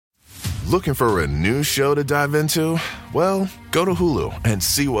Looking for a new show to dive into? Well, go to Hulu and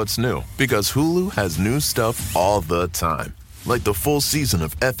see what's new, because Hulu has new stuff all the time. Like the full season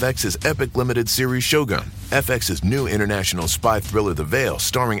of FX's epic limited series Shogun, FX's new international spy thriller The Veil,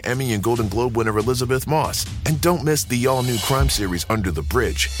 starring Emmy and Golden Globe winner Elizabeth Moss. And don't miss the all-new crime series Under the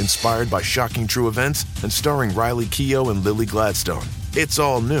Bridge, inspired by shocking true events and starring Riley Keough and Lily Gladstone. It's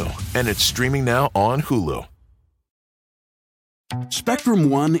all new, and it's streaming now on Hulu. Spectrum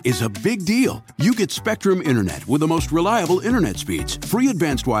One is a big deal. You get Spectrum Internet with the most reliable internet speeds, free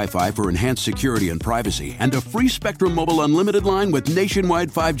advanced Wi-Fi for enhanced security and privacy, and a free Spectrum Mobile Unlimited line with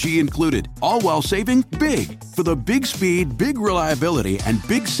nationwide 5G included, all while saving big. For the big speed, big reliability, and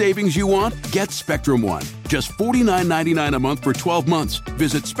big savings you want, get Spectrum One. Just $49.99 a month for 12 months.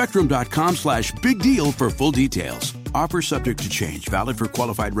 Visit spectrum.com/big deal for full details. Offer subject to change. Valid for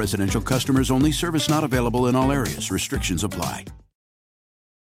qualified residential customers only. Service not available in all areas. Restrictions apply.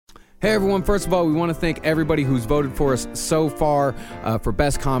 Hey everyone, first of all, we want to thank everybody who's voted for us so far for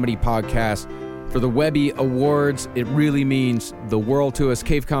Best Comedy Podcast. For the Webby Awards, it really means the world to us.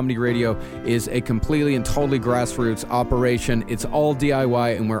 Cave Comedy Radio is a completely and totally grassroots operation. It's all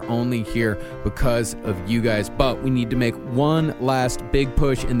DIY, and we're only here because of you guys. But we need to make one last big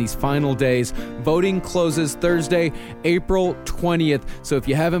push in these final days. Voting closes Thursday, April 20th. So if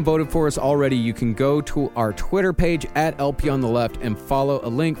you haven't voted for us already, you can go to our Twitter page at LP on the Left and follow a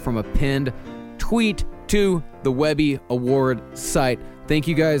link from a pinned tweet to the Webby Award site. Thank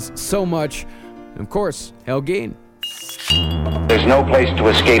you guys so much. And of course, Helgeen. There's no place to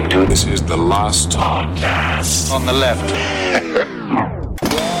escape to. This is the last podcast. On the left.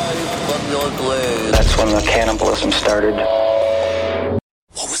 That's when the cannibalism started.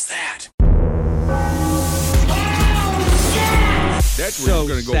 What was that? That's so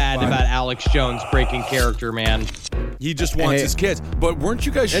sad about Alex Jones breaking character, man. He just wants his kids. But weren't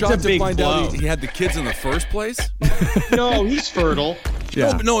you guys shocked to find out he had the kids in the first place? No, he's fertile.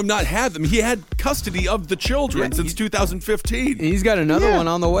 Yeah. No, not had them. He had custody of the children since 2015. He's got another one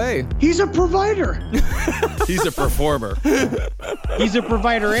on the way. He's a provider. He's a performer. He's a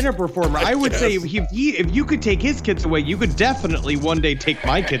provider and a performer. I would say if you could take his kids away, you could definitely one day take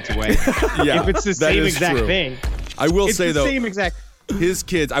my kids away. Yeah, if it's the same exact thing. I will say, though, same exact. His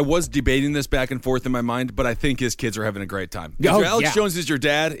kids, I was debating this back and forth in my mind, but I think his kids are having a great time. If Alex Jones is your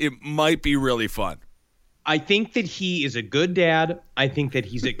dad, it might be really fun. I think that he is a good dad. I think that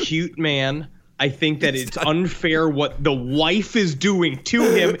he's a cute man. I think that it's unfair what the wife is doing to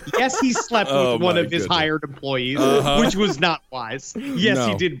him. Yes, he slept with one of his hired employees, which was not wise. Yes,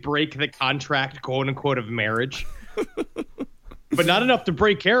 he did break the contract, quote unquote, of marriage. But not enough to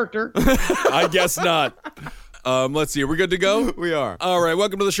break character. I guess not. Let's see. Are we good to go? We are. All right.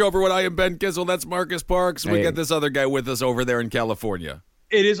 Welcome to the show, everyone. I am Ben Kissel. That's Marcus Parks. We got this other guy with us over there in California.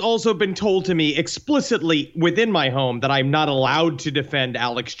 It has also been told to me explicitly within my home that I'm not allowed to defend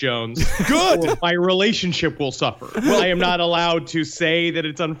Alex Jones. Good. Or my relationship will suffer. I am not allowed to say that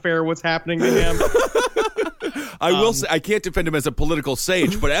it's unfair what's happening to him. I will say, I can't defend him as a political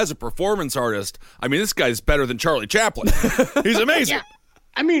sage, but as a performance artist, I mean, this guy's better than Charlie Chaplin. He's amazing. Yeah.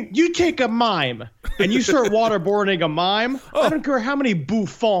 I mean, you take a mime and you start waterboarding a mime. I don't care how many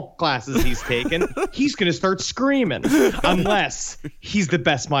Buffon classes he's taken. He's going to start screaming unless he's the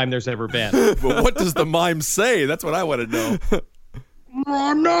best mime there's ever been. But what does the mime say? That's what I want to know.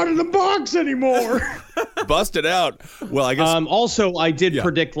 I'm not in the box anymore. Bust it out. Well, I guess. Also, I did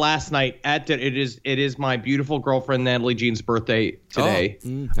predict last night it is my beautiful girlfriend Natalie Jean's birthday today.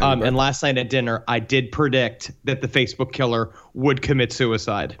 And last night at dinner, I did predict that the Facebook killer would commit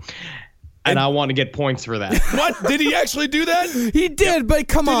suicide. And I want to get points for that. What? Did he actually do that? He did, but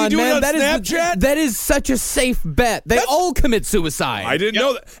come on, man. That is such a safe bet. They all commit suicide. I didn't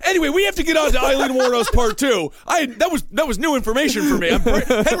know that. Anyway, we have to get on to Aileen Wuornos part 2. That was new information for me.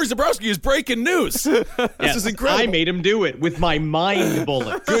 Henry Zabrowski is breaking news. This is incredible. I made him do it with my mind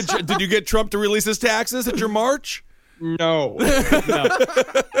bullet. Good. Did you get Trump to release his taxes at your march? No.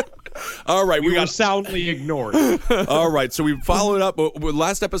 All right. We got soundly ignored. All right. So we followed up.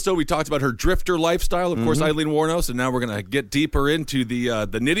 Last episode, we talked about her drifter lifestyle. Of course, Aileen Wuornos. And now we're going to get deeper into the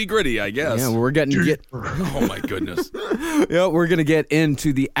nitty gritty, I guess. Yeah, we're getting oh, my goodness. Yeah, we're going to get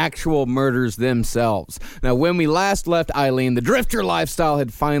into the actual murders themselves. Now, when we last left Aileen, the drifter lifestyle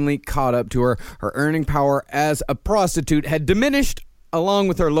had finally caught up to her. Her earning power as a prostitute had diminished along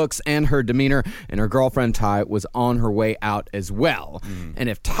with her looks and her demeanor, and her girlfriend Ty was on her way out as well. And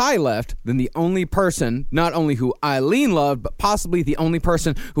if Ty left, then the only person, not only who Aileen loved, but possibly the only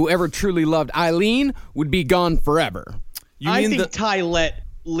person who ever truly loved Aileen would be gone forever. I think Ty let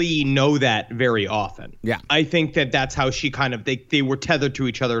Lee know that very often. Yeah. I think that's how she kind of, they were tethered to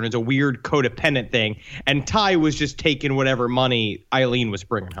each other, and it's a weird codependent thing. And Ty was just taking whatever money Aileen was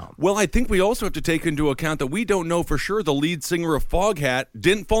bringing home. Well, I think we also have to take into account that we don't know for sure the lead singer of Foghat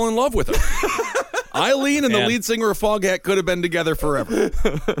didn't fall in love with her. Aileen and the lead singer of Foghat could have been together forever.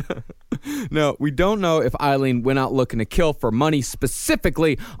 No, we don't know if Aileen went out looking to kill for money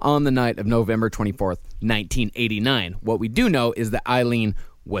specifically on the night of November 24th, 1989. What we do know is that Aileen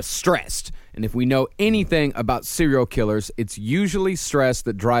was stressed. And if we know anything about serial killers, it's usually stress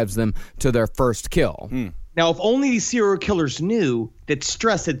that drives them to their first kill. Now, if only these serial killers knew that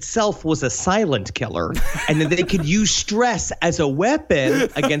stress itself was a silent killer, and that they could use stress as a weapon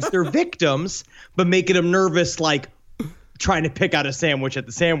against their victims, but making them nervous, like trying to pick out a sandwich at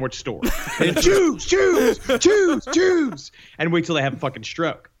the sandwich store. And choose, and wait till they have a fucking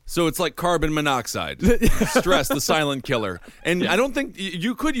stroke. So it's like carbon monoxide. Stress, the silent killer. And I don't think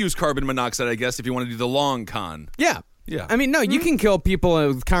you could use carbon monoxide, I guess, if you want to do the long con. Yeah. Yeah. I mean, no, you can kill people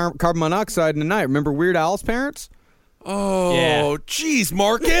with carbon monoxide in a night. Remember Weird Al's parents? Oh, geez,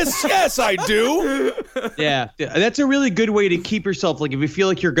 Marcus. Yes, I do. Yeah. That's a really good way to keep yourself, like, if you feel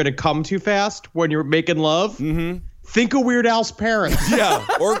like you're going to come too fast when you're making love, think of Weird Al's parents. Yeah,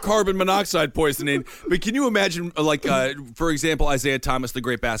 or carbon monoxide poisoning. But can you imagine, like, for example, Isaiah Thomas, the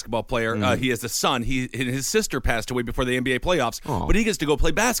great basketball player, he has a son. His sister passed away before the NBA playoffs, but he gets to go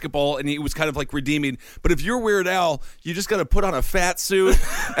play basketball, and he was kind of like redeeming. But if you're Weird Al, you just got to put on a fat suit.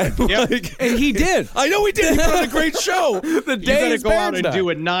 And, And he did. I know he did. He put on a great show. The You day gotta his go out parents and died. do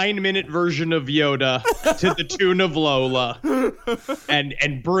a 9-minute version of Yoda to the tune of Lola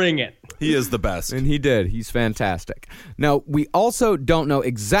and bring it. He is the best. And he did. He's fantastic. Now, we also don't know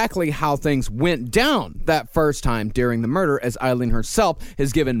exactly how things went down that first time during the murder, as Aileen herself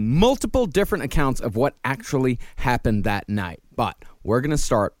has given multiple different accounts of what actually happened that night. But we're going to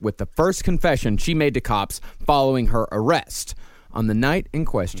start with the first confession she made to cops following her arrest. On the night in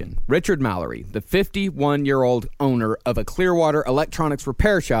question, Richard Mallory, the 51-year-old owner of a Clearwater electronics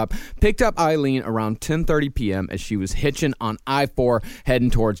repair shop, picked up Aileen around 10:30 p.m. as she was hitching on I-4 heading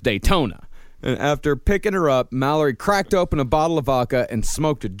towards Daytona. And after picking her up, Mallory cracked open a bottle of vodka and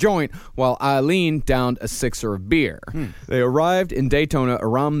smoked a joint while Aileen downed a sixer of beer. They arrived in Daytona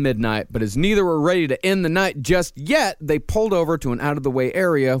around midnight, but as neither were ready to end the night just yet, they pulled over to an out-of-the-way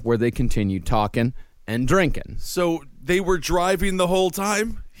area where they continued talking and drinking. So they were driving the whole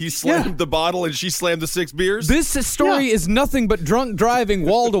time? He slammed the bottle and she slammed the 6 beers? This story is nothing but drunk driving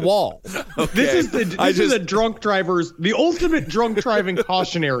wall to wall. This is a drunk driver's, the ultimate drunk driving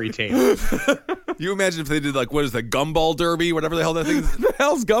cautionary tale. You imagine if they did, like, what is the gumball derby, whatever the hell that thing is? The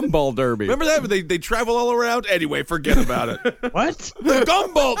hell's Gumball Derby? Remember that? They travel all around? Anyway, forget about it. What? The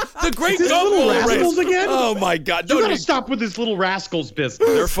gumball, the great Is this Little gumball Rascals race. again? Oh my God! You Don't gotta stop with this Little Rascals business.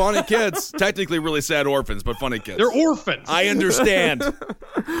 They're funny kids. Technically, really sad orphans, but funny kids. They're orphans. I understand.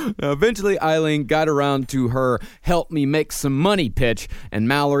 Now, eventually, Aileen got around to her help me make some money pitch, and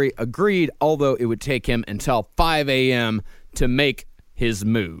Mallory agreed, although it would take him until 5 a.m. to make his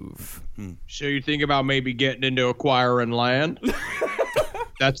move. So you think about maybe getting into acquiring land?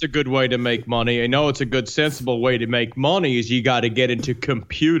 That's a good way to make money. I know it's a good, sensible way to make money is you got to get into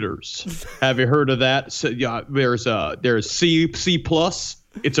computers. Have you heard of that? So, yeah, there's C++.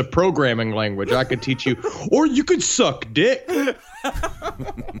 It's a programming language. I could teach you. Or you could suck dick.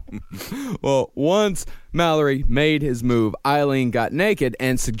 Well, once Mallory made his move, Aileen got naked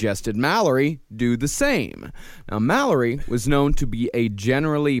and suggested Mallory do the same. Now, Mallory was known to be a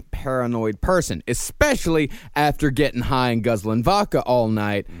generally paranoid person, especially after getting high and guzzling vodka all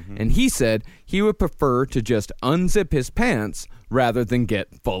night, and he said he would prefer to just unzip his pants rather than get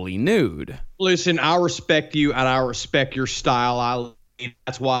fully nude. Listen, I respect you and I respect your style, Aileen.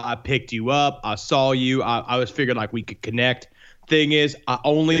 That's why I picked you up. I saw you. I was figuring like we could connect. Thing is, I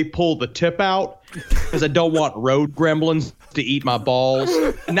only pull the tip out because I don't want road gremlins to eat my balls.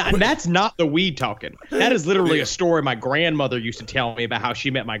 And that's not the weed talking. That is literally a story my grandmother used to tell me about how she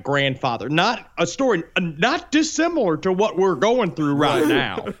met my grandfather. Not a story, not dissimilar to what we're going through right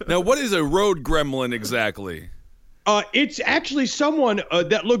now. Now, what is a road gremlin exactly? It's actually someone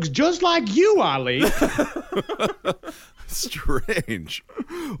that looks just like you, Aileen. Strange.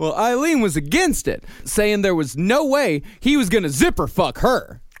 Well, Aileen was against it, saying there was no way he was going to zipper fuck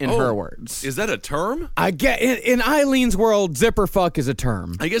her, in her words. Is that a term? I get in Eileen's world, zipper fuck is a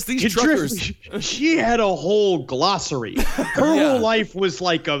term. I guess these truckers. She had a whole glossary. Her whole life was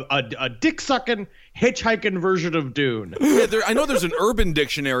like a dick-sucking, hitchhiking version of Dune. Yeah, I know there's an urban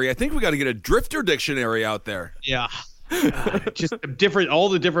dictionary. I think we got to get a drifter dictionary out there. Yeah. Just all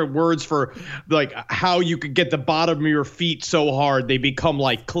the different words for like how you could get the bottom of your feet so hard they become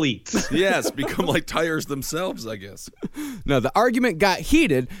like cleats. Yes, become like tires themselves, I guess. No, the argument got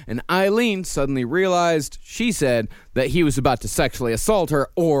heated, and Aileen suddenly realized, she said, that he was about to sexually assault her,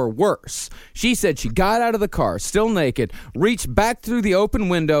 or worse. She said she got out of the car, still naked, reached back through the open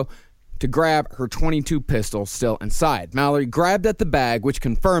window to grab her .22 pistol still inside. Mallory grabbed at the bag, which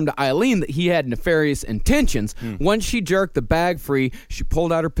confirmed to Aileen that he had nefarious intentions. Once she jerked the bag free, she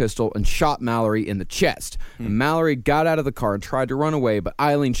pulled out her pistol and shot Mallory in the chest. And Mallory got out of the car and tried to run away, but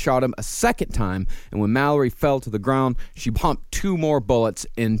Aileen shot him a second time, and when Mallory fell to the ground, she pumped 2 more bullets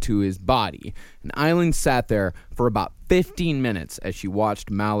into his body. And Aileen sat there for about 15 minutes as she watched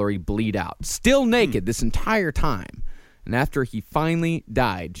Mallory bleed out, still naked this entire time. And after he finally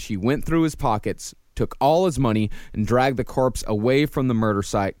died, she went through his pockets, took all his money, and dragged the corpse away from the murder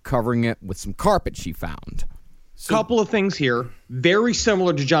site, covering it with some carpet she found. Couple of things here, very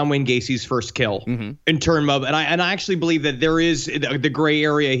similar to John Wayne Gacy's first kill in terms of, and I actually believe that there is the gray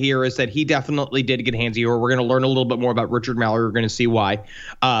area here is that he definitely did get handsy, or we're going to learn a little bit more about Richard Mallory. We're going to see why.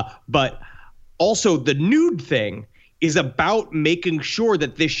 But also the nude thing is about making sure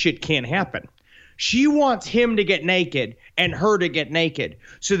that this shit can't happen. She wants him to get naked and her to get naked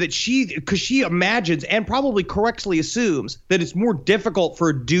so that because she imagines and probably correctly assumes that it's more difficult for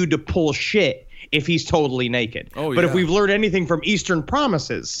a dude to pull shit if he's totally naked. But if we've learned anything from Eastern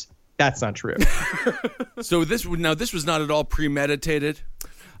Promises, that's not true. So this was not at all premeditated?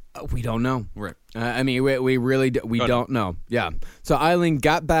 We don't know. Right. I mean, we really don't know. Yeah. So Aileen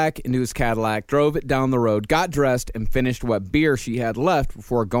got back into his Cadillac, drove it down the road, got dressed, and finished what beer she had left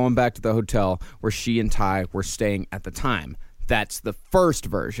before going back to the hotel where she and Ty were staying at the time. That's the first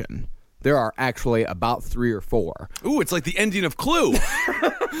version. There are actually about 3 or 4. Ooh, it's like the ending of Clue.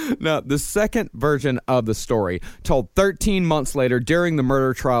 Now, the second version of the story, told 13 months later during the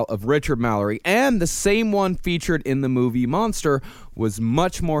murder trial of Richard Mallory, and the same one featured in the movie Monster, was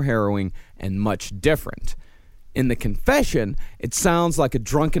much more harrowing and much different. In the confession, it sounds like a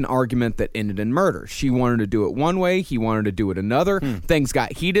drunken argument that ended in murder. She wanted to do it one way, he wanted to do it another. Things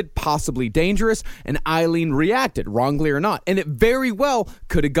got heated, possibly dangerous, and Aileen reacted, wrongly or not. And it very well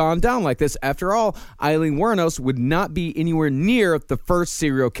could have gone down like this. After all, Aileen Wuornos would not be anywhere near the first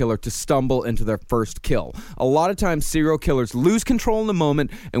serial killer to stumble into their first kill. A lot of times, serial killers lose control in the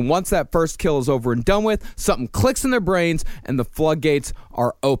moment, and once that first kill is over and done with, something clicks in their brains, and the floodgates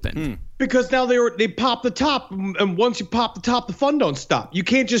are opened. Because now they pop the top, and once you pop the top, the fun don't stop. You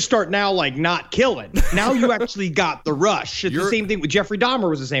can't just start now like not killing. Now you actually got the rush. It's the same thing with Jeffrey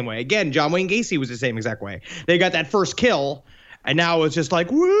Dahmer was the same way. Again, John Wayne Gacy was the same exact way. They got that first kill, and now it's just like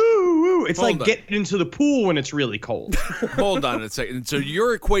woo woo. It's like getting into the pool when it's really cold. Hold on a second. So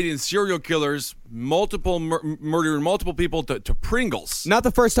you're equating serial killers, murdering multiple people to Pringles. Not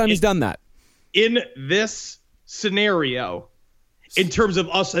the first time he's done that. In this scenario, in terms of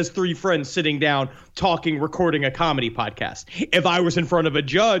us as 3 friends sitting down, talking, recording a comedy podcast. If I was in front of a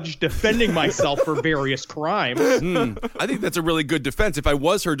judge defending myself for various crimes. I think that's a really good defense. If I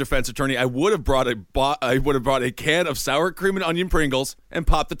was her defense attorney, I would have brought a can of sour cream and onion Pringles and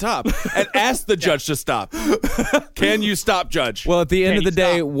popped the top and asked the judge to stop. Can you stop, judge? Well, at the end of the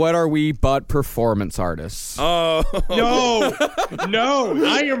day, what are we but performance artists? Oh. No,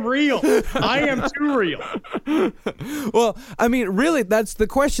 I am real. I am too real. Well, I mean, really, that's the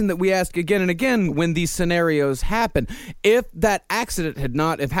question that we ask again and again when these scenarios happen. If that accident had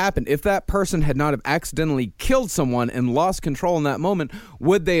not have happened, if that person had not have accidentally killed someone and lost control in that moment,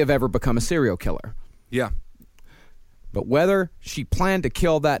 would they have ever become a serial killer? Yeah. But whether she planned to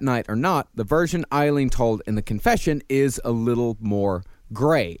kill that night or not, the version Aileen told in the confession is a little more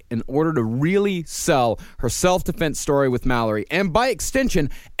gray. In order to really sell her self-defense story with Mallory, and by extension,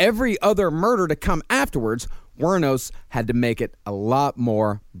 every other murder to come afterwards, Wuornos had to make it a lot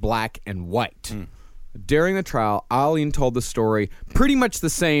more black and white. During the trial, Aileen told the story pretty much the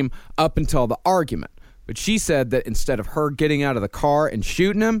same up until the argument. But she said that instead of her getting out of the car and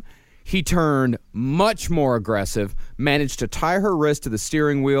shooting him, he turned much more aggressive, managed to tie her wrist to the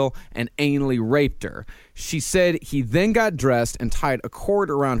steering wheel, and anally raped her. She said he then got dressed and tied a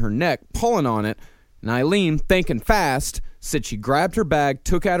cord around her neck, pulling on it. And Aileen, thinking fast, said she grabbed her bag,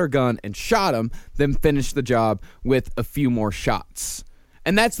 took out her gun, and shot him, then finished the job with a few more shots.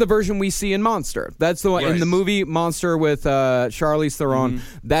 And that's the version we see in Monster. That's the one in the movie Monster with Charlize Theron.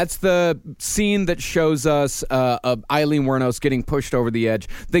 Mm-hmm. That's the scene that shows us of Aileen Wuornos getting pushed over the edge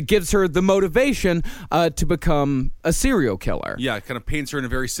that gives her the motivation to become a serial killer. Yeah, it kind of paints her in a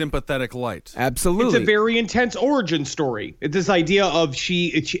very sympathetic light. Absolutely. It's a very intense origin story. It's this idea of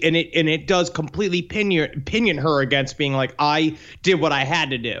it does completely pinion her against being like, I did what I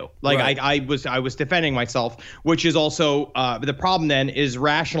had to do. Like I was defending myself, which is also the problem then is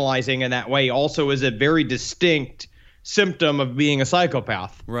rationalizing in that way also is a very distinct symptom of being a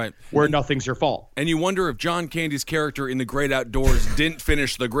psychopath. Right. Where nothing's your fault. And you wonder if John Candy's character in The Great Outdoors didn't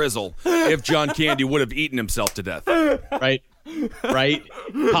finish the grizzle, if John Candy would have eaten himself to death. Right.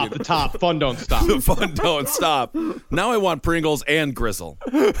 Pop the top. Fun don't stop. Fun don't stop. Now I want Pringles and grizzle.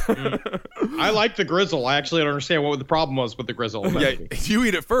 I like the grizzle. I actually don't understand what the problem was with the grizzle. Yeah, you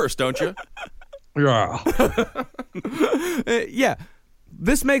eat it first, don't you? Yeah. Yeah.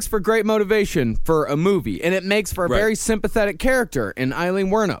 This makes for great motivation for a movie, and it makes for a very sympathetic character in Aileen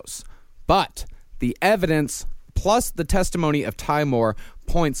Wuornos. But the evidence plus the testimony of Ty Moore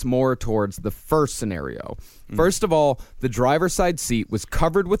points more towards the first scenario. First of all, the driver's side seat was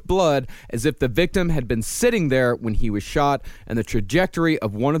covered with blood as if the victim had been sitting there when he was shot, and the trajectory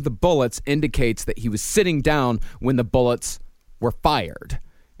of one of the bullets indicates that he was sitting down when the bullets were fired.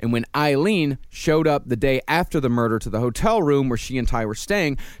 And when Aileen showed up the day after the murder to the hotel room where she and Ty were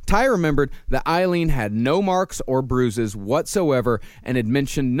staying, Ty remembered that Aileen had no marks or bruises whatsoever and had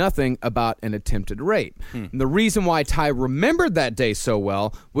mentioned nothing about an attempted rape. And the reason why Ty remembered that day so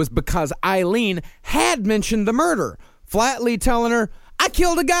well was because Aileen had mentioned the murder, flatly telling her, I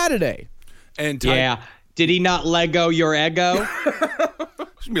killed a guy today. And Ty- yeah. Did he not Lego your ego?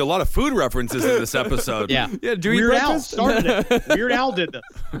 There's going to be a lot of food references in this episode. Yeah. Weird Al started it. Weird Al did this.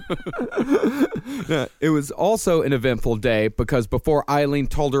 It was also an eventful day because before Aileen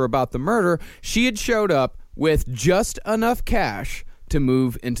told her about the murder, she had showed up with just enough cash to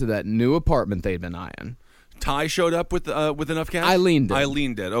move into that new apartment they'd been eyeing. Ty showed up with enough cash? Aileen did.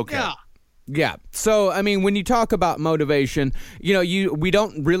 Aileen did, okay. Yeah. Yeah. So, I mean, when you talk about motivation, we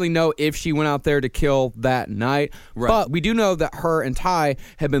don't really know if she went out there to kill that night. Right. But we do know that her and Ty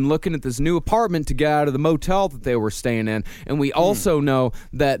had been looking at this new apartment to get out of the motel that they were staying in. And we also know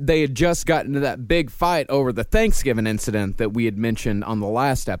that they had just gotten into that big fight over the Thanksgiving incident that we had mentioned on the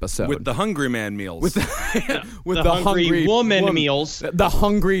last episode. With the Hungry Man meals. With the hungry woman meals. The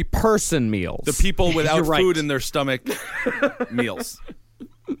hungry person meals. The people without food in their stomach meals.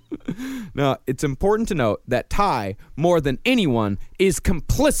 Now, it's important to note that Ty, more than anyone, is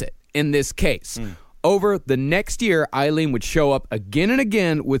complicit in this case. Over the next year, Aileen would show up again and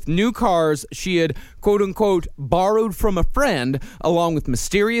again with new cars she had, quote-unquote, borrowed from a friend, along with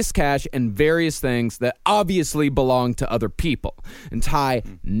mysterious cash and various things that obviously belonged to other people. And Ty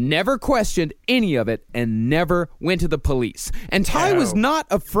never questioned any of it and never went to the police. And Ty was not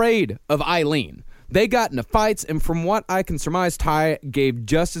afraid of Aileen. They got into fights, and from what I can surmise, Ty gave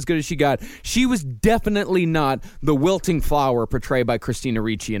just as good as she got. She was definitely not the wilting flower portrayed by Christina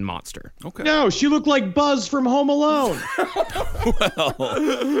Ricci in Monster. Okay. No, she looked like Buzz from Home Alone.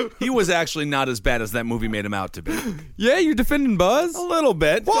 Well, he was actually not as bad as that movie made him out to be. Yeah, you're defending Buzz? A little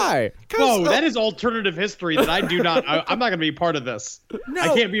bit. Why? Whoa, that is alternative history that I do not. I'm not going to be a part of this. No. I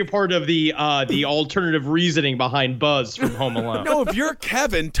can't be a part of the alternative reasoning behind Buzz from Home Alone. No, if you're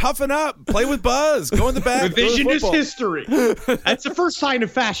Kevin, toughen up. Play with Buzz. Go in the back. Revisionist history. That's the first sign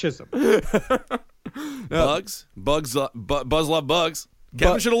of fascism. Bugs? Buzz love bugs.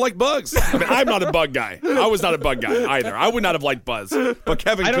 Kevin should have liked bugs. I mean, I'm not a bug guy. I was not a bug guy either. I would not have liked Buzz. But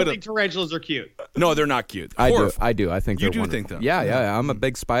Kevin could have. I don't think tarantulas are cute. No, they're not cute. I do. I think you they're do wonderful. think that. Yeah. I'm a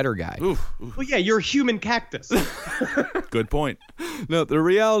big spider guy. Well, yeah, you're a human cactus. Good point. No, the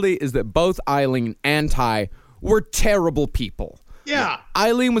reality is that both Aileen and Ty were terrible people. Yeah.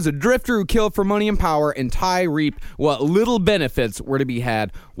 Aileen was a drifter who killed for money and power, and Ty reaped what little benefits were to be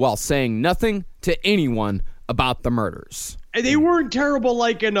had while saying nothing to anyone about the murders. And they weren't terrible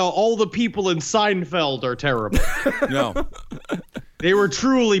like in all the people in Seinfeld are terrible. No. They were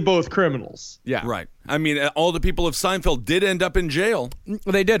truly both criminals. Yeah. Right. I mean, all the people of Seinfeld did end up in jail.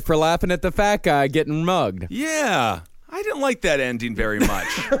 They did, for laughing at the fat guy getting mugged. Yeah. I didn't like that ending very much.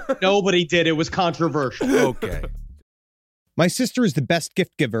 Nobody did. It was controversial. Okay. My sister is the best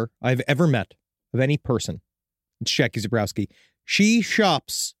gift giver I've ever met of any person. It's Jackie Zabrowski. She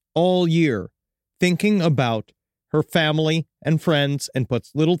shops all year thinking about her family and friends and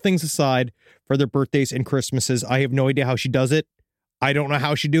puts little things aside for their birthdays and Christmases. I have no idea how she does it. I don't know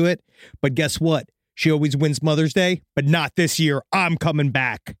how she do it. But guess what? She always wins Mother's Day, but not this year. I'm coming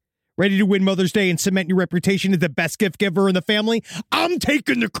back. Ready to win Mother's Day and cement your reputation as the best gift giver in the family? I'm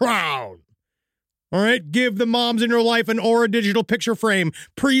taking the crown. All right, give the moms in your life an Aura digital picture frame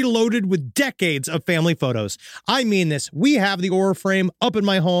preloaded with decades of family photos. I mean this. We have the Aura frame up in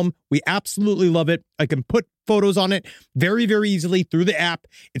my home. We absolutely love it. I can put photos on it very, very easily through the app.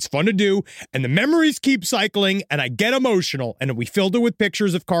 It's fun to do, and the memories keep cycling, and I get emotional. And we filled it with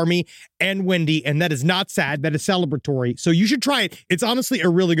pictures of Carmi and Wendy, and that is not sad. That is celebratory. So you should try it. It's honestly a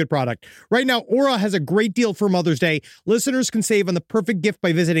really good product. Right now, Aura has a great deal for Mother's Day. Listeners can save on the perfect gift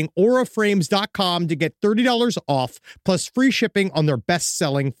by visiting auraframes.com to get $30 off, plus free shipping on their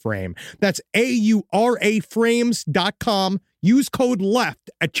best-selling frame. That's auraframes.com. Use code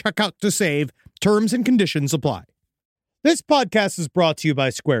LEFT at checkout to save. Terms and conditions apply. This podcast is brought to you by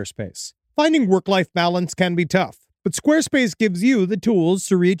Squarespace. Finding work-life balance can be tough, but Squarespace gives you the tools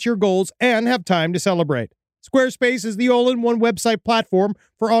to reach your goals and have time to celebrate. Squarespace is the all-in-one website platform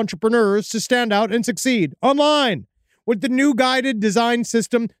for entrepreneurs to stand out and succeed online. With the new guided design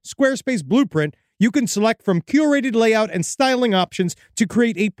system, Squarespace Blueprint, you can select from curated layout and styling options to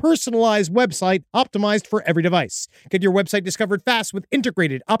create a personalized website optimized for every device. Get your website discovered fast with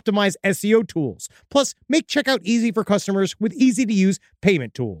integrated, optimized SEO tools. Plus, make checkout easy for customers with easy-to-use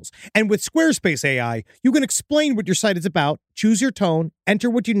payment tools. And with Squarespace AI, you can explain what your site is about, choose your tone, enter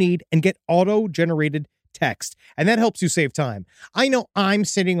what you need, and get auto-generated text. And that helps you save time. I know I'm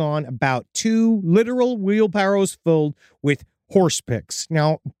sitting on about 2 literal wheelbarrows filled with horse pics.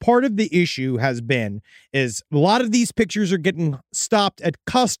 Now, part of the issue is a lot of these pictures are getting stopped at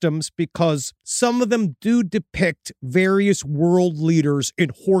customs because some of them do depict various world leaders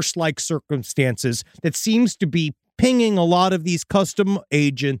in horse-like circumstances that seems to be pinging a lot of these custom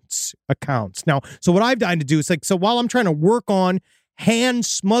agents' accounts. Now, so what I've done to do is so while I'm trying to work on hand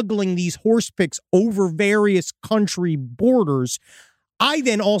smuggling these horse pics over various country borders, I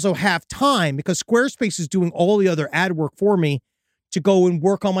then also have time, because Squarespace is doing all the other ad work for me, to go and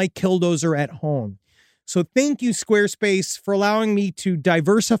work on my Killdozer at home. So thank you, Squarespace, for allowing me to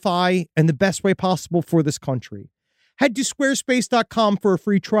diversify in the best way possible for this country. Head to squarespace.com for a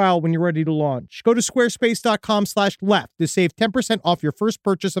free trial when you're ready to launch. Go to squarespace.com/left to save 10% off your first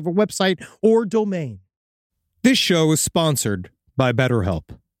purchase of a website or domain. This show is sponsored by BetterHelp.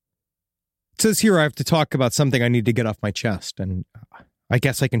 It says here I have to talk about something I need to get off my chest, and I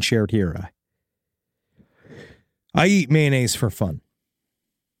guess I can share it here. I eat mayonnaise for fun.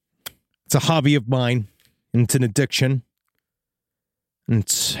 It's a hobby of mine, and it's an addiction. And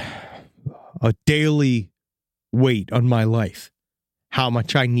it's a daily weight on my life. How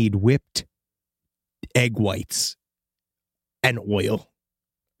much I need whipped egg whites and oil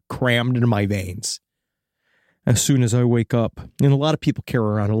crammed into my veins as soon as I wake up. And a lot of people carry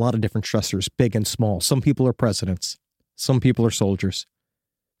around a lot of different stressors, big and small. Some people are presidents. Some people are soldiers.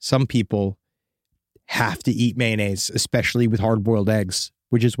 Some people have to eat mayonnaise, especially with hard-boiled eggs,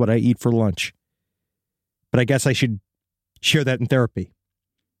 which is what I eat for lunch. But I guess I should share that in therapy,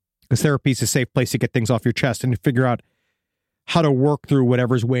 because therapy is a safe place to get things off your chest and to figure out how to work through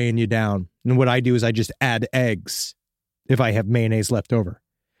whatever's weighing you down. And what I do is I just add eggs if I have mayonnaise left over.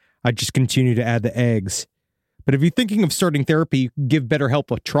 I just continue to add the eggs. But if you're thinking of starting therapy, give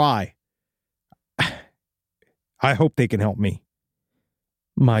BetterHelp a try. I hope they can help me.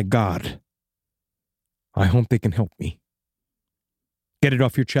 My God. I hope they can help me. Get it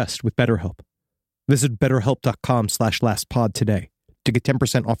off your chest with BetterHelp. Visit betterhelp.com/lastpod today to get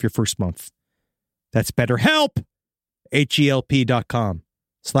 10% off your first month. That's BetterHelp,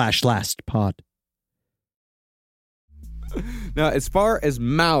 HELP.com/lastpod. Now, as far as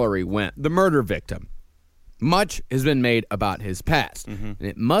Mallory went, the murder victim, much has been made about his past. And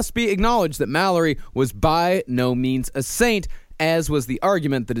it must be acknowledged that Mallory was by no means a saint, as was the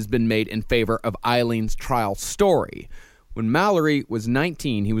argument that has been made in favor of Eileen's trial story. When Mallory was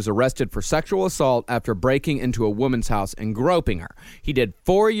 19, he was arrested for sexual assault after breaking into a woman's house and groping her. He did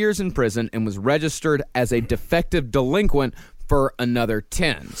 4 years in prison and was registered as a defective delinquent for another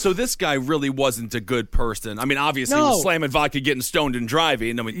 10. So this guy really wasn't a good person. I mean, obviously, he was slamming vodka, getting stoned, and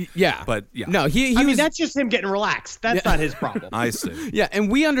driving. I mean, yeah. But, yeah. No, he I was, mean, that's just him getting relaxed. That's not his problem. I see. Yeah,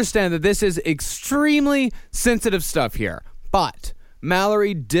 and we understand that this is extremely sensitive stuff here. But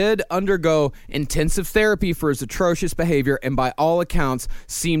Mallory did undergo intensive therapy for his atrocious behavior and by all accounts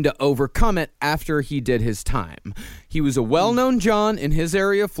seemed to overcome it after he did his time. He was a well-known John in his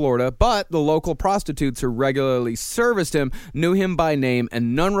area of Florida, but the local prostitutes who regularly serviced him knew him by name,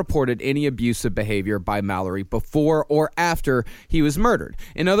 and none reported any abusive behavior by Mallory before or after he was murdered.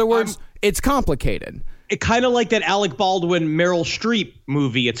 In other words, it's complicated. It kind of like that Alec Baldwin, Meryl Streep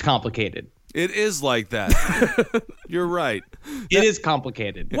movie, It's Complicated. It is like that. You're right. It is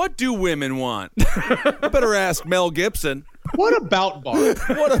complicated. What do women want? I better ask Mel Gibson. What about Barb?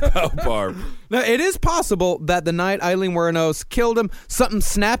 What about Barb? Now, it is possible that the night Aileen Wuornos killed him, something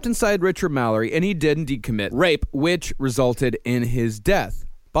snapped inside Richard Mallory, and he did indeed commit rape, which resulted in his death.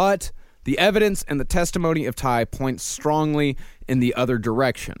 But the evidence and the testimony of Ty point strongly in the other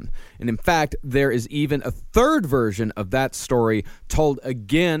direction. And in fact, there is even a third version of that story told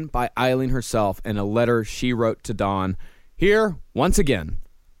again by Aileen herself in a letter she wrote to Dawn. Here, once again,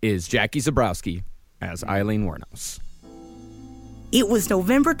 is Jackie Zabrowski as Aileen Wuornos. It was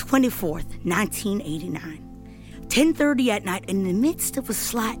November 24th, 1989. 10:30 at night in the midst of a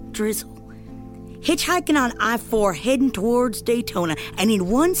slight drizzle. Hitchhiking on I-4 heading towards Daytona, and in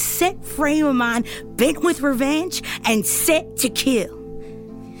one set frame of mind, bent with revenge and set to kill.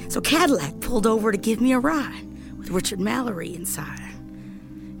 So Cadillac pulled over to give me a ride with Richard Mallory inside.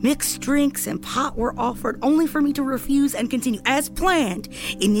 Mixed drinks and pot were offered only for me to refuse and continue as planned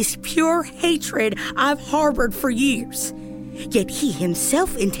in this pure hatred I've harbored for years. Yet he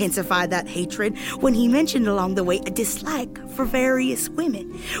himself intensified that hatred when he mentioned along the way a dislike for various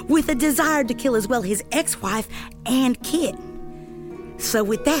women, with a desire to kill as well his ex-wife and kid. So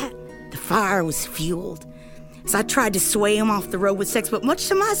with that, the fire was fueled. So I tried to sway him off the road with sex, but much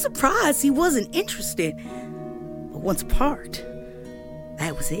to my surprise, he wasn't interested. But once apart,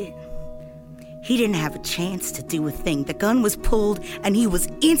 that was it. He didn't have a chance to do a thing. The gun was pulled, and he was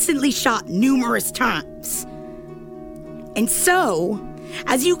instantly shot numerous times. And so,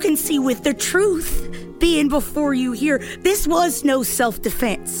 as you can see with the truth being before you here, this was no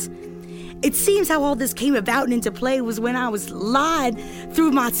self-defense. It seems how all this came about and into play was when I was lied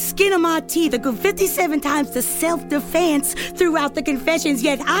through my skin of my teeth a good 57 times to self-defense throughout the confessions,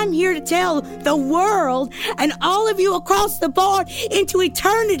 yet I'm here to tell the world and all of you across the board into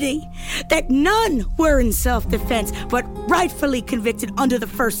eternity that none were in self-defense, but rightfully convicted under the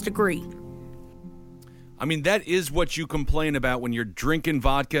first degree. I mean, that is what you complain about when you're drinking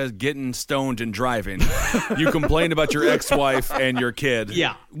vodka, getting stoned, and driving. You complain about your ex-wife and your kid.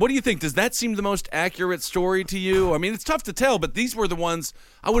 Yeah. What do you think? Does that seem the most accurate story to you? I mean, it's tough to tell, but these were the ones,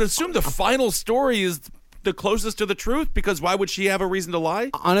 I would assume the final story is the closest to the truth, because why would she have a reason to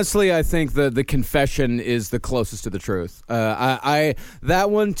lie? Honestly, I think the confession is the closest to the truth. That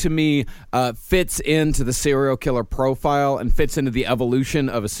one to me fits into the serial killer profile and fits into the evolution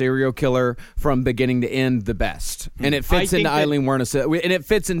of a serial killer from beginning to end the best. And it fits into Aileen Wuornos, and it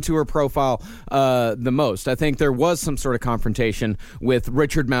fits into her profile the most. I think there was some sort of confrontation with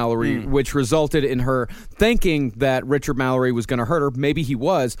Richard Mallory, which resulted in her thinking that Richard Mallory was going to hurt her. Maybe he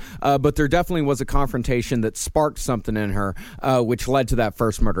was, but there definitely was a confrontation that sparked something in her, which led to that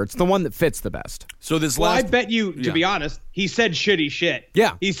first murder. It's the one that fits the best. So this Well, I bet you, to be honest, he said shitty shit.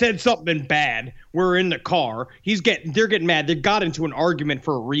 Yeah. He said something bad. We're in the car. They're getting mad. They got into an argument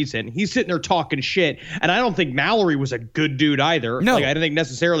for a reason. He's sitting there talking shit. And I don't think Mallory was a good dude either. No. Like, I don't think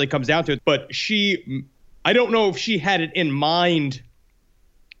necessarily comes down to it. But I don't know if she had it in mind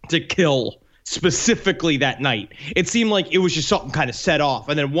to kill specifically that night. It seemed like it was just something kind of set off,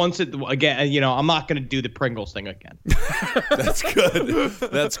 and then once it again, I'm not going to do the Pringles thing again. That's good.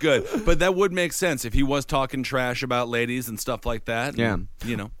 That's good. But that would make sense if he was talking trash about ladies and stuff like that. Yeah.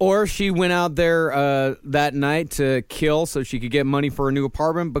 And, Or she went out there that night to kill so she could get money for a new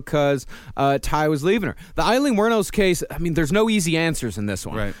apartment because Ty was leaving her. The Aileen Wuornos case, I mean, there's no easy answers in this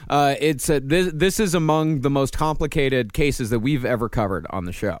one. Right. This is among the most complicated cases that we've ever covered on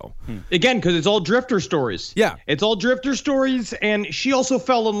the show. Again, because it's all drifter stories. Yeah. It's all drifter stories, and she also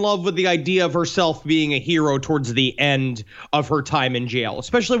fell in love with the idea of herself being a hero towards the end of her time in jail,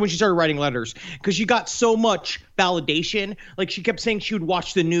 especially when she started writing letters, because she got so much validation. Like, she kept saying she would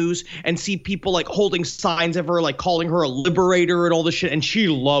watch the news and see people like holding signs of her, like calling her a liberator and all this shit, and she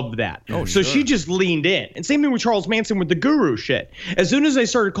loved that. So she just leaned in. And same thing with Charles Manson with the guru shit. As soon as they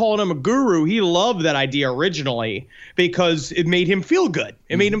started calling him a guru, he loved that idea originally because it made him feel good.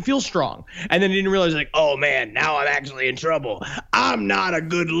 It made him feel strong. And then he didn't realize, like, oh man, now I'm actually in trouble. I'm not a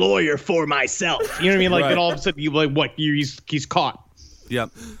good lawyer for myself. You know what I mean? Like, then all of a sudden you like, what? He's caught. Yep.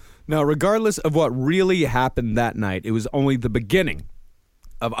 Now, regardless of what really happened that night, it was only the beginning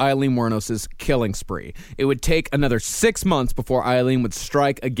of Aileen Wuornos' killing spree. It would take another 6 months before Aileen would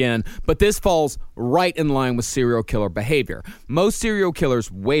strike again, but this falls right in line with serial killer behavior. Most serial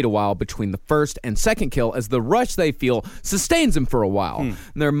killers wait a while between the first and second kill as the rush they feel sustains them for a while.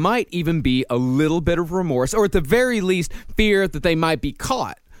 There might even be a little bit of remorse, or at the very least, fear that they might be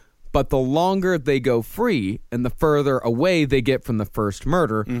caught. But the longer they go free and the further away they get from the first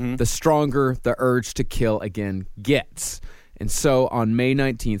murder, the stronger the urge to kill again gets. And so on May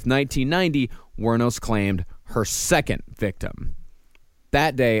 19th, 1990, Wuornos claimed her second victim.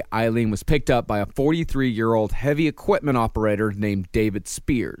 That day, Aileen was picked up by a 43-year-old heavy equipment operator named David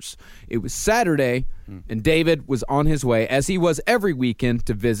Spears. It was Saturday, and David was on his way, as he was every weekend,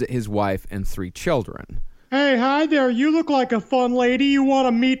 to visit his wife and 3 children. Hey, hi there. You look like a fun lady. You want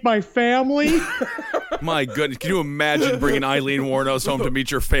to meet my family? My goodness. Can you imagine bringing Aileen Wuornos home to meet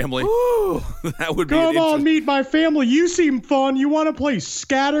your family? That would be Come on, meet my family. You seem fun. You want to play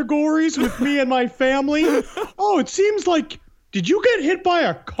categories with me and my family? Oh, it seems like... Did you get hit by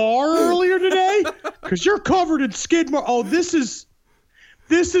a car earlier today? Because you're covered in skid marks. Oh, this is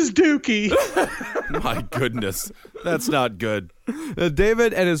Dookie. My goodness. That's not good.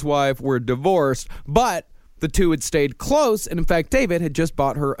 David and his wife were divorced, but the two had stayed close, and in fact, David had just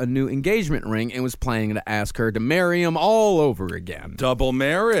bought her a new engagement ring and was planning to ask her to marry him all over again. Double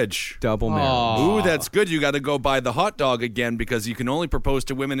marriage. Double marriage. Ooh, that's good. You got to go buy the hot dog again, because you can only propose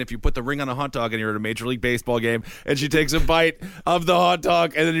to women if you put the ring on a hot dog and you're at a Major League Baseball game and she takes a bite of the hot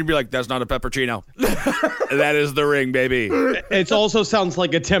dog, and then you'd be like, that's not a peppercino. That is the ring, baby. It also sounds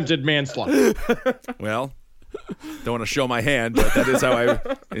like attempted manslaughter. Well, don't want to show my hand, but that is how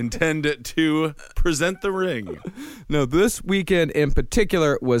I intend to present the ring. No, this weekend in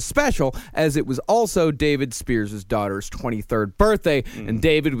particular was special, as it was also David Spears' daughter's 23rd birthday, and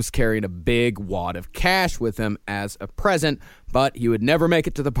David was carrying a big wad of cash with him as a present, but he would never make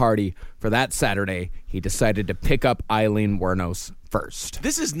it to the party. For that Saturday, he decided to pick up Aileen Wuornos first.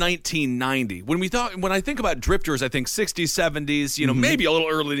 This is 1990. When I think about drifters, I think 60s, 70s, maybe a little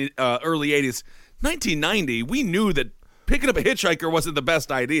early 80s. 1990, we knew that picking up a hitchhiker wasn't the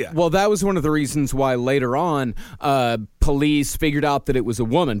best idea. Well, that was one of the reasons why later on police figured out that it was a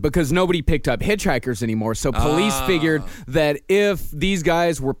woman, because nobody picked up hitchhikers anymore. So police figured that if these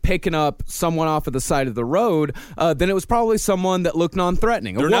guys were picking up someone off of the side of the road, then it was probably someone that looked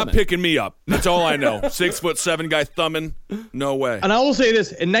non-threatening. They're not picking me up. That's all I know. 6'7" guy thumbing. No way. And I will say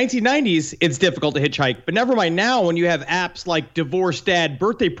this, in 1990s, it's difficult to hitchhike, but never mind now when you have apps like Divorced Dad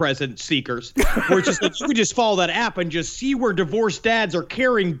Birthday Present Seekers, where it's just like you can just follow that app and just see where divorced dads are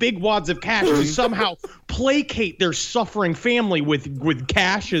carrying big wads of cash to somehow placate their suffering family with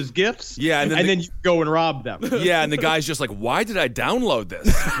cash as gifts. Yeah, and then you go and rob them. Yeah, and the guy's just like, why did I download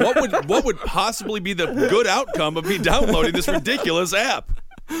this? What would possibly be the good outcome of me downloading this ridiculous app?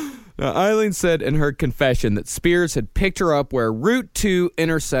 Now, Aileen said in her confession that Spears had picked her up where Route 2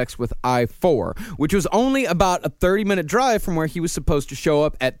 intersects with I-4, which was only about a 30-minute drive from where he was supposed to show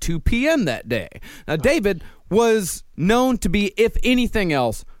up at 2 p.m. that day. Now, David was known to be, if anything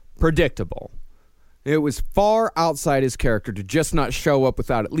else, predictable. It was far outside his character to just not show up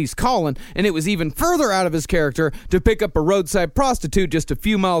without at least calling, and it was even further out of his character to pick up a roadside prostitute just a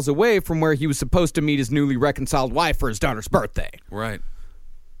few miles away from where he was supposed to meet his newly reconciled wife for his daughter's birthday. Right.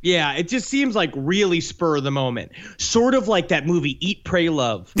 Yeah, it just seems like really spur of the moment. Sort of like that movie Eat, Pray,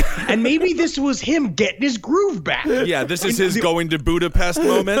 Love. And maybe this was him getting his groove back. Yeah, this is his going to Budapest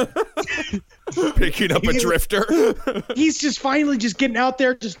moment. Picking up a drifter. He's just finally just getting out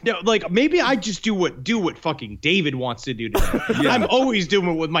there. Just like, maybe I just do what fucking David wants to do today. Yeah. I'm always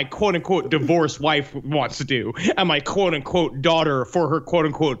doing what my quote unquote divorced wife wants to do, and my quote unquote daughter for her quote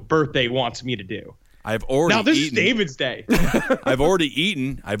unquote birthday wants me to do. I've already now this eaten. is David's day. I've already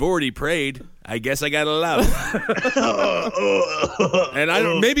eaten. I've already prayed. I guess I gotta love. And I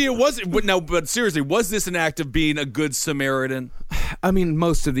don't. Maybe it wasn't. But seriously, was this an act of being a good Samaritan? I mean,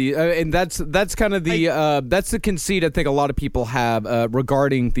 most of the, and that's kind of the that's the conceit I think a lot of people have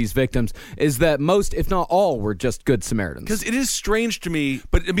regarding these victims, is that most, if not all, were just good Samaritans. Because it is strange to me,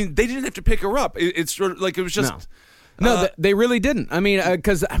 but I mean, they didn't have to pick her up. It's sort of like it was just. No, they really didn't. I mean,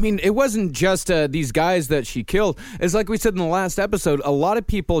 because it wasn't just these guys that she killed. It's like we said in the last episode, a lot of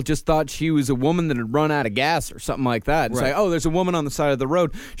people just thought she was a woman that had run out of gas or something like that. And say, oh, there's a woman on the side of the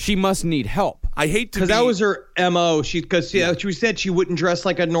road. She must need help. I hate to because that was her MO. She said she wouldn't dress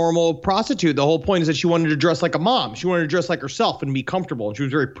like a normal prostitute. The whole point is that she wanted to dress like a mom. She wanted to dress like herself and be comfortable. And she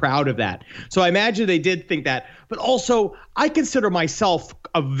was very proud of that. So I imagine they did think that. But also, I consider myself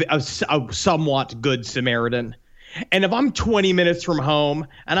a somewhat good Samaritan. And if I'm 20 minutes from home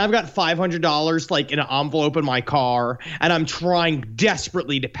and I've got $500 like in an envelope in my car and I'm trying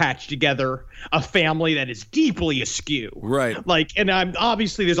desperately to patch together a family that is deeply askew. Right. Like, and I'm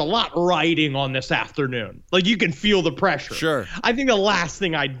obviously there's a lot riding on this afternoon. Like you can feel the pressure. Sure. I think the last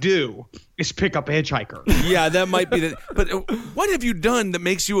thing I do is pick up a hitchhiker. Yeah, that might be the. But what have you done that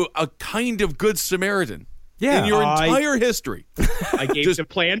makes you a kind of good Samaritan? Yeah, in your entire history. I gave to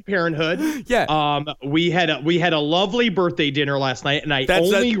Planned Parenthood. Yeah. We had a lovely birthday dinner last night, and I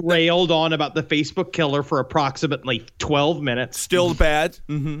railed on about the Facebook killer for approximately 12 minutes. Still bad.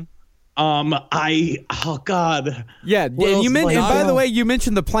 Mm-hmm. Oh God. Yeah, and by the way, you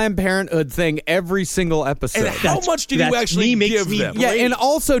mentioned the Planned Parenthood thing every single episode. And how much did you actually give them? Yeah, and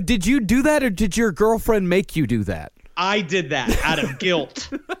also, did you do that, or did your girlfriend make you do that? I did that out of guilt.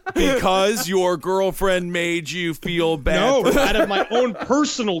 Because your girlfriend made you feel bad? No, out of my own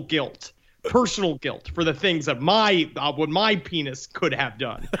personal guilt. Personal guilt for the things that what my penis could have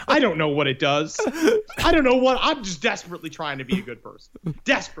done. I don't know what it does. I don't know what. I'm just desperately trying to be a good person.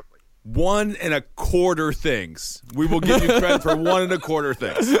 Desperately. 1 1/4 things. We will give you credit for 1 1/4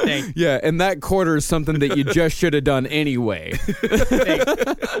 things. Thank you. Yeah, and that quarter is something that you just should have done anyway.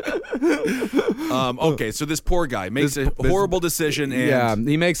 Okay, so this poor guy makes a horrible decision. And yeah,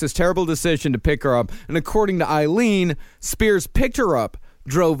 he makes this terrible decision to pick her up. And according to Aileen, Spears picked her up,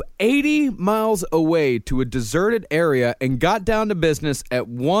 drove 80 miles away to a deserted area, and got down to business at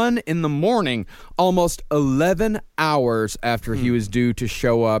 1 a.m, almost 11 hours after he was due to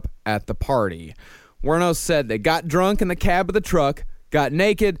show up at the party. Wuornos said they got drunk in the cab of the truck, got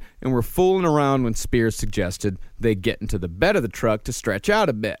naked, and were fooling around when Spears suggested they get into the bed of the truck to stretch out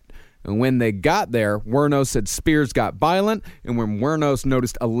a bit. And when they got there, Wuornos said Spears got violent, and when Wuornos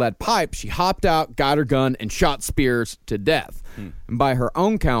noticed a lead pipe, she hopped out, got her gun, and shot Spears to death. And by her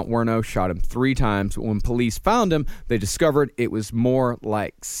own count, Wuornos shot him 3 times. But when police found him, they discovered it was more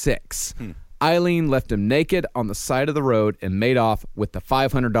like 6. Aileen left him naked on the side of the road and made off with the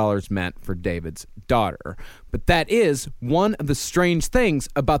 $500 meant for David's daughter. But that is one of the strange things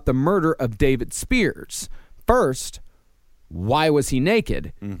about the murder of David Spears. First, why was he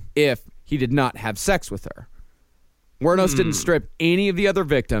naked if he did not have sex with her? Wuornos didn't strip any of the other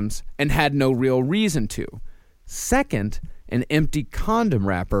victims and had no real reason to. Second, an empty condom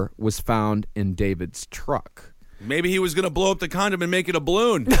wrapper was found in David's truck. Maybe he was going to blow up the condom and make it a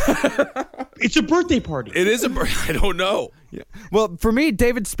balloon. It's a birthday party. It is I don't know. Yeah. Well, for me,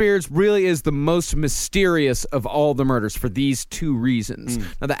 David Spears really is the most mysterious of all the murders for these 2 reasons.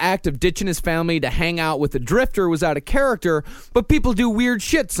 Now, the act of ditching his family to hang out with a drifter was out of character, but people do weird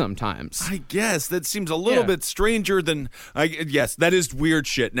shit sometimes. I guess that seems a little bit stranger than. Yes, that is weird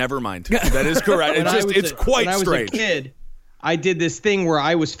shit. Never mind. That is correct. It's quite strange. When I was a kid, I did this thing where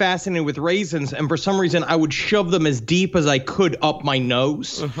I was fascinated with raisins, and for some reason I would shove them as deep as I could up my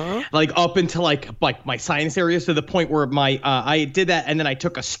nose, like up into like my sinus area, to the point where I did that, and then I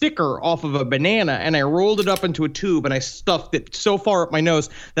took a sticker off of a banana and I rolled it up into a tube and I stuffed it so far up my nose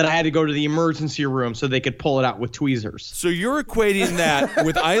that I had to go to the emergency room so they could pull it out with tweezers. So you're equating that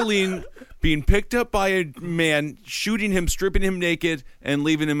with Aileen being picked up by a man, shooting him, stripping him naked, and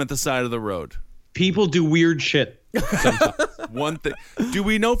leaving him at the side of the road. People do weird shit sometimes. One thing. Do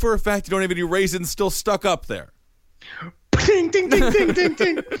we know for a fact you don't have any raisins still stuck up there? Ding, ding, ding, ding, ding,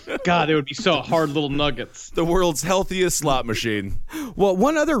 ding. God, it would be so hard little nuggets. The world's healthiest slot machine. Well,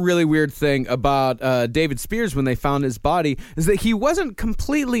 one other really weird thing about David Spears when they found his body is that he wasn't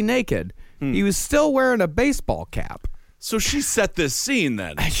completely naked. He was still wearing a baseball cap. So she set this scene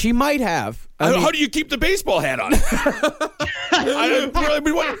then. She might have. How do you keep the baseball hat on?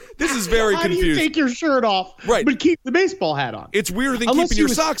 This is very confusing. How do you take your shirt off, but keep the baseball hat on? It's weirder than keeping your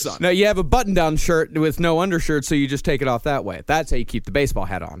socks on. No, you have a button-down shirt with no undershirt, so you just take it off that way. That's how you keep the baseball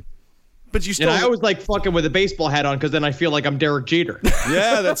hat on. But you still. And I always like fucking with a baseball hat on because then I feel like I'm Derek Jeter.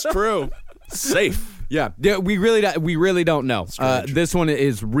 Yeah, that's true. Safe. Yeah, we really don't know. This one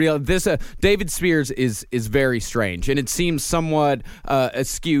is real. This David Spears is very strange, and it seems somewhat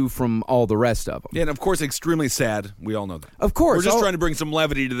askew from all the rest of them. Yeah, and of course, extremely sad. We all know that. Of course, we're just trying to bring some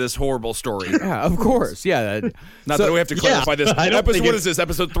levity to this horrible story. Yeah, of course. Yeah, not that we have to clarify this. Episode, what is this?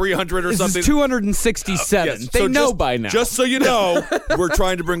 Episode 300 or something? This is 267. Yes. They know by now. Just so you know, we're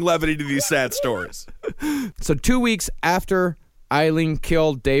trying to bring levity to these sad stories. So 2 weeks after Aileen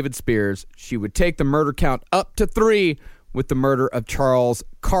killed David Spears, she would take the murder count up to 3 with the murder of Charles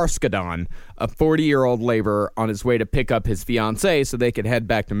Carskadon, a 40-year-old laborer on his way to pick up his fiancée so they could head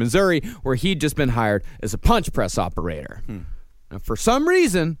back to Missouri, where he'd just been hired as a punch press operator. Now, for some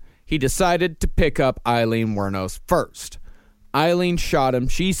reason, he decided to pick up Aileen Wuornos first. Aileen shot him,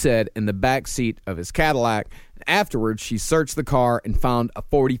 she said, in the back seat of his Cadillac. Afterwards, she searched the car and found a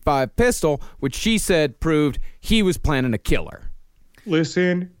 .45 pistol, which she said proved he was planning to kill her.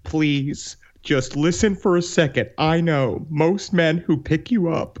 Listen, please. Just listen for a second. I know most men who pick you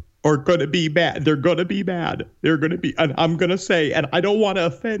up are going to be bad. They're going to be bad. They're going to be, and I'm going to say, and I don't want to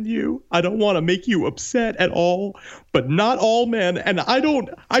offend you. I don't want to make you upset at all. but not all men. And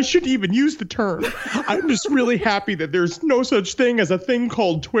I shouldn't even use the term. I'm just really happy that there's no such thing as a thing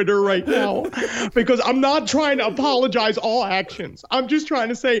called Twitter right now, because I'm not trying to apologize all actions. I'm just trying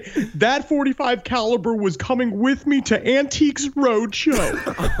to say that 45 caliber was coming with me to Antiques Roadshow.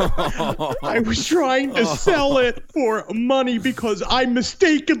 I was trying to sell it for money because I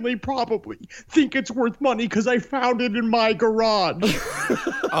mistakenly probably think it's worth money because I found it in my garage.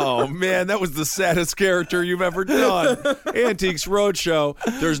 Oh, man, that was the saddest character you've ever done. Antiques Roadshow.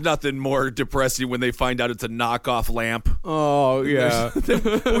 There's nothing more depressing when they find out it's a knockoff lamp. Oh, yeah.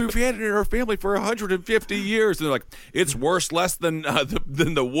 We've had it in our family for 150 years. And they're like, it's worth less than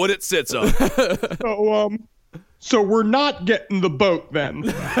the wood it sits on. So we're not getting the boat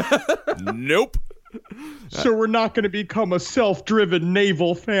then. Nope. So we're not going to become a self-driven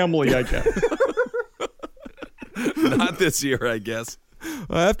naval family, I guess. Not this year, I guess.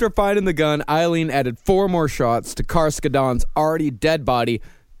 After finding the gun, Aileen added 4 more shots to Karskadon's already dead body,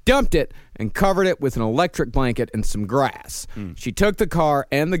 dumped it, and covered it with an electric blanket and some grass. She took the car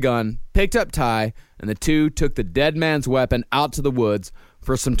and the gun, picked up Ty, and the two took the dead man's weapon out to the woods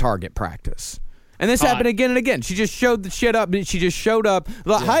for some target practice. And this happened again and again. She just showed the shit up. She just showed up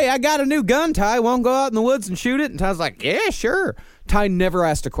like, hey, I got a new gun, Ty. Won't go out in the woods and shoot it? And Ty's like, yeah, sure. Ty never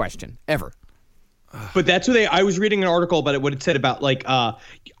asked a question, ever. But that's what I was reading an article about it, what it said about like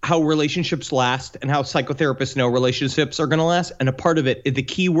how relationships last and how psychotherapists know relationships are going to last. And a part of it, the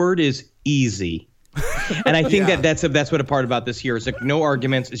key word is easy. And I think that's what a part about this here is like no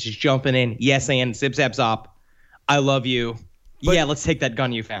arguments. It's just jumping in. Yes, and zip, zap, zop. I love you. But yeah, let's take that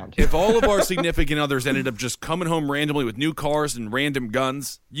gun you found. If all of our significant others ended up just coming home randomly with new cars and random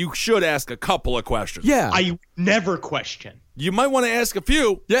guns, you should ask a couple of questions. Yeah. I never question. You might want to ask a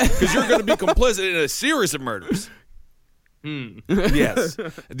few, because you're going to be complicit in a series of murders. Yes.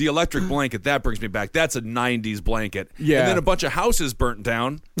 The electric blanket, that brings me back. That's a 90s blanket. Yeah. And then a bunch of houses burnt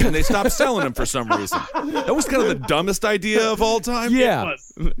down, and they stopped selling them for some reason. That was kind of the dumbest idea of all time. Yeah. It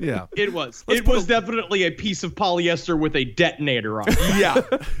was. Yeah. It was. It was definitely a piece of polyester with a detonator on it. Yeah.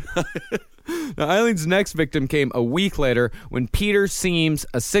 Now, Eileen's next victim came a week later when Peter Seams,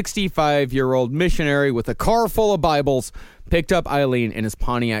 a 65-year-old missionary with a car full of Bibles, picked up Aileen in his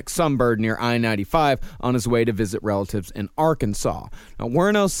Pontiac Sunbird near I-95 on his way to visit relatives in Arkansas. Now,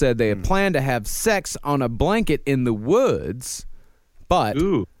 Wuornos said they had planned to have sex on a blanket in the woods, but...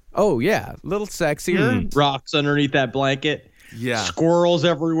 Ooh. Oh, yeah, a little sexier. Rocks underneath that blanket. Yeah. Squirrels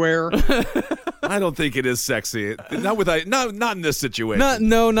everywhere. I don't think it is sexy. Not in this situation.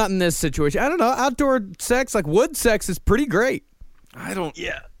 Not in this situation. I don't know. Outdoor sex, like wood sex, is pretty great. I don't...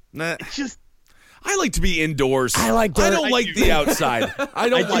 Yeah. Nah. It's just... I like to be indoors. I like dirt. I don't like the outside. I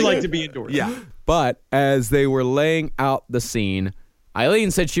do like to be indoors. Yeah. But as they were laying out the scene,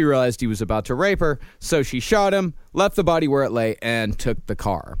 Aileen said she realized he was about to rape her, so she shot him, left the body where it lay, and took the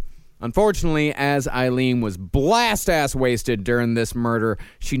car. Unfortunately, as Aileen was blast-ass wasted during this murder,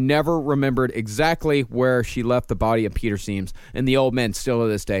 she never remembered exactly where she left the body of Peter Seams, and the old man, still to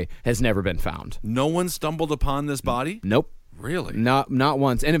this day, has never been found. No one stumbled upon this body? Nope. Really? Not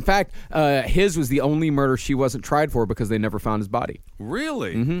once. And in fact, his was the only murder she wasn't tried for because they never found his body.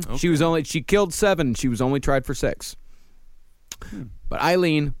 Really? Mm-hmm. Okay. She killed 7, and she was only tried for 6. But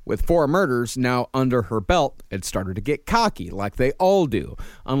Aileen, with 4 murders now under her belt, had started to get cocky, like they all do.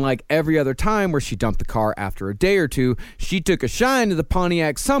 Unlike every other time where she dumped the car after a day or two, she took a shine to the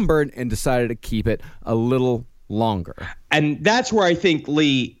Pontiac Sunbird and decided to keep it a little longer. And that's where I think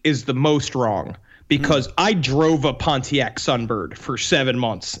Lee is the most wrong. Because I drove a Pontiac Sunbird for 7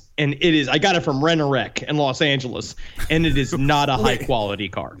 months, and I got it from Rent-A-Wreck in Los Angeles, and it is not a high-quality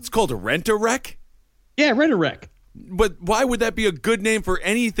car. It's called a Rent-A-Wreck? Yeah, Rent-A-Wreck. But why would that be a good name for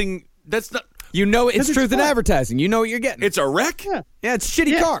anything? That's not... You know it's truth in advertising. You know what you're getting. It's a wreck? Yeah, it's a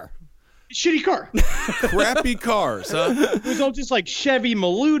shitty car. Shitty car. Crappy cars, huh? It was all just like Chevy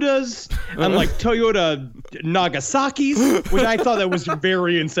Maludas and like Toyota Nagasaki's, which I thought that was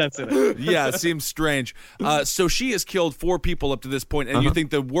very insensitive. Yeah, it seems strange. So she has killed 4 people up to this point, and you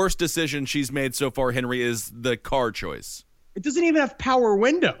think the worst decision she's made so far, Henry, is the car choice. It doesn't even have power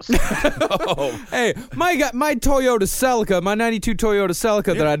windows. Oh. Hey, my Toyota Celica, my 92 Toyota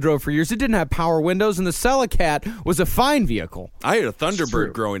Celica that I drove for years, it didn't have power windows, and the Celicat was a fine vehicle. I had a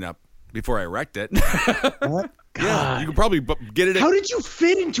Thunderbird growing up before I wrecked it. Yeah, you could probably get it. How did you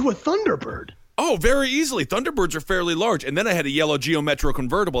fit into a Thunderbird? Oh, very easily. Thunderbirds are fairly large. And then I had a yellow Geo Metro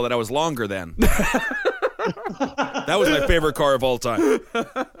convertible that I was longer than. That was my favorite car of all time.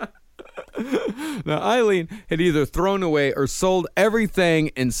 Now, Aileen had either thrown away or sold everything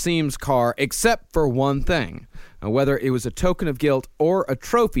in Seam's car except for one thing. whether it was a token of guilt or a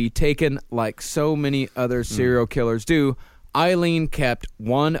trophy taken like so many other serial killers do, Aileen kept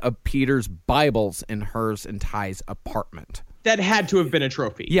one of Peter's Bibles in hers and Ty's apartment. That had to have been a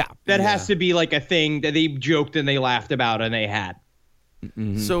trophy. Yeah. That has to be like a thing that they joked and they laughed about and they had.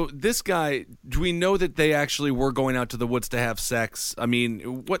 Mm-hmm. So this guy, do we know that they actually were going out to the woods to have sex? I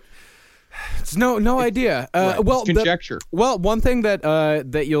mean, what... It's no idea. Right. Well, it's conjecture. One thing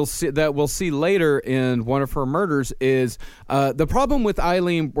that we'll see later in one of her murders is the problem with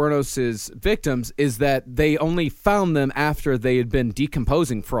Aileen Wuornos' victims is that they only found them after they had been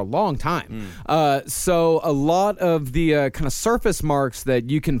decomposing for a long time. So a lot of the kind of surface marks that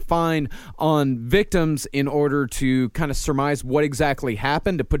you can find on victims in order to kind of surmise what exactly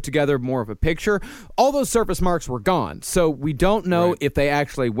happened, to put together more of a picture, all those surface marks were gone. So we don't know if they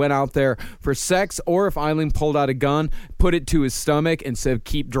actually went out there for sex, or if Aileen pulled out a gun, put it to his stomach, and said,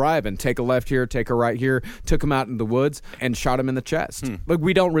 keep driving, take a left here, take a right here, took him out in the woods, and shot him in the chest. Like,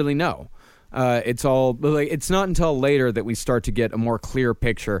 we don't really know. It's not until later that we start to get a more clear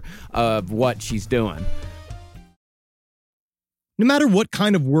picture of what she's doing. No matter what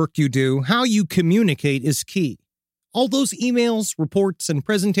kind of work you do, how you communicate is key. All those emails, reports, and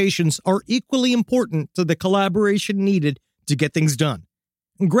presentations are equally important to the collaboration needed to get things done.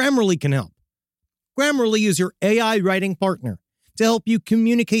 Grammarly can help. Grammarly is your AI writing partner to help you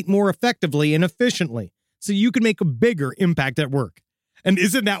communicate more effectively and efficiently so you can make a bigger impact at work. And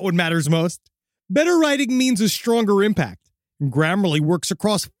isn't that what matters most? Better writing means a stronger impact. Grammarly works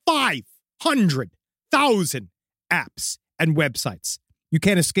across 500,000 apps and websites. You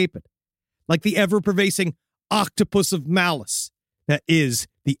can't escape it. Like the ever-pervasive octopus of malice that is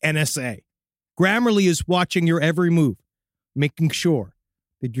the NSA. Grammarly is watching your every move, making sure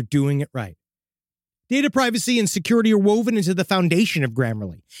that you're doing it right. Data privacy and security are woven into the foundation of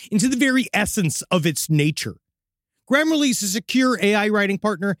Grammarly, into the very essence of its nature. Grammarly is a secure AI writing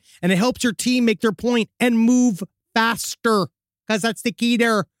partner, and it helps your team make their point and move faster, because that's the key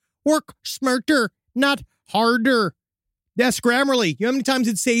there. Work smarter, not harder. Yes, Grammarly. You know how many times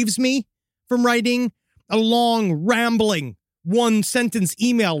it saves me from writing a long, rambling, one-sentence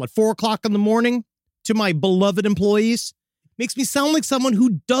email at 4 o'clock in the morning to my beloved employees? Makes me sound like someone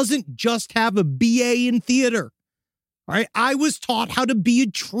who doesn't just have a BA in theater. All right, I was taught how to be a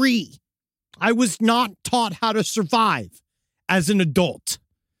tree. I was not taught how to survive as an adult.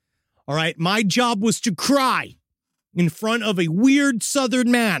 All right, my job was to cry in front of a weird Southern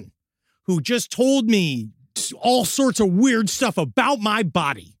man who just told me all sorts of weird stuff about my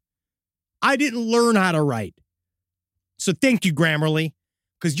body. I didn't learn how to write. So thank you, Grammarly,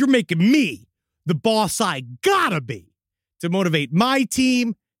 because you're making me the boss I gotta be to motivate my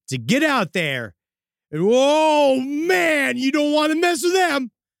team to get out there. And, oh, man, you don't want to mess with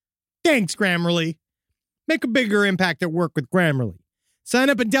them. Thanks, Grammarly. Make a bigger impact at work with Grammarly. Sign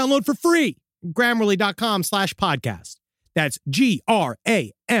up and download for free. Grammarly.com/podcast. That's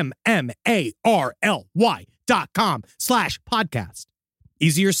GRAMMARLY.com/podcast.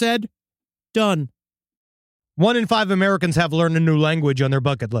 Easier said, done. 1 in 5 Americans have learned a new language on their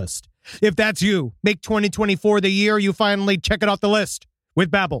bucket list. If that's you, make 2024 the year you finally check it off the list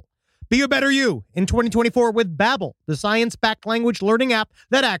with Babbel. Be a better you in 2024 with Babbel, the science-backed language learning app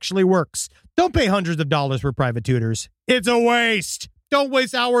that actually works. Don't pay hundreds of dollars for private tutors. It's a waste. Don't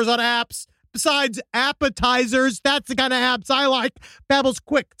waste hours on apps. Besides appetizers, that's the kind of apps I like. Babbel's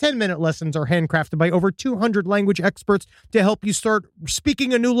quick 10-minute lessons are handcrafted by over 200 language experts to help you start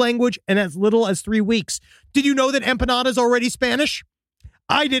speaking a new language in as little as 3 weeks. Did you know that empanada is already Spanish?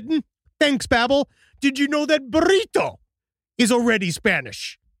 I didn't. Thanks, Babbel. Did you know that burrito is already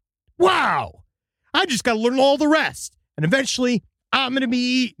Spanish? Wow. I just got to learn all the rest. And eventually, I'm going to be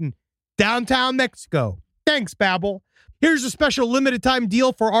eating downtown Mexico. Thanks, Babbel. Here's a special limited time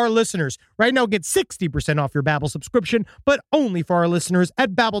deal for our listeners. Right now, get 60% off your Babbel subscription, but only for our listeners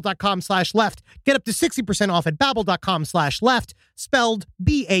at Babbel.com/left. Get up to 60% off at Babbel.com/left, spelled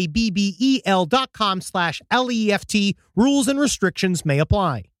BABBEL.com/LEFT. Rules and restrictions may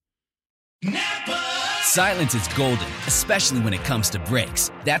apply. Silence is golden, especially when it comes to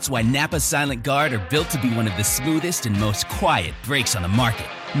brakes. That's why Napa Silent Guard are built to be one of the smoothest and most quiet brakes on the market.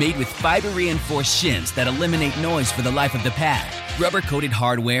 Made with fiber-reinforced shims that eliminate noise for the life of the pad, rubber-coated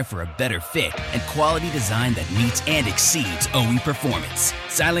hardware for a better fit, and quality design that meets and exceeds OE performance.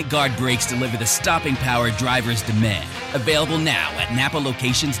 Silent Guard brakes deliver the stopping power drivers demand. Available now at Napa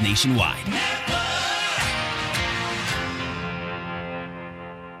locations nationwide.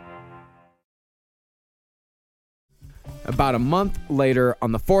 About a month later,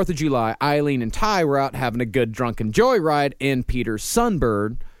 on the 4th of July, Aileen and Ty were out having a good drunken joyride in Peter's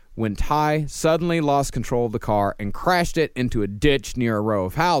Sunbird when Ty suddenly lost control of the car and crashed it into a ditch near a row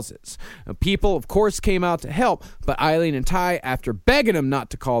of houses. Now, people, of course, came out to help, but Aileen and Ty, after begging them not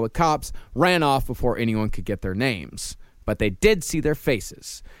to call the cops, ran off before anyone could get their names. But they did see their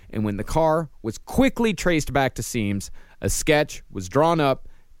faces, and when the car was quickly traced back to Seams, a sketch was drawn up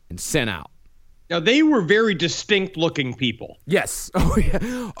and sent out. Now, they were very distinct-looking people. Yes. Oh,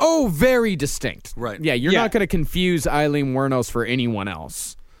 yeah. Oh, very distinct. Right. Yeah, you're not going to confuse Aileen Wuornos for anyone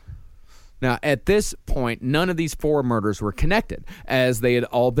else. Now, at this point, none of these 4 murders were connected, as they had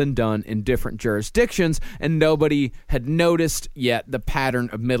all been done in different jurisdictions, and nobody had noticed yet the pattern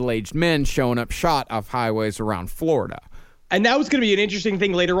of middle-aged men showing up shot off highways around Florida. And that was going to be an interesting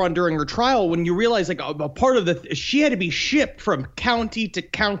thing later on during her trial when you realize, like, a part of she had to be shipped from county to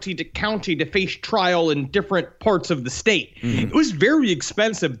county to county to face trial in different parts of the state. Mm-hmm. It was very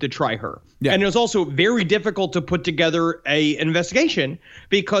expensive to try her. Yeah. And it was also very difficult to put together a investigation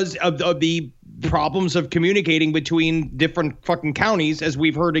because of the problems of communicating between different fucking counties, as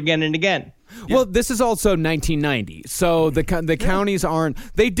we've heard again and again. Yeah. Well, this is also 1990, so the counties aren't.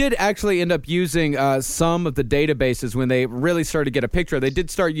 They did actually end up using some of the databases when they really started to get a picture. They did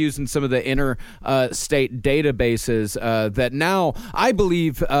start using some of the interstate databases that now I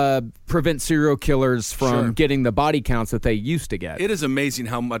believe prevent serial killers from getting the body counts that they used to get. It is amazing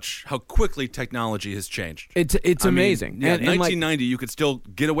how quickly technology has changed. It's amazing. In 1990, you could still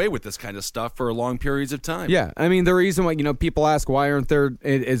get away with this kind of stuff for long periods of time. Yeah, I mean the reason why people ask why aren't there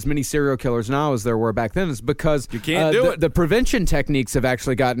as many serial killers now as there were back then is because you can't do it. The prevention techniques have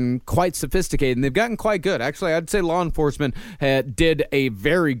actually gotten quite sophisticated, and they've gotten quite good. Actually, I'd say law enforcement did a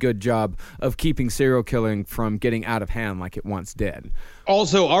very good job of keeping serial killing from getting out of hand like it once did.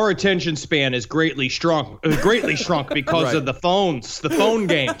 Also, our attention span is greatly shrunk because of the phone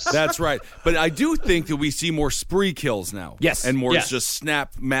games. That's right. But I do think that we see more spree kills now. Yes. And more just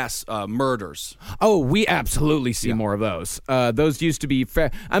snap mass murders. Oh, we absolutely see more of those. Those used to be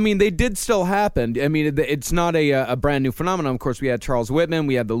I mean, they did still happen. I mean, it's not a brand new phenomenon. Of course, we had Charles Whitman.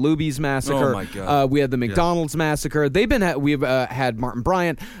 We had the Luby's massacre. Oh, my God. We had the McDonald's massacre. We've had Martin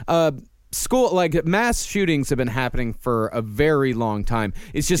Bryant. Mass shootings have been happening for a very long time.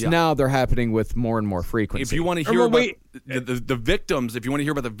 It's just now they're happening with more and more frequency. If you want to hear about the victims, if you want to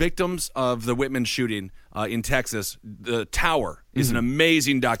hear about the victims of the Whitman shooting in Texas, The Tower is an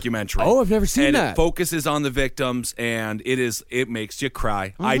amazing documentary. Oh, I've never seen that. And it focuses on the victims, and it makes you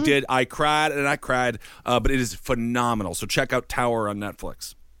cry. Mm-hmm. I cried and I cried, but it is phenomenal. So check out Tower on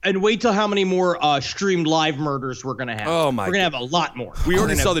Netflix. And wait till how many more streamed live murders we're going to have. Oh, my God. We're going to have a lot more. We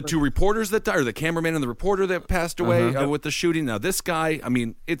already saw the 2 reporters that died, or the cameraman and the reporter that passed away with the shooting. Now, this guy, I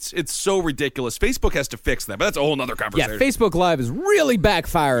mean, it's so ridiculous. Facebook has to fix that, but that's a whole other conversation. Yeah, Facebook Live is really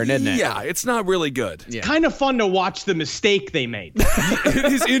backfiring, isn't it? Yeah, it's not really good. It's kind of fun to watch the mistake they made.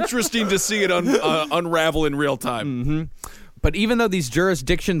 It is interesting to see it unravel in real time. Mm-hmm. But even though these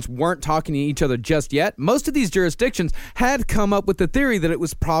jurisdictions weren't talking to each other just yet, most of these jurisdictions had come up with the theory that it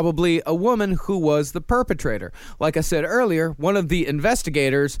was probably a woman who was the perpetrator. Like I said earlier, one of the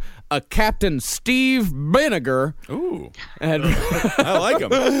investigators, a Captain Steve Benniger. Ooh. I like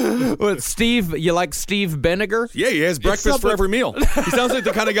him. What, Steve, you like Steve Benniger? Yeah, he has breakfast for every meal. He sounds like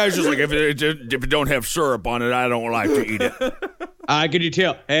the kind of guy who's just like, if it don't have syrup on it, I don't like to eat it. Can you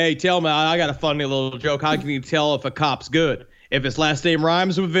tell? Hey, tell me, I got a funny little joke. How can you tell if a cop's good? If his last name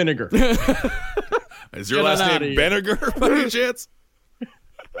rhymes with vinegar. Is your last name Benniger by any chance?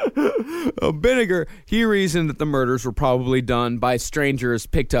 Benniger, he reasoned that the murders were probably done by strangers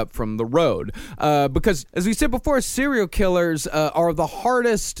picked up from the road. Because, as we said before, serial killers are the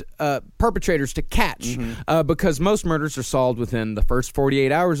hardest perpetrators to catch because most murders are solved within the first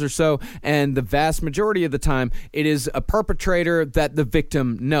 48 hours or so, and the vast majority of the time, it is a perpetrator that the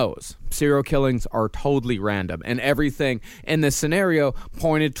victim knows. Serial killings are totally random, and everything in this scenario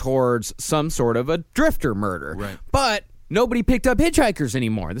pointed towards some sort of a drifter murder. Right. But nobody picked up hitchhikers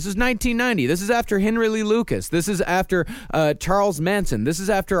anymore. This is 1990. This is after Henry Lee Lucas. This is after Charles Manson. This is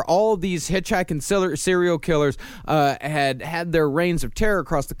after all of these hitchhiking serial killers had their reigns of terror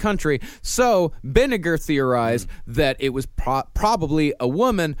across the country. So Benniger theorized that it was probably a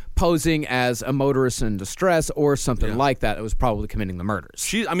woman posing as a motorist in distress or something like that. It was probably committing the murders.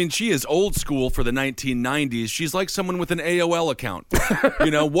 She is old school for the 1990s. She's like someone with an AOL account.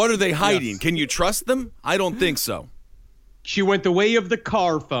 What are they hiding? Yes. Can you trust them? I don't think so. She went the way of the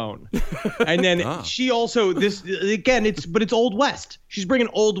car phone. And then she also, it's Old West. She's bringing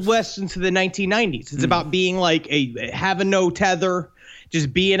Old West into the 1990s. It's about being like having no tether,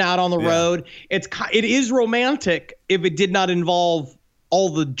 just being out on the road. It is romantic if it did not involve all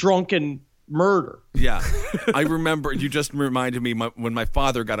the drunken murder. Yeah. I remember, you just reminded me when my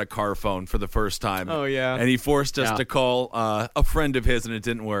father got a car phone for the first time. Oh, yeah. And he forced us to call a friend of his, and it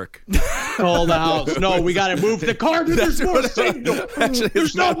didn't work. Call the house. No, we got to move the car. There's no signal.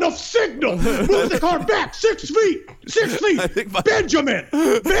 There's not enough signal. Move the car back 6 feet. 6 feet. Benjamin.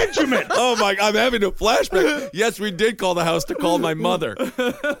 Oh, my, I'm having a flashback. Yes, we did call the house to call my mother.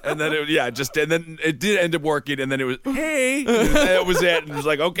 And then and then it did end up working, and then it was, hey. And that was it. And it was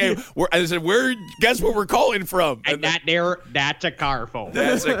like, okay. I said, guess where we're calling from? And that's a car phone.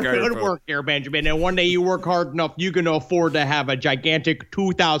 That's a car phone. Good work there, Benjamin. And one day you work hard enough, you can afford to have a gigantic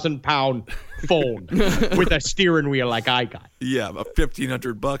 2,000-pound phone with a steering wheel like I got. Yeah, about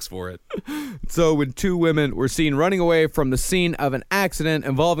 $1,500 for it. So when 2 women were seen running away from the scene of an accident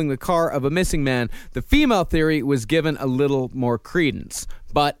involving the car of a missing man, the female theory was given a little more credence.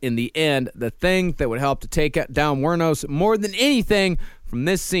 But in the end, the thing that would help to take down Wuornos more than anything from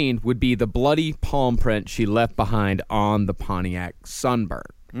this scene would be the bloody palm print she left behind on the Pontiac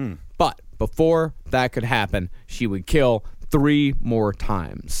Sunbird. But before that could happen, she would kill 3 more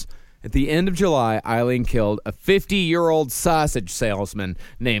times. At the end of July, Aileen killed a 50-year-old sausage salesman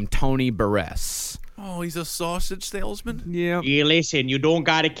named Tony Barres. Oh, he's a sausage salesman? Yeah. Yeah, listen, you don't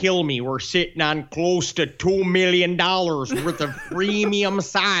got to kill me. We're sitting on close to $2 million worth of premium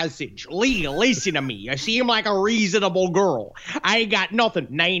sausage. Lee, listen to me. You seem like a reasonable girl. I ain't got nothing.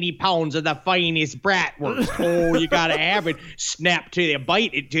 90 pounds of the finest bratwurst. Oh, you got to have it. Snap to the bite.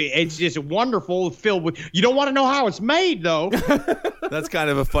 It's just wonderful, filled with... You don't want to know how it's made, though. That's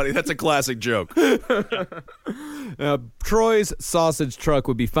kind of that's a classic joke. Troy's sausage truck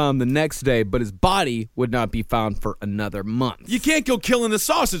would be found the next day, but his body would not be found for another month. You can't go killing the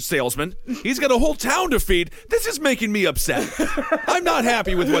sausage salesman. He's got a whole town to feed. This is making me upset. I'm not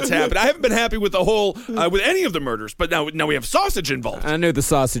happy with what's happened. I haven't been happy with the whole, with any of the murders, but now we have sausage involved. I knew the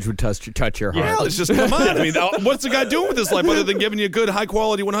sausage would touch your heart. Yeah, let's just come on. I mean, what's the guy doing with his life other than giving you good,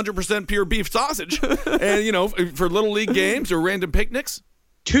 high-quality, 100% pure beef sausage? And, for Little League games or random picnics?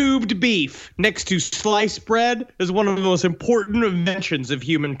 Tubed beef next to sliced bread is one of the most important inventions of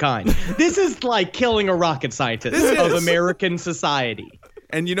humankind. This is like killing a rocket scientist of American society.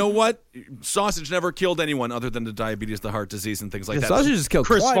 And you know what? Sausage never killed anyone other than the diabetes, the heart disease, and things like that. Sausage has killed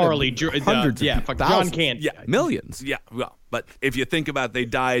Chris Farley, hundreds of John Candy. Yeah, millions. Yeah, well, but if you think about they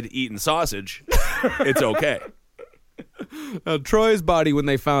died eating sausage, it's okay. Troy's body, when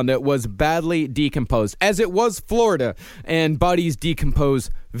they found it, was badly decomposed, as it was Florida, and bodies decompose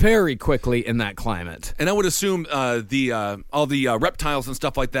very quickly in that climate. And I would assume all the reptiles and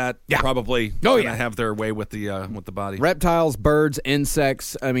stuff like that probably have their way with the body. Reptiles, birds,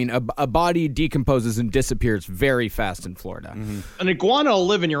 insects. I mean, a body decomposes and disappears very fast in Florida. Mm-hmm. An iguana will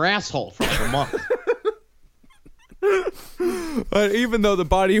live in your asshole for like a month. But even though the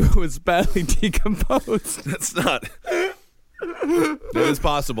body was badly decomposed, that's not. It is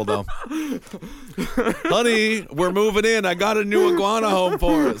possible, though. Honey, we're moving in. I got a new iguana home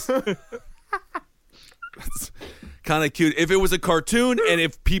for us. It's kind of cute. If it was a cartoon and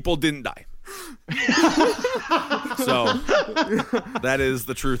if people didn't die. So, that is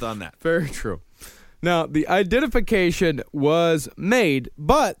the truth on that. Very true. Now, the identification was made,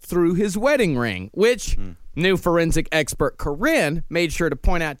 but through his wedding ring, which new forensic expert Corinne made sure to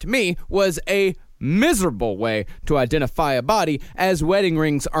point out to me was a miserable way to identify a body, as wedding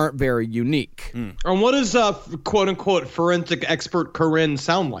rings aren't very unique. And what does quote-unquote forensic expert Corinne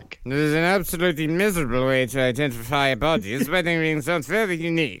sound like? It is an absolutely miserable way to identify a body, as wedding rings aren't very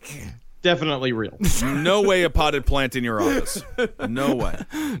unique. Definitely real. No way a potted plant in your office. No way.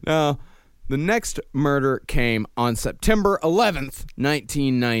 Now, the next murder came on September 11th,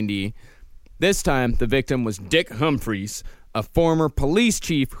 1990. This time, the victim was Dick Humphreys, a former police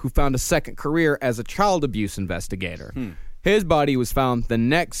chief who found a second career as a child abuse investigator. His body was found the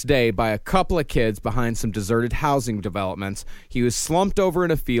next day by a couple of kids behind some deserted housing developments. He was slumped over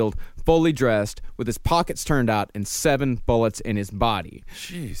in a field, fully dressed, with his pockets turned out and 7 bullets in his body.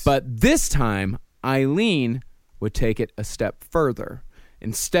 Jeez. But this time, Aileen would take it a step further.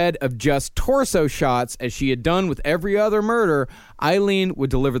 Instead of just torso shots, as she had done with every other murder, Aileen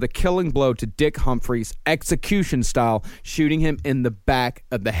would deliver the killing blow to Dick Humphreys, execution style, shooting him in the back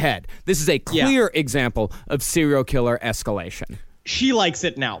of the head. This is a clear example of serial killer escalation. She likes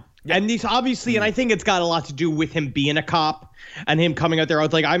it now. And these obviously, and I think it's got a lot to do with him being a cop and him coming out there. I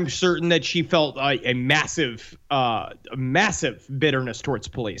was like, I'm certain that she felt a massive bitterness towards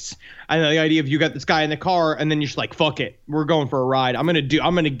police. And the idea of you got this guy in the car and then you're just like, fuck it, we're going for a ride. I'm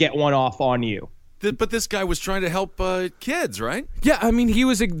gonna get one off on you. But this guy was trying to help kids, right? Yeah, I mean, he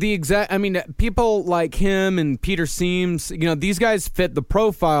was the exact. I mean, people like him and Peter Seams, these guys fit the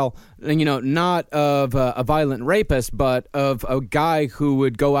profile, not of a violent rapist, but of a guy who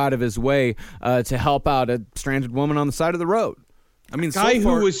would go out of his way to help out a stranded woman on the side of the road. I mean,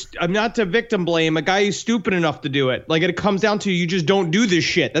 I'm not to victim blame, a guy who's stupid enough to do it. Like, it comes down to you just don't do this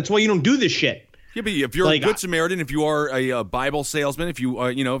shit. That's why you don't do this shit. Yeah, but if you're a good Samaritan, if you are a Bible salesman, if you are,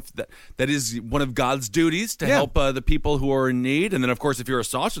 if that is one of God's duties to help the people who are in need. And then, of course, if you're a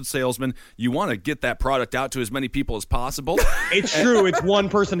sausage salesman, you want to get that product out to as many people as possible. It's true. It's one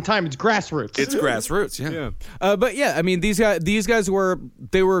person at a time. It's grassroots. It's grassroots. Yeah. But yeah, I mean, these guys were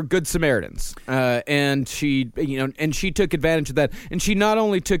good Samaritans, and she took advantage of that. And she not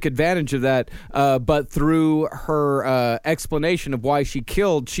only took advantage of that, but through her explanation of why she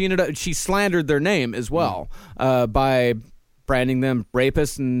killed, she slandered their name as well by branding them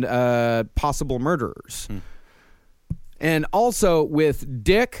rapists and possible murderers. And also with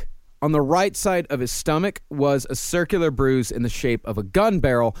Dick, on the right side of his stomach was a circular bruise in the shape of a gun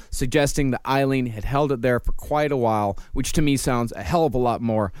barrel, suggesting that Aileen had held it there for quite a while, which to me sounds a hell of a lot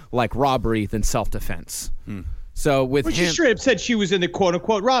more like robbery than self-defense. So she straight up said she was in the quote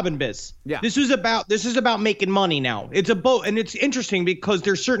unquote robbing biz. Yeah. This is about making money now. It's a boat, and it's interesting because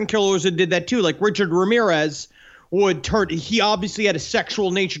there's certain killers that did that too. Like Richard Ramirez he obviously had a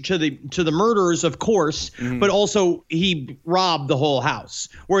sexual nature to the murderers, of course, but also he robbed the whole house.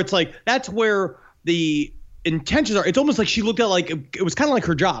 Where it's like that's where the intentions are. It's almost like she looked at it was kind of like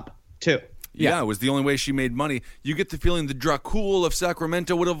her job too. Yeah, it was the only way she made money. You get the feeling the Dracul of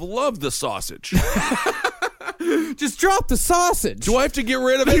Sacramento would have loved the sausage. Just drop the sausage. Do I have to get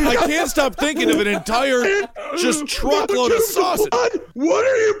rid of it? I can't stop thinking of an entire just truckload of sausage. What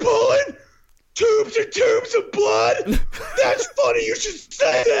are you pulling? Tubes and tubes of blood? That's funny you should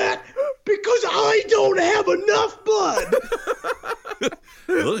say that because I don't have enough blood.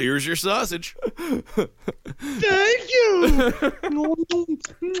 Well, here's your sausage. Thank you.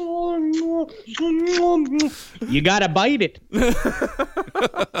 You gotta bite it.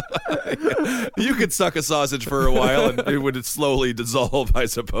 You could suck a sausage for a while and it would slowly dissolve, I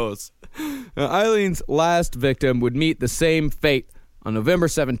suppose. Eileen's last victim would meet the same fate on November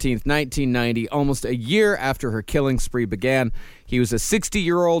 17th, 1990, almost a year after her killing spree began. He was a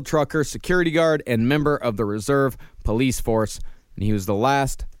 60-year-old trucker, security guard, and member of the Reserve Police Force, and he was the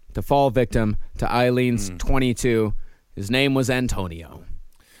last to fall victim to Eileen's 22. His name was Antonio.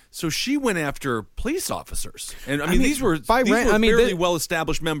 So she went after police officers. And I mean these were fairly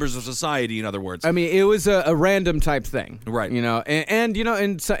well-established members of society, in other words. I mean, it was a random type thing. Right.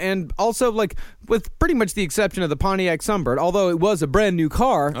 And also, like, with pretty much the exception of the Pontiac Sunbird, although it was a brand new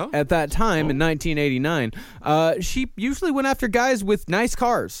car at that time in 1989, she usually went after guys with nice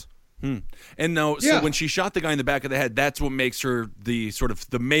cars. And now, so when she shot the guy in the back of the head, that's what makes her the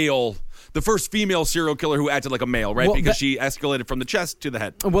first female serial killer who acted like a male, right? Because she escalated from the chest to the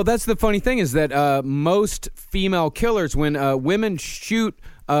head. Well, that's the funny thing is that most female killers, when women shoot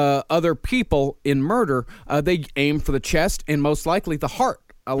other people in murder, they aim for the chest and most likely the heart.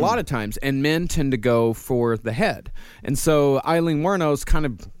 A lot of times, and men tend to go for the head. And so Aileen Wuornos kind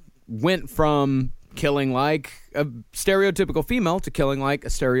of went from killing like a stereotypical female to killing like a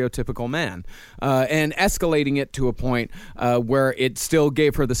stereotypical man, and escalating it to a point where it still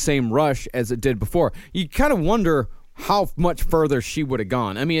gave her the same rush as it did before. You kind of wonder how much further she would have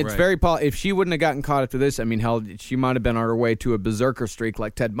gone. I mean, it's very if she wouldn't have gotten caught after this, I mean, hell, she might have been on her way to a berserker streak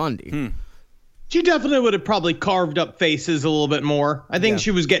like Ted Bundy. She definitely would have probably carved up faces a little bit more. I think she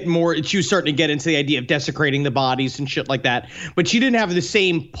was starting to get into the idea of desecrating the bodies and shit like that. But she didn't have the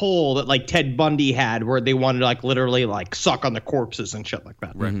same pull that like Ted Bundy had, where they wanted to like literally like suck on the corpses and shit like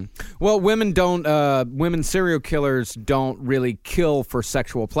that. Right. Well, women serial killers don't really kill for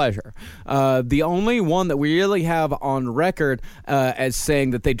sexual pleasure. The only one that we really have on record as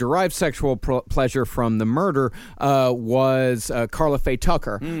saying that they derive sexual pleasure from the murder was Carla Faye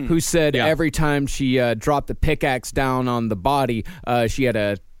Tucker, who said every time she dropped the pickaxe down on the body, she had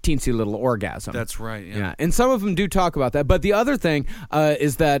a teensy little orgasm. That's right. Yeah. And some of them do talk about that. But the other thing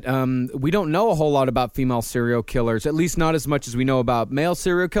is that we don't know a whole lot about female serial killers, at least not as much as we know about male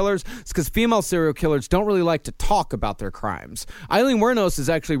serial killers. It's because female serial killers don't really like to talk about their crimes. Aileen Wuornos is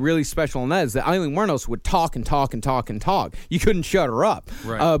actually really special in that, is that Aileen Wuornos would talk and talk and talk and talk. You couldn't shut her up.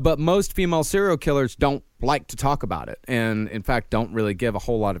 Right. But most female serial killers don't like to talk about it, and in fact don't really give a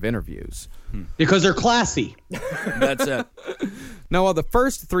whole lot of interviews. Because they're classy. That's it. Now, while the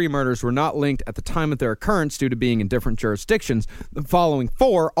first 3 murders were not linked at the time of their occurrence due to being in different jurisdictions, the following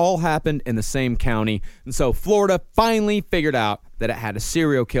 4 all happened in the same county. And so Florida finally figured out that it had a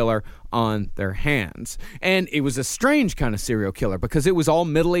serial killer on their hands. And it was a strange kind of serial killer because it was all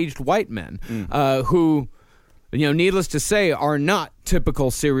middle-aged white men who, needless to say, are not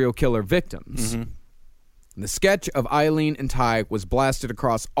typical serial killer victims. The sketch of Aileen and Ty was blasted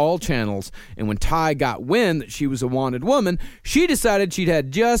across all channels, and when Ty got wind that she was a wanted woman, she decided she'd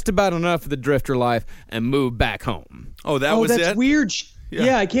had just about enough of the drifter life and moved back home. Oh, that's it? Weird.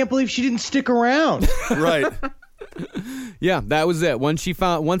 Yeah, I can't believe she didn't stick around. Right. Yeah, that was it. Once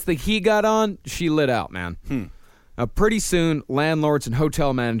the heat got on, she lit out, man. Pretty soon, landlords and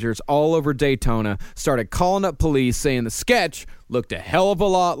hotel managers all over Daytona started calling up police saying the sketch looked a hell of a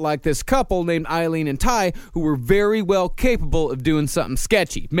lot like this couple named Aileen and Ty, who were very well capable of doing something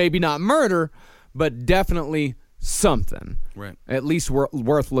sketchy. Maybe not murder, but definitely something. Right. At least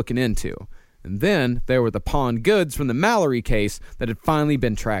worth looking into. And then there were the pawned goods from the Mallory case that had finally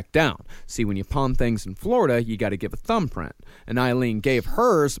been tracked down. See, when you pawn things in Florida, you got to give a thumbprint. And Aileen gave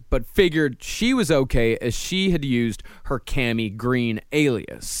hers, but figured she was okay as she had used her Cami Green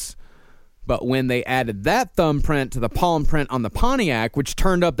alias. But when they added that thumbprint to the palm print on the Pontiac, which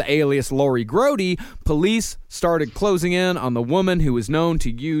turned up the alias Lori Grody, police started closing in on the woman who was known to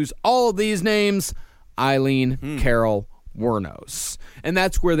use all of these names, Aileen Carol Wuornos. And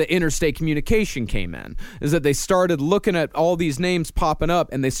that's where the interstate communication came in, is that they started looking at all these names popping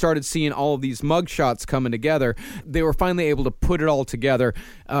up and they started seeing all of these mugshots coming together. They were finally able to put it all together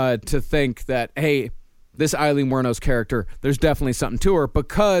to think that, hey, this Aileen Wuornos character, there's definitely something to her,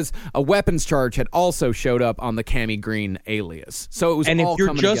 because a weapons charge had also showed up on the Cami Green alias. So it was all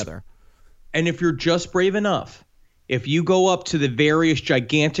coming together. And if you're just brave enough, if you go up to the various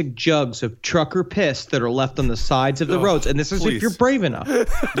gigantic jugs of trucker piss that are left on the sides of the roads, and this is if you're brave enough,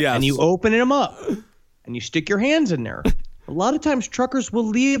 and you open them up and you stick your hands in there, a lot of times truckers will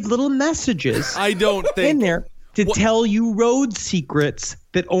leave little messages in there to tell you road secrets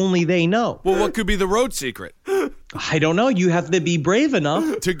that only they know. Well, what could be the road secret? I don't know. You have to be brave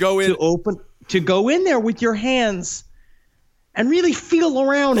enough to go in to go in there with your hands and really feel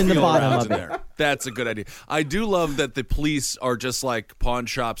around in the bottom of it. That's a good idea. I do love that the police are just like, pawn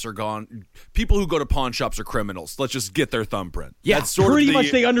shops are gone. People who go to pawn shops are criminals. Let's just get their thumbprint. Yeah, that's sort pretty of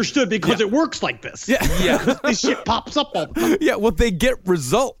much they understood because it works like this. Yeah. This shit pops up all the time. Yeah, well, they get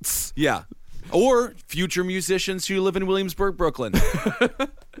results. Yeah. Or future musicians who live in Williamsburg, Brooklyn.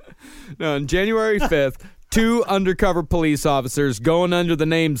 Now, on January 5th, 2 undercover police officers going under the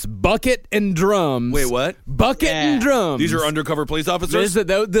names Bucket and Drums. Wait, what? Bucket and Drums. These are undercover police officers?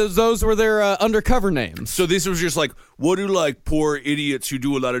 Those were their undercover names. So this was just like, what do like poor idiots who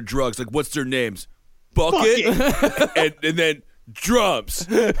do a lot of drugs, like what's their names? Bucket. and then Drums.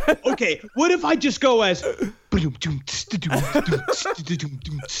 Okay, what if I just go as... Is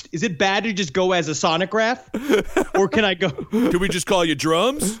it bad to just go as a sonograph? Or can I go... Can we just call you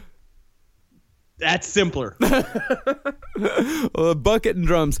Drums? That's simpler. Bucket and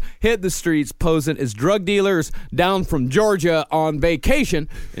Drums hit the streets posing as drug dealers down from Georgia on vacation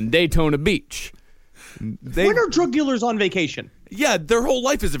in Daytona Beach. When are drug dealers on vacation? Yeah, their whole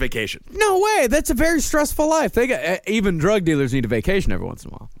life is a vacation. No way. That's a very stressful life. Even drug dealers need a vacation every once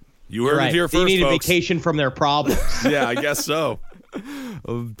in a while. You heard it here first, They need folks. a vacation from their problems. Yeah, I guess so.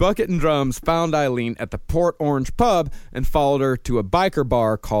 Bucket and Drums found Aileen at the Port Orange pub and followed her to a biker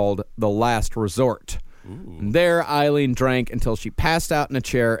bar called The Last Resort. And there, Aileen drank until she passed out in a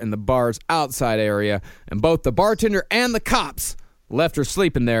chair in the bar's outside area, and both the bartender and the cops left her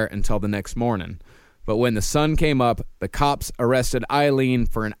sleeping there until the next morning. But when the sun came up, the cops arrested Aileen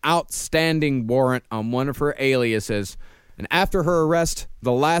for an outstanding warrant on one of her aliases. And after her arrest,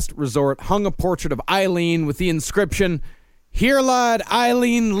 The Last Resort hung a portrait of Aileen with the inscription, "Here lied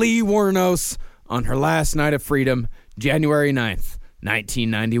Aileen Lee Wuornos on her last night of freedom, January 9th,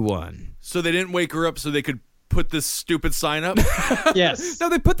 1991. So they didn't wake her up so they could put this stupid sign up? Yes. No,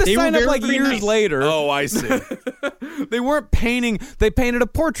 they put the sign up like years later. Oh, I see. They weren't painting. They painted a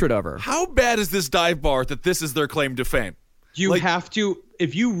portrait of her. How bad is this dive bar that this is their claim to fame? You have to,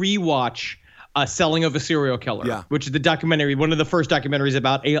 if you rewatch Selling of a Serial Killer, which is the documentary, one of the first documentaries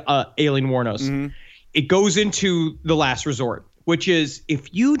about Aileen Wuornos, it goes into The Last Resort, which is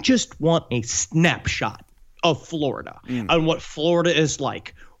if you just want a snapshot of Florida and what Florida is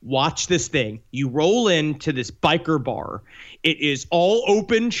like, watch this thing. You roll into this biker bar. It is all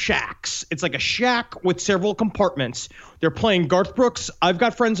open shacks. It's like a shack with several compartments. They're playing Garth Brooks' I've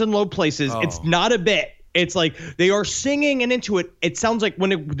Got Friends in Low Places. Oh. It's not a bit. It's like they are singing and into it. It sounds like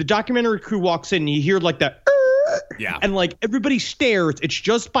when the documentary crew walks in, you hear like that Yeah. And like everybody stares. It's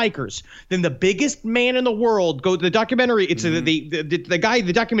just bikers. Then the biggest man in the world the documentary. It's the guy,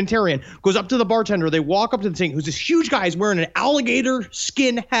 the documentarian goes up to the bartender. They walk up to the thing. Who's this huge guy? He's wearing an alligator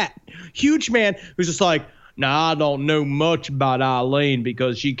skin hat. Huge man who's just like, nah, I don't know much about Aileen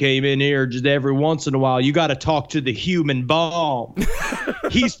because she came in here just every once in a while. You got to talk to the human bomb.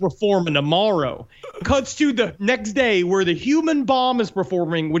 He's performing tomorrow. Cuts to the next day where the human bomb is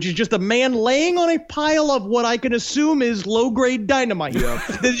performing, which is just a man laying on a pile of what I can assume is low-grade dynamite.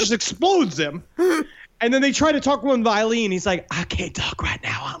 That just explodes him. And then they try to talk with Aileen. He's like, I can't talk right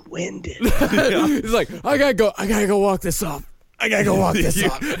now. I'm winded. He's like, I gotta go walk this off. I gotta go walk this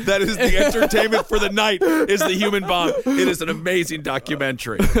off. That is the entertainment for the night, is the human bomb. It is an amazing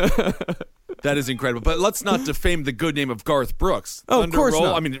documentary. That is incredible. But let's not defame the good name of Garth Brooks. Oh, of course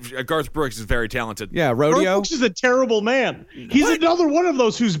not. I mean, Garth Brooks is very talented. Yeah, rodeo. Garth Brooks is a terrible man. He's another one of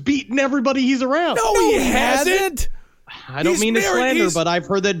those who's beaten everybody he's around. No, he hasn't. I don't mean to slander, but I've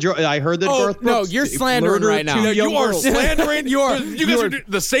heard that. Garth Brooks. No, you're slandering right now. You are slandering. You guys are doing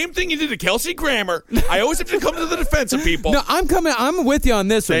the same thing you did to Kelsey Grammer. I always have to come to the defense of people. No, I'm with you on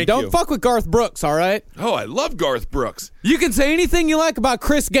this one. Don't fuck with Garth Brooks, all right? Oh, I love Garth Brooks. You can say anything you like about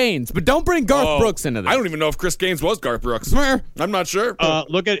Chris Gaines, but don't bring Garth Brooks into this. I don't even know if Chris Gaines was Garth Brooks. I'm not sure.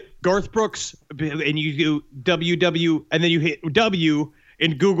 Look at Garth Brooks, and you do WW, and then you hit W.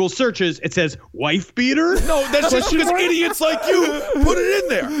 In Google searches, it says wife beater. No, that's just because idiots like you put it in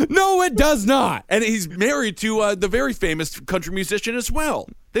there. No, it does not. And he's married to the very famous country musician as well.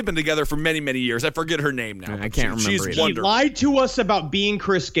 They've been together for many, many years. I forget her name now. I can't remember. She's either. He lied to us about being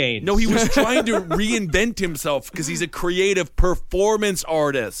Chris Gaines. No, he was trying to reinvent himself because he's a creative performance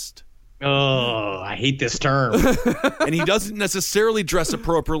artist. Oh, I hate this term. And he doesn't necessarily dress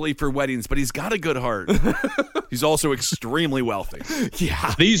appropriately for weddings, but he's got a good heart. He's also extremely wealthy.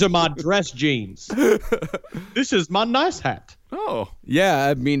 Yeah. These are my dress jeans. This is my nice hat. Oh. Yeah,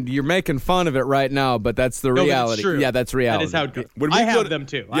 I mean, you're making fun of it right now, but that's the reality. That's true. Yeah, that's reality. That is how it goes. When we I go have to- them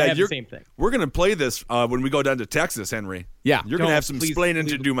too. Yeah, I have the same thing. We're going to play this when we go down to Texas, Henry. Yeah. You're going to have some Please, explaining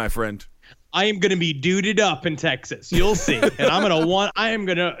please. to do, my friend. I am going to be duded up in Texas. You'll see. And I'm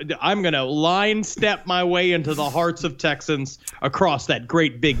going to line step my way into the hearts of Texans across that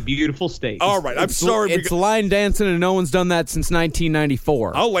great, big, beautiful state. All right. I'm sorry. It's line dancing, and no one's done that since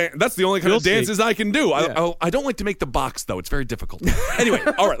 1994. That's the only kind of You'll dances see. I can do. I don't like to make the box, though. It's very difficult. Anyway,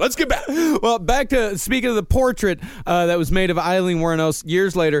 all right. Let's get back. Well, back to speaking of the portrait that was made of Aileen Wuornos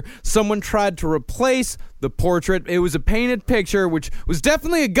years later, someone tried to replace the portrait. It was a painted picture, which was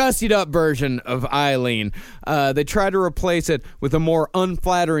definitely a gussied up version of Aileen. They tried to replace it with a more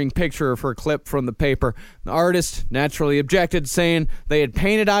unflattering picture of her clip from the paper. The artist naturally objected, saying they had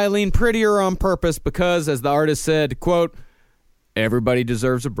painted Aileen prettier on purpose because, as the artist said, quote, everybody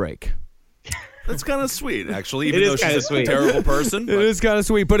deserves a break. That's kind of sweet, actually, even though is she's kinda a sweet. terrible person. It is kind of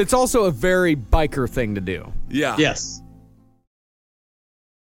sweet, but it's also a very biker thing to do. Yeah. Yes.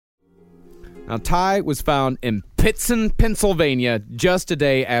 Now, Ty was found in Pittston, Pennsylvania, just a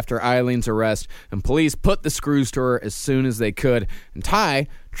day after Eileen's arrest, and police put the screws to her as soon as they could. And Ty,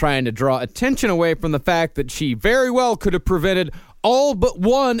 trying to draw attention away from the fact that she very well could have prevented all but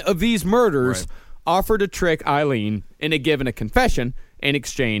one of these murders, offered to trick Aileen into giving a confession in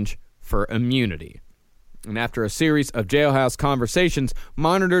exchange for immunity. And after a series of jailhouse conversations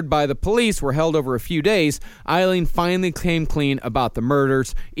monitored by the police were held over a few days, Aileen finally came clean about the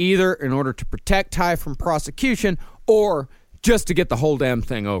murders, either in order to protect Ty from prosecution or just to get the whole damn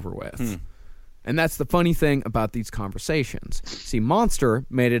thing over with. And that's the funny thing about these conversations. See, Monster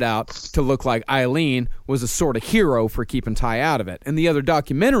made it out to look like Aileen was a sort of hero for keeping Ty out of it. And the other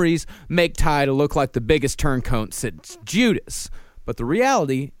documentaries make Ty to look like the biggest turncoat since Judas. But the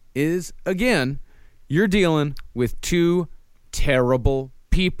reality is, again, you're dealing with two terrible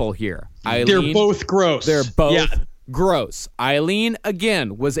people here. Aileen, They're both gross. They're both Yeah. gross. Aileen,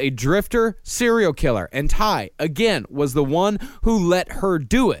 again, was a drifter serial killer. And Ty, again, was the one who let her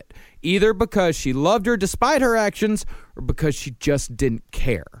do it. Either because she loved her despite her actions or because she just didn't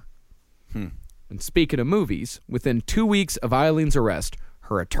care. And speaking of movies, within 2 weeks of Eileen's arrest,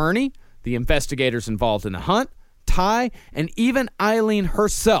 her attorney, the investigators involved in the hunt, Ty, and even Aileen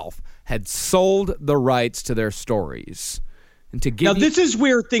herself had sold the rights to their stories. And to give Now, this is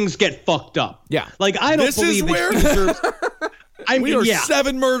where things get fucked up. Yeah. Like, I don't This is believe that where- she deserves... I We mean, are yeah.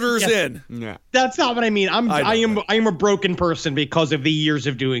 7 murders in. Yeah. That's not what I mean. I I am a broken person because of the years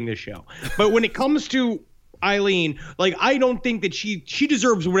of doing this show. But when it comes to Aileen, like, I don't think that she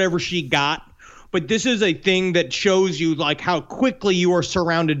deserves whatever she got. But this is a thing that shows you, like, how quickly you are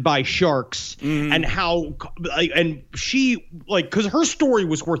surrounded by sharks and how, like, and she, like, because her story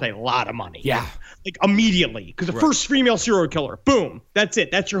was worth a lot of money. Yeah. like immediately, because the first female serial killer, boom, that's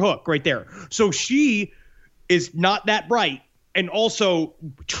it. That's your hook right there. So she is not that bright and also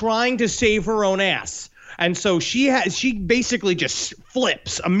trying to save her own ass. And so she basically just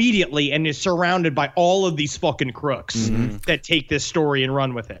flips immediately and is surrounded by all of these fucking crooks that take this story and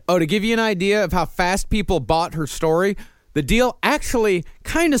run with it. Oh, to give you an idea of how fast people bought her story, the deal actually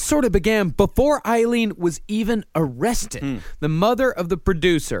kind of sort of began before Aileen was even arrested. The mother of the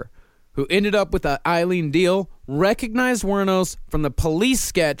producer, who ended up with the Aileen deal, recognized Wuornos from the police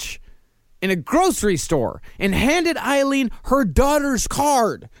sketch in a grocery store and handed Aileen her daughter's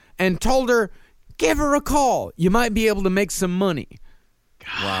card and told her, give her a call. You might be able to make some money.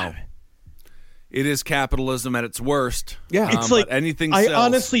 God. Wow. It is capitalism at its worst. Yeah. It's like anything I sells.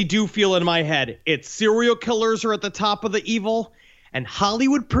 honestly do feel in my head, it's serial killers are at the top of the evil, and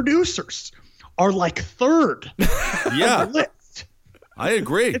Hollywood producers are like third yeah. on the list. I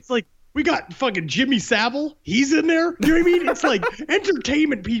agree. It's like, we got fucking Jimmy Savile. He's in there. You know what I mean? It's like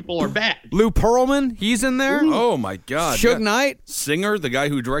entertainment people are bad. Lou Pearlman, he's in there. Oh, my God. Suge Knight. Singer, the guy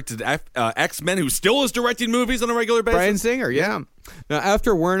who directed X-Men, who still is directing movies on a regular basis. Bryan Singer, yeah. Now,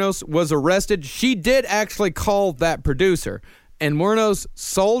 after Wuornos was arrested, she did actually call that producer, and Wuornos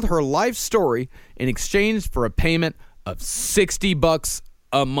sold her life story in exchange for a payment of $60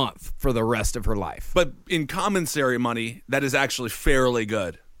 a month for the rest of her life. But in commissary money, that is actually fairly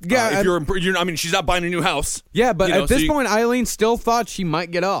good. Yeah, I mean, she's not buying a new house. Yeah, but at this point, Aileen still thought she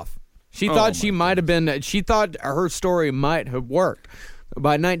might get off. She thought she might have been. She thought her story might have worked.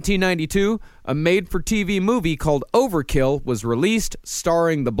 By 1992, a made-for-TV movie called Overkill was released,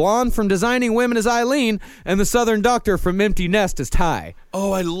 starring the blonde from Designing Women as Aileen and the Southern Doctor from Empty Nest as Ty.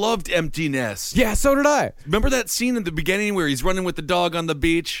 Oh, I loved Empty Nest. Yeah, so did I. Remember that scene at the beginning where he's running with the dog on the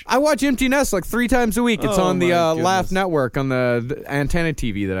beach? I watch Empty Nest like 3 times a week. It's on the Laugh Network on the antenna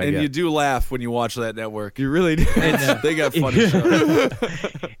TV that I get. And you do laugh when you watch that network. You really do. They got funny shows.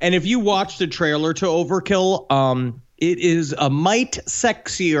 And if you watch the trailer to Overkill, it is a mite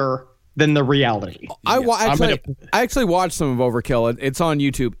sexier than the reality. I actually watched some of Overkill. It's on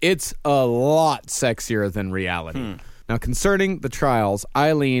YouTube. It's a lot sexier than reality. Now, concerning the trials,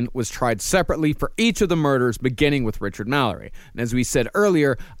 Aileen was tried separately for each of the murders, beginning with Richard Mallory. And as we said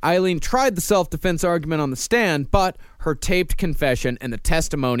earlier, Aileen tried the self-defense argument on the stand, but her taped confession and the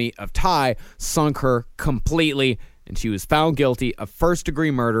testimony of Ty sunk her completely, and she was found guilty of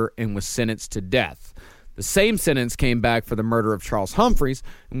first-degree murder and was sentenced to death. The same sentence came back for the murder of Charles Humphreys,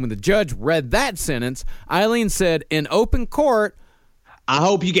 and when the judge read that sentence, Aileen said in open court, I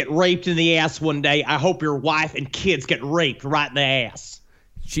hope you get raped in the ass one day. I hope your wife and kids get raped right in the ass.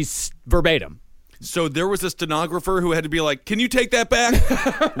 She's verbatim. So there was a stenographer who had to be like, can you take that back?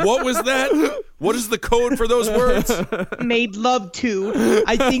 What was that? What is the code for those words? Made love to.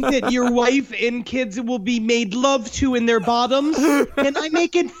 I think that your wife and kids will be made love to in their bottoms. Can I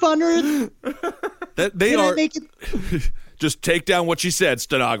make it funner? That they are. Just take down what she said,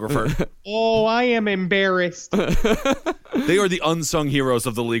 stenographer. Oh, I am embarrassed. They are the unsung heroes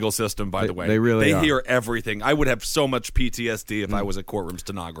of the legal system, by the way. They really are. They hear everything. I would have so much PTSD if I was a courtroom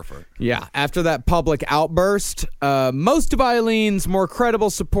stenographer. Yeah. After that public outburst, most of Eileen's more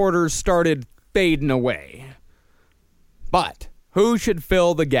credible supporters started fading away. But who should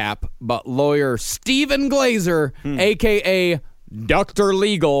fill the gap but lawyer Stephen Glazer, a.k.a. Dr.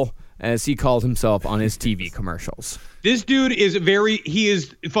 Legal, as he called himself on his TV commercials. This dude is he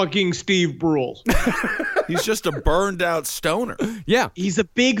is fucking Steve Brule. He's just a burned out stoner. Yeah. He's a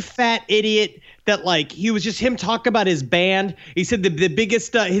big fat idiot that he was just him talk about his band. He said the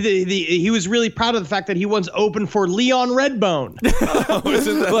biggest, he was really proud of the fact that he once opened for Leon Redbone.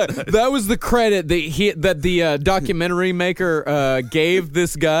 That was the credit that the documentary maker gave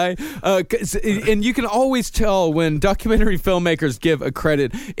this guy. And you can always tell when documentary filmmakers give a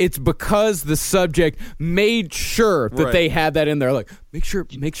credit, it's because the subject made sure that they had that in there. Like, make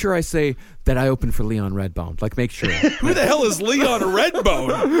sure I say that I opened for Leon Redbone. Like, make sure. Who the hell is Leon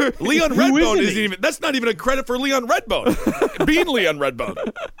Redbone? Leon Redbone isn't even. That's not even a credit for Leon Redbone. Being Leon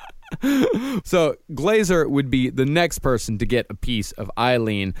Redbone. So Glazer would be the next person to get a piece of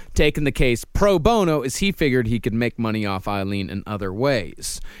Aileen, taking the case pro bono as he figured he could make money off Aileen in other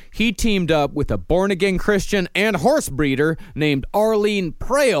ways. He teamed up with a born-again Christian and horse breeder named Arlene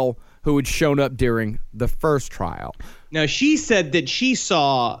Prale, who had shown up during the first trial. Now, she said that she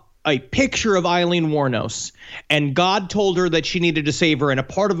saw a picture of Aileen Wuornos, and God told her that she needed to save her, and a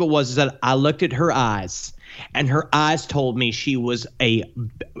part of it was that I looked at her eyes, and her eyes told me she was a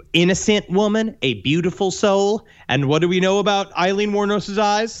innocent woman, a beautiful soul. And what do we know about Aileen Wuornos'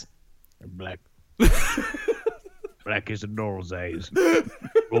 eyes? They're black. Black as a doll's eyes.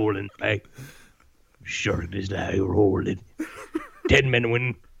 Rolling back. Sure, this is how you rolled it. 10 men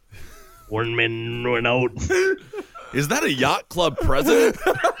win. 1 man went out. Is that a yacht club president?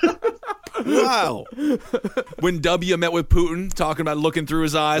 Wow. When W met with Putin, talking about looking through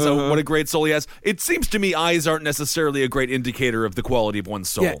his eyes, what a great soul he has. It seems to me eyes aren't necessarily a great indicator of the quality of one's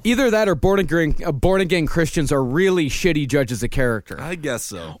soul. Yeah, either that or born again Christians are really shitty judges of character. I guess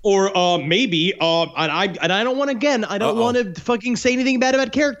so. Or maybe, and I don't want to fucking say anything bad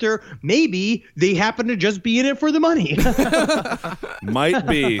about character. Maybe they happen to just be in it for the money. Might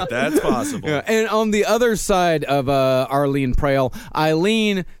be. That's possible. Yeah, and on the other side of Arlene Prale,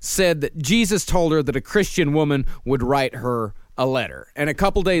 Aileen said that Jesus told her that a Christian woman would write her a letter. And a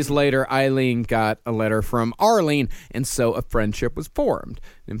couple days later, Aileen got a letter from Arlene, and so a friendship was formed.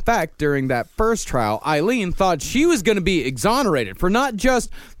 In fact, during that first trial, Aileen thought she was going to be exonerated for not just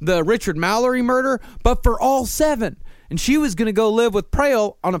the Richard Mallory murder, but for all 7. And she was going to go live with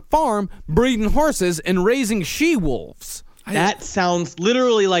Prale on a farm, breeding horses and raising she-wolves. That sounds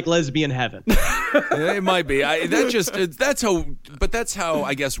literally like lesbian heaven. It might be. That's how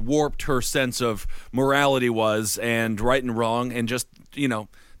I guess warped her sense of morality was, and right and wrong, and just the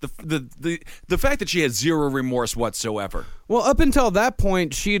fact that she had zero remorse whatsoever. Well, up until that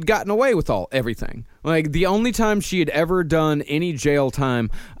point, she had gotten away with everything. Like, the only time she had ever done any jail time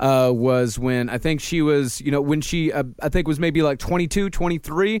was when I think she was, when she, I think was maybe like 22,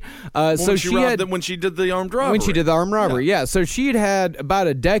 23. So when she did the armed robbery. When she did the armed robbery, yeah. So she had had about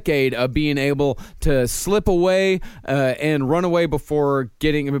a decade of being able to slip away and run away before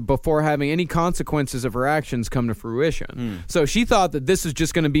having any consequences of her actions come to fruition. So she thought that this is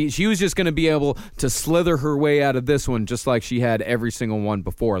just going to be, she was just going to be able to slither her way out of this one, just like she had every single one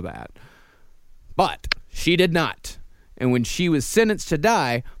before that. But she did not. And when she was sentenced to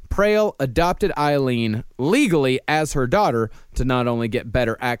die, Prale adopted Aileen legally as her daughter to not only get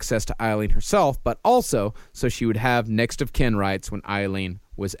better access to Aileen herself, but also so she would have next of kin rights when Aileen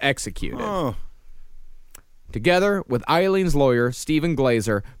was executed. Oh. Together with Eileen's lawyer, Stephen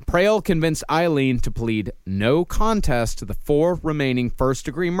Glazer, Prale convinced Aileen to plead no contest to the 4 remaining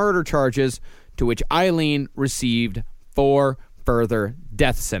first-degree murder charges, to which Aileen received 4 further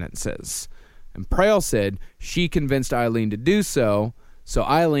death sentences. And Prale said she convinced Aileen to do so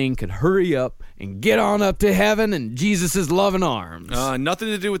Aileen could hurry up and get on up to heaven and Jesus' loving arms. Nothing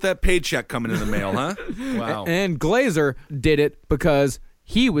to do with that paycheck coming in the mail, huh? Wow. And Glazer did it because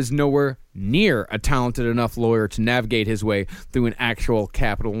he was nowhere near a talented enough lawyer to navigate his way through an actual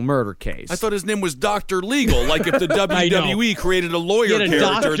capital murder case. I thought his name was Dr. Legal, like if the WWE created a lawyer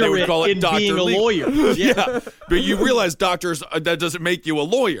character, they would call it Dr. Being Legal. A lawyer. Yeah, but you realize doctors, that doesn't make you a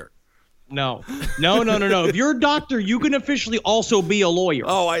lawyer. No. If you're a doctor, you can officially also be a lawyer.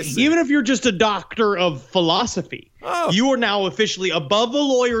 Oh, I see. Even if you're just a doctor of philosophy, you are now officially above a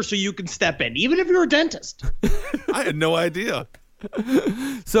lawyer, so you can step in, even if you're a dentist. I had no idea.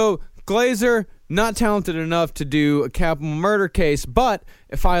 So Glazer, not talented enough to do a capital murder case, but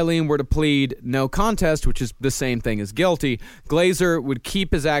if Aileen were to plead no contest, which is the same thing as guilty, Glazer would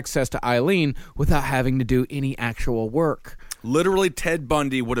keep his access to Aileen without having to do any actual work. Literally, Ted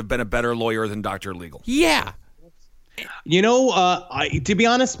Bundy would have been a better lawyer than Dr. Legal. Yeah. To be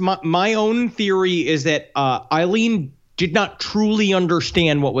honest, my own theory is that Aileen did not truly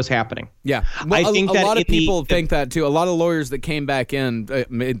understand what was happening. Yeah. Well, I think a lot of people think that, too. A lot of lawyers that came back in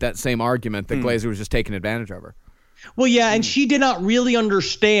made that same argument that Glazer was just taking advantage of her. Well, yeah, and she did not really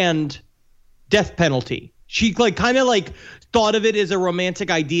understand death penalty. She kind of thought of it as a romantic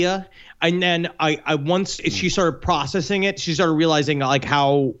idea. And then once she started processing it, she started realizing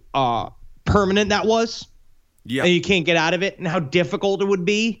how permanent that was. Yeah. And you can't get out of it, and how difficult it would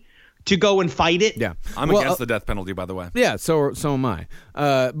be to go and fight it. Yeah. I'm against the death penalty, by the way. Yeah, so am I.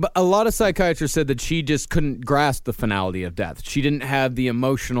 But a lot of psychiatrists said that she just couldn't grasp the finality of death. She didn't have the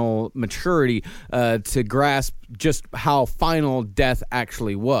emotional maturity to grasp just how final death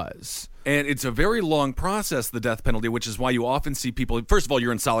actually was. And it's a very long process, the death penalty, which is why you often see people. First of all,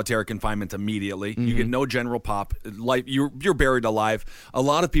 you're in solitary confinement immediately. Mm-hmm. You get no general pop. You're buried alive. A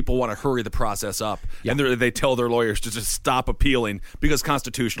lot of people want to hurry the process up, and they tell their lawyers to just stop appealing because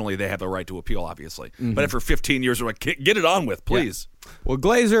constitutionally they have the right to appeal, obviously. Mm-hmm. But after 15 years, they're like, get it on with, please. Yeah. Well,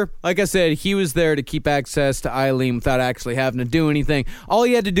 Glazer, like I said, he was there to keep access to Aileen without actually having to do anything. All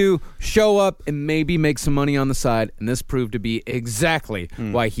he had to do, show up and maybe make some money on the side, and this proved to be exactly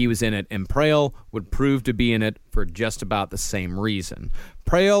why he was in it, and Prale would prove to be in it for just about the same reason.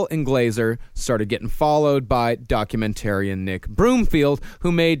 Prale and Glazer started getting followed by documentarian Nick Broomfield,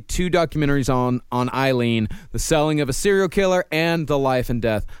 who made 2 documentaries on Aileen, The Selling of a Serial Killer and The Life and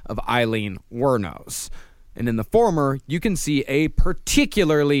Death of Aileen Wuornos. And in the former, you can see a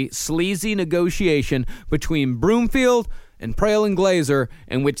particularly sleazy negotiation between Broomfield and Prale and Glazer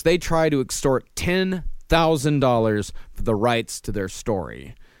in which they try to extort $10,000 for the rights to their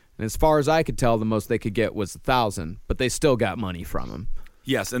story. And as far as I could tell, the most they could get was $1,000, but they still got money from him.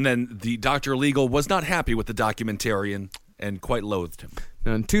 Yes, and then the Dr. Legal was not happy with the documentarian and quite loathed him.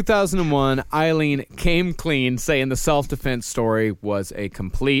 Now, in 2001, Aileen came clean, saying the self-defense story was a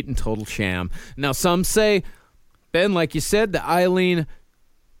complete and total sham. Now, some say, Ben, like you said, that Aileen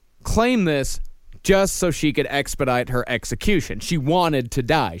claimed this just so she could expedite her execution. She wanted to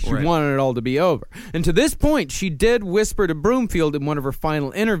die. She wanted it all to be over. And to this point, she did whisper to Broomfield in one of her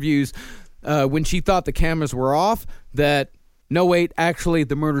final interviews when she thought the cameras were off that, no, wait, actually,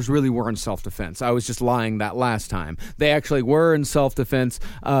 the murders really were in self-defense. I was just lying that last time. They actually were in self-defense.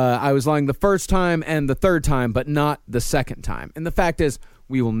 I was lying the first time and the third time, but not the second time. And the fact is,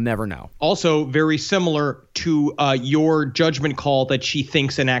 we will never know. Also, very similar to your judgment call that she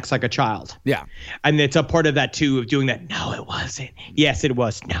thinks and acts like a child. Yeah. And it's a part of that, too, of doing that. No, it wasn't. Yes, it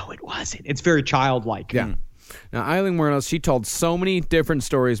was. No, it wasn't. It's very childlike. Yeah. Now, Aileen Wuornos, she told so many different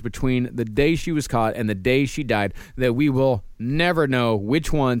stories between the day she was caught and the day she died that we will never know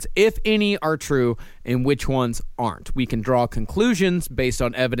which ones, if any, are true and which ones aren't. We can draw conclusions based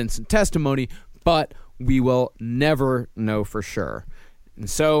on evidence and testimony, but we will never know for sure. And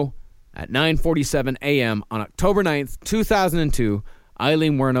so, at 9:47 a.m. on October 9th, 2002,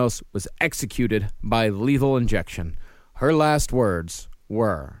 Aileen Wuornos was executed by lethal injection. Her last words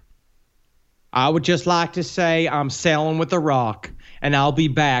were, I would just like to say I'm sailing with the rock, and I'll be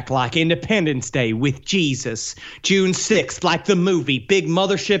back like Independence Day with Jesus. June 6th, like the movie, big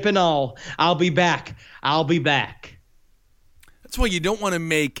mothership and all. I'll be back. I'll be back. That's why you don't want to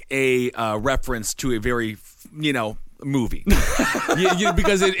make a reference to a very, movie.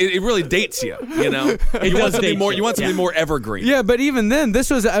 Because it really dates you, You want something more evergreen. Yeah, but even then,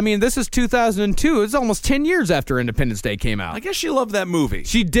 this is 2002. It's almost 10 years after Independence Day came out. I guess she loved that movie.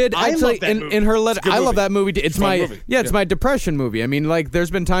 She did actually in her letter. I love that movie. It's my movie. It's my depression movie. I mean, like,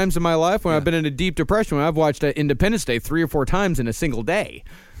 there's been times in my life when I've been in a deep depression when I've watched Independence Day 3 or 4 times in a single day.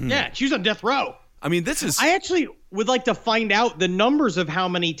 Yeah, she was on death row. I mean, I actually would like to find out the numbers of how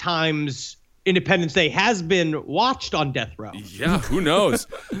many times Independence Day has been watched on death row. Yeah, who knows?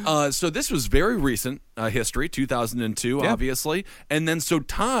 So this was very recent history, 2002, obviously. And then, so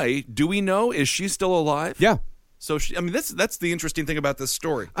Ty, do we know, is she still alive? Yeah. So, that's the interesting thing about this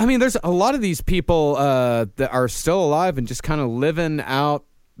story. I mean, there's a lot of these people that are still alive and just kind of living out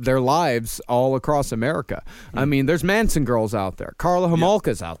their lives all across America. I mean, there's Manson girls out there. Carla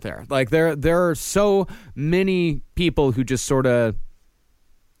Homolka's out there. Like, there are so many people who just sort of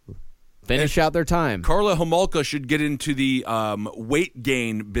finish out their time. Carla Homolka should get into the weight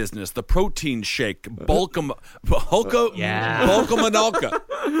gain business, the protein shake, Bulkamanalka.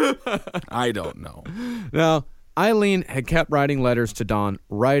 I don't know. Now, Aileen had kept writing letters to Dawn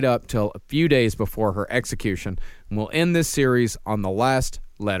right up till a few days before her execution, and we'll end this series on the last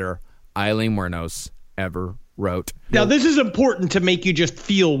letter Aileen Wuornos ever wrote. Now, this is important to make you just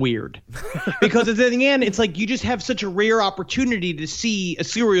feel weird. Because at the end, it's like you just have such a rare opportunity to see a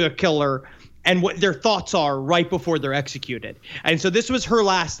serial killer and what their thoughts are right before they're executed. And so this was her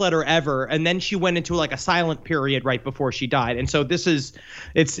last letter ever. And then she went into like a silent period right before she died. And so this is,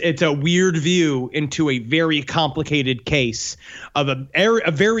 it's a weird view into a very complicated case of a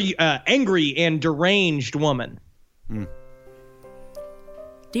very angry and deranged woman.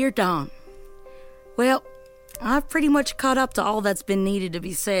 Dear Dawn, well, I've pretty much caught up to all that's been needed to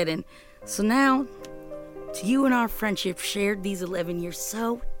be said, and so now, to you and our friendship shared these 11 years,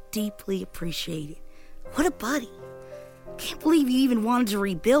 so deeply appreciated. What a buddy. Can't believe you even wanted to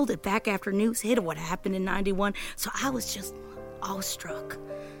rebuild it back after news hit of what happened in 91, so I was just awestruck.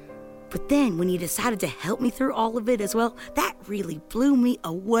 But then, when you decided to help me through all of it as well, that really blew me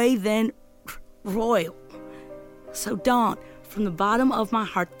away then, royal. So Dawn, from the bottom of my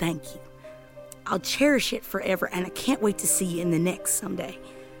heart, thank you. I'll cherish it forever, and I can't wait to see you in the next someday.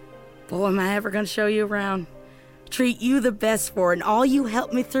 Boy, am I ever going to show you around. Treat you the best for it, and all you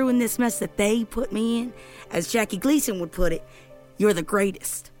helped me through in this mess that they put me in, as Jackie Gleason would put it, you're the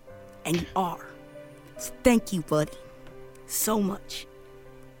greatest. And you are. So thank you, buddy. So much.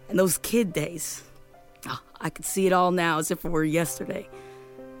 And those kid days, I could see it all now as if it were yesterday.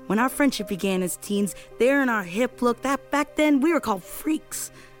 When our friendship began as teens, there in our hip look, that back then we were called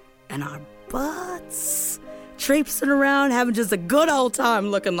freaks. And our butts, traipsing around, having just a good old time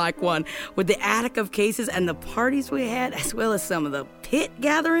looking like one, with the attic of cases and the parties we had, as well as some of the pit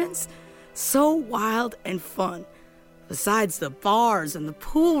gatherings. So wild and fun. Besides the bars and the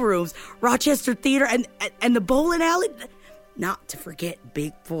pool rooms, Rochester Theater, and the bowling alley. Not to forget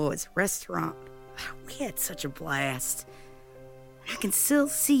Big Boy's restaurant. We had such a blast. I can still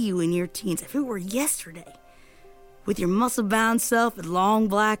see you in your teens, if it were yesterday. With your muscle-bound self and long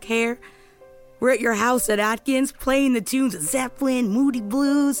black hair. We're at your house at Atkins, playing the tunes of Zeppelin, Moody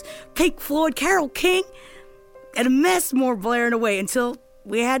Blues, Pink Floyd, Carole King, and a mess more blaring away until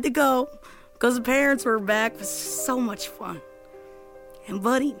we had to go because the parents were back. It was so much fun. And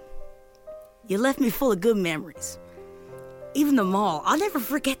buddy, you left me full of good memories. Even the mall, I'll never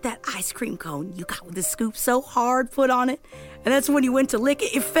forget that ice cream cone you got with the scoop so hard put on it. And that's when you went to lick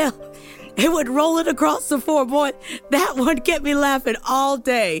it, it fell. It would roll it across the floor. Boy, that one kept me laughing all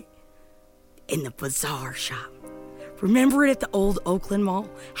day. In the bazaar shop. Remember it at the old Oakland Mall?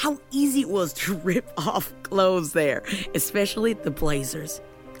 How easy it was to rip off clothes there, especially the blazers.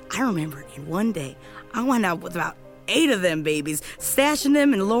 I remember in one day, I went out with about 8 of them babies, stashing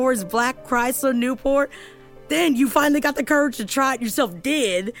them in Laura's black Chrysler Newport. Then you finally got the courage to try it yourself,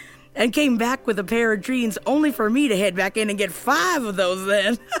 did, and came back with a pair of jeans only for me to head back in and get 5 of those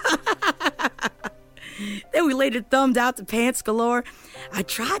then. Then we later thumbed out the pants galore. I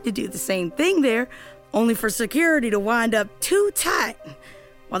tried to do the same thing there, only for security to wind up too tight.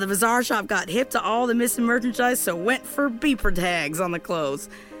 While the bazaar shop got hip to all the missing merchandise, so went for beeper tags on the clothes.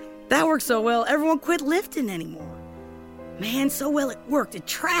 That worked so well, everyone quit lifting anymore. Man, so well it worked. It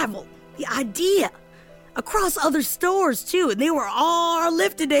traveled. The idea. Across other stores, too, and they were all our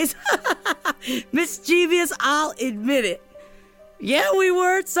lifting days. Mischievous, I'll admit it. Yeah, we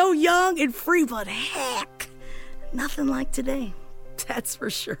were so young and free, but heck, nothing like today. That's for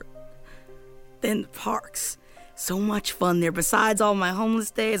sure. Then the parks. So much fun there. Besides all my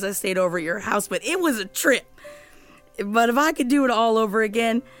homeless days, I stayed over at your house, but it was a trip. But if I could do it all over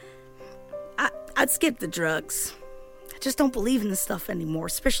again, I'd skip the drugs. I just don't believe in this stuff anymore,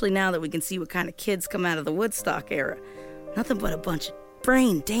 especially now that we can see what kind of kids come out of the Woodstock era. Nothing but a bunch of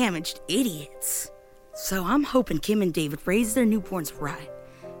brain-damaged idiots. So I'm hoping Kim and David raise their newborns right,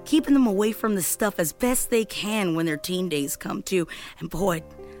 keeping them away from the stuff as best they can when their teen days come too. And boy,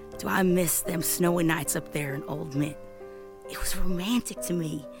 do I miss them snowy nights up there in Old Mint. It was romantic to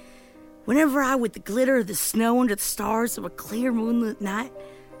me. Whenever I, with the glitter of the snow under the stars of a clear moonlit night,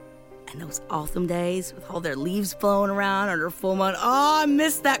 and those autumn days with all their leaves blowing around under full moon, oh, I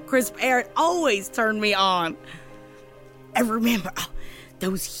miss that crisp air. It always turned me on. And remember,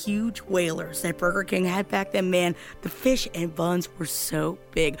 those huge whalers that Burger King had back then, man, the fish and buns were so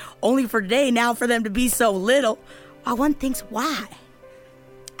big. Only for today now for them to be so little. One thinks why?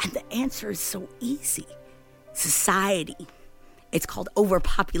 And the answer is so easy. Society. It's called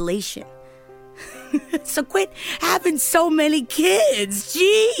overpopulation. So quit having so many kids.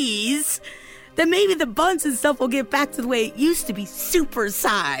 Jeez. Then maybe the buns and stuff will get back to the way it used to be,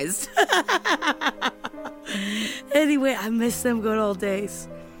 supersized. Anyway, I miss them good old days.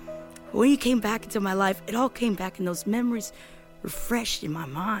 When you came back into my life, it all came back in those memories refreshed in my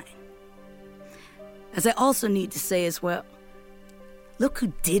mind. As I also need to say as well, look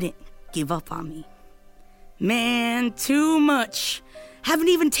who didn't give up on me. Man, too much. Haven't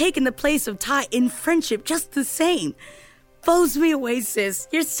even taken the place of Ty in friendship just the same. Blows me away, sis.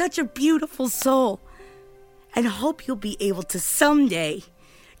 You're such a beautiful soul. And hope you'll be able to someday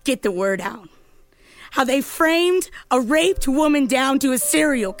get the word out. How they framed a raped woman down to a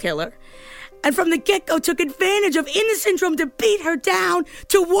serial killer. And from the get-go took advantage of Inna syndrome to beat her down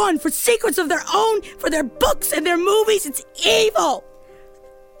to one for secrets of their own, for their books and their movies. It's evil.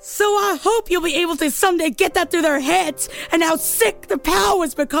 So I hope you'll be able to someday get that through their heads and how sick the power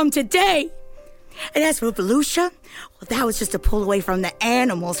has become today. And as for Volusia, well, that was just a pull away from the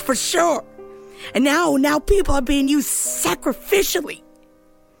animals, for sure. And now people are being used sacrificially.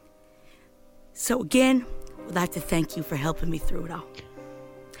 So again, I'd like to thank you for helping me through it all.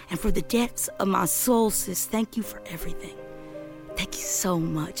 And for the depths of my soul, sis, thank you for everything. Thank you so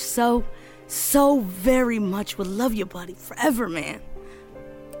much. So very much. Would love you, buddy, forever, man.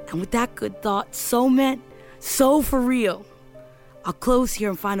 And with that good thought, so meant, so for real, I'll close here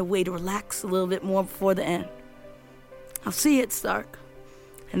and find a way to relax a little bit more before the end. I'll see you at Stark.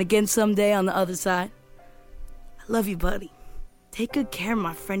 And again someday on the other side. I love you, buddy. Take good care,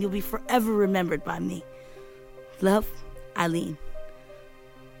 my friend. You'll be forever remembered by me. Love, Aileen.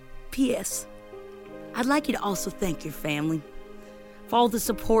 P.S. I'd like you to also thank your family for all the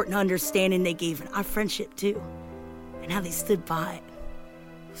support and understanding they gave in our friendship, too. And how they stood by it.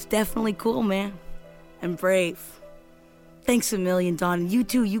 It's definitely cool, man. And brave. Thanks a million, Don. And you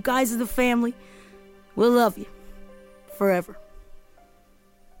too. You guys are the family. We'll love you. Forever.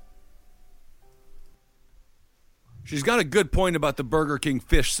 She's got a good point about the Burger King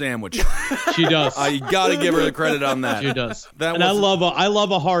fish sandwich. She does. You got to give her the credit on that. She does. I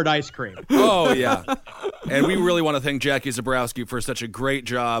love a hard ice cream. Oh, yeah. And we really want to thank Jackie Zabrowski for such a great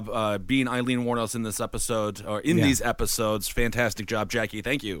job being Aileen Wuornos in this episode, or in these episodes. Fantastic job, Jackie.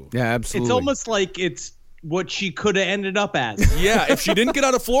 Thank you. Yeah, absolutely. It's almost like it's what she could have ended up as. Yeah, if she didn't get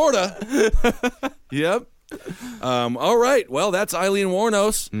out of Florida. Yep. All right. Well, that's Aileen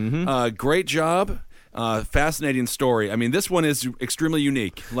Wuornos. Great job. Fascinating story. I mean, this one is extremely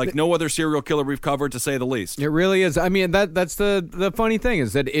unique, like no other serial killer we've covered, to say the least. It really is. I mean, that's the funny thing,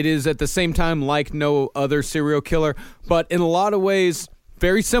 is that it is at the same time like no other serial killer, but in a lot of ways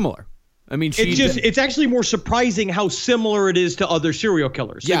very similar. I mean, it's actually more surprising how similar it is to other serial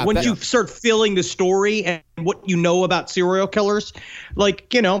killers. Yeah, once you start feeling the story and what you know about serial killers,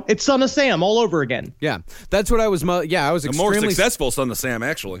 it's Son of Sam all over again. Yeah, that's what I was. I was extremely more successful Son of Sam,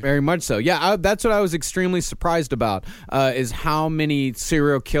 actually. Very much so. Yeah, that's what I was extremely surprised about. Is how many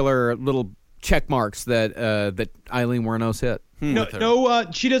serial killer little check marks that Aileen Wuornos hit.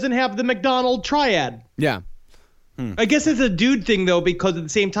 She doesn't have the McDonald triad. Yeah. I guess it's a dude thing though, because at the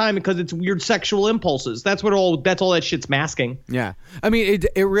same time, because it's weird sexual impulses. That's all that shit's masking. Yeah, I mean,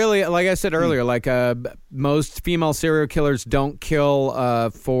 it really, like I said earlier, most female serial killers don't kill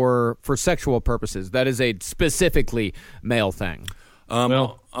for sexual purposes. That is a specifically male thing.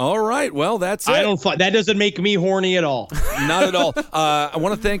 All right. Well, that's it. That doesn't make me horny at all. Not at all. I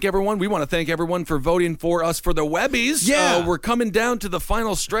want to thank everyone. We want to thank everyone for voting for us for the Webbies. Yeah. We're coming down to the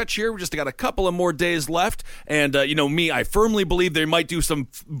final stretch here. We just got a couple of more days left. And, I firmly believe they might do some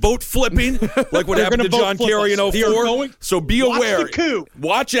vote flipping, like what happened to John Kerry in 2004. So be aware. Watch the coup.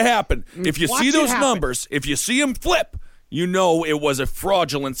 Watch it happen. If you see those numbers, if you see them flip, you know it was a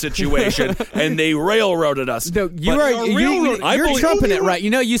fraudulent situation, and they railroaded us. No, you're trumping it right.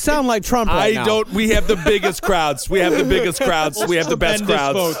 You sound like Trump right now. We have the biggest crowds. We have the biggest crowds. We have the best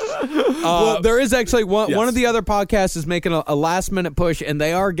crowds. Well, there is actually one of the other podcasts is making a last-minute push, and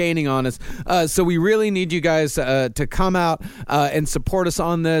they are gaining on us. So we really need you guys to come out and support us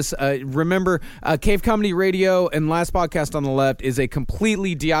on this. Remember, Cave Comedy Radio and Last Podcast on the Left is a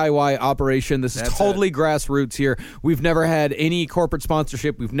completely DIY operation. This is totally grassroots here. We've never had any corporate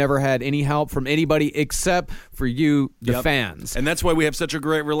sponsorship. We've never had any help from anybody except for you, the fans. And that's why we have such a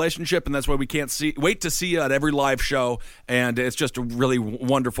great relationship, and that's why we can't wait to see you at every live show, and it's just a really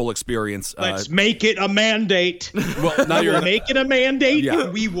wonderful experience. Let's make it a mandate. Well, now you're make it a mandate. Yeah.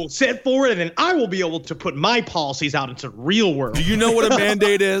 We will set for it, and then I will be able to put my policies out into the real world. Do you know what a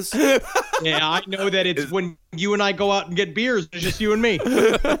mandate is? Yeah, I know that it's when you and I go out and get beers. It's just you and me.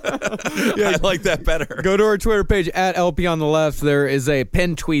 I like that better. Go to our Twitter page at LP on the Left. There is a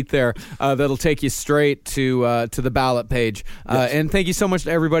pinned tweet there that'll take you straight to the ballot page. And thank you so much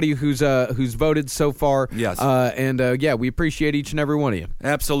to everybody who's voted so far. Yes. We appreciate each and every one of you.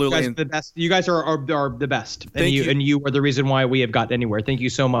 Absolutely. You guys are the best. You guys are the best. Thank you. And you are the reason why we have gotten anywhere. Thank you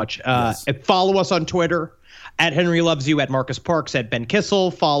so much. Follow us on Twitter. At Henry Loves You, at Marcus Parks, at Ben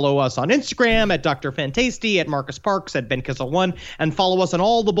Kissel. Follow us on Instagram at Dr. Fantasty, at Marcus Parks, at Ben Kissel1. And follow us on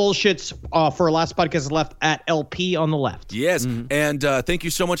all the bullshits for Last Podcast Left at LP on the Left. Yes. And thank you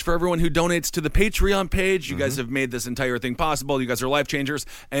so much for everyone who donates to the Patreon page. You guys have made this entire thing possible. You guys are life changers.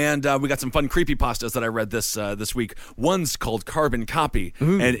 And we got some fun creepypastas that I read this week. One's called Carbon Copy.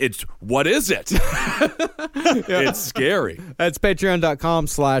 And it's, what is it? It's scary. That's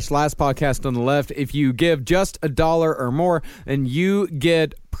patreon.com/Last Podcast on the Left. If you give just $1 or more, and you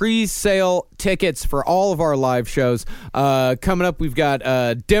get pre-sale tickets for all of our live shows. Coming up, we've got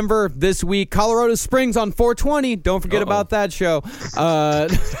Denver this week, Colorado Springs on 420. Don't forget about that show.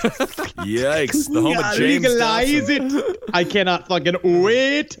 Yikes. The home of James legalize it. I cannot fucking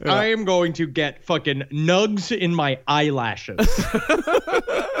wait. Yeah. I am going to get fucking nugs in my eyelashes.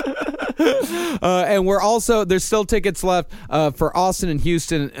 And we're also, there's still tickets left for Austin and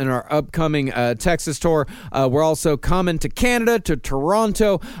Houston in our upcoming Texas tour. We're also coming to Canada, to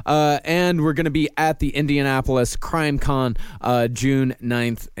Toronto, and we're going to be at the Indianapolis Crime Con June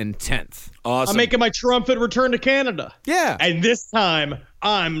 9th and 10th. Awesome. I'm making my triumphant return to Canada. Yeah. And this time,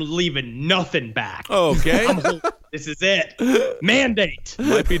 I'm leaving nothing back. Okay. This is it. Mandate.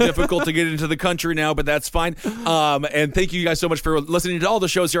 Might be difficult to get into the country now, but that's fine. And thank you guys so much for listening to all the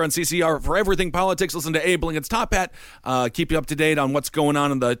shows here on CCR. For everything politics, listen to Abe Lincoln's Top Hat. Keep you up to date on what's going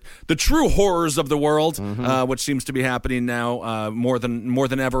on in the true horrors of the world, which seems to be happening now more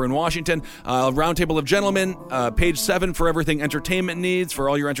than ever in Washington. Roundtable of Gentlemen, page 7 for everything entertainment needs, for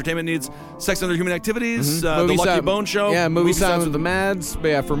all your entertainment needs. Sex Under Human Activities, The Movie Lucky Side- Bone Show. Yeah, Movie Signs with the Mads.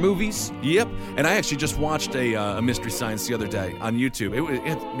 Yeah, for movies. Yep. And I actually just watched a Mystery Science the other day on YouTube.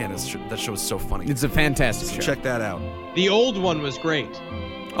 That show is so funny. It's a fantastic show. Check that out. The old one was great.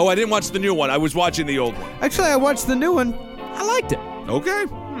 Oh, I didn't watch the new one. I was watching the old one. Actually, I watched the new one. I liked it. Okay.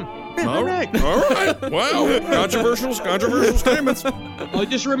 All right. All right. Wow. Controversial statements. I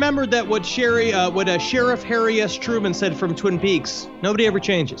just remembered that what Sheriff Harry S. Truman said from Twin Peaks. Nobody ever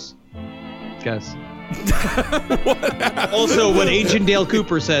changes. Guys. Also, what Agent Dale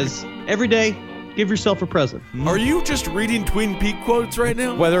Cooper says, every day, give yourself a present. Are you just reading Twin Peaks quotes right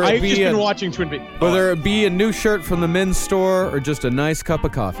now? I've just been watching Twin Peaks. Whether it be a new shirt from the men's store or just a nice cup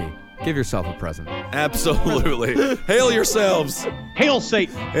of coffee, give yourself a present. Absolutely. Hail yourselves. Hail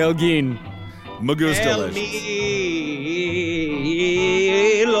Satan. Hail Geen. Magustalations. Me,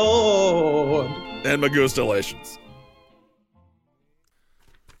 Lord. And Magustalations.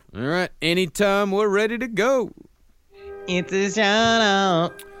 All right. Anytime we're ready to go. It's a shout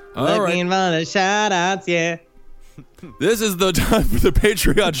out. All Looking for the shout outs, yeah. This is the time for the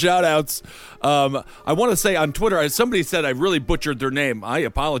Patreon shout-outs. I want to say on Twitter, somebody said I really butchered their name. I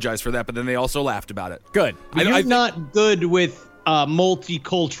apologize for that, but then they also laughed about it. Good. You're not good with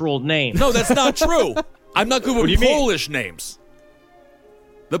multicultural names. No, that's not true. I'm not good with Polish names.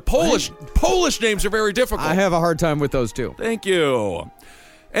 The Polish names are very difficult. I have a hard time with those too. Thank you.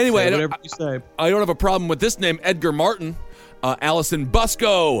 Anyway, whatever you say. I don't have a problem with this name. Edgar Martin, Allison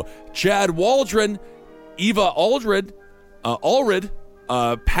Busco, Chad Waldron, Eva Aldred,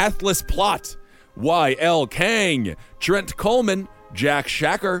 Pathless Plot, Y.L. Kang, Trent Coleman, Jack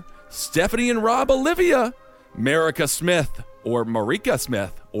Shacker, Stephanie and Rob Olivia, Marika Smith, or Marika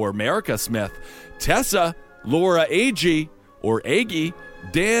Smith, or Marika Smith, Tessa, Laura Agee, or Aggie,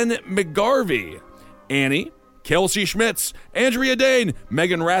 Dan McGarvey, Annie, Kelsey Schmitz, Andrea Dane,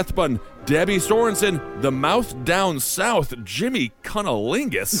 Megan Rathbun, Debbie Sorensen, The Mouth Down South, Jimmy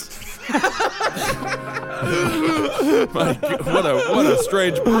Cunnilingus. My God, what a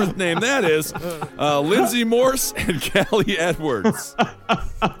strange birth name that is. Lindsay Morse and Callie Edwards. All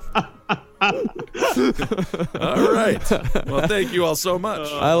right. Well, thank you all so much.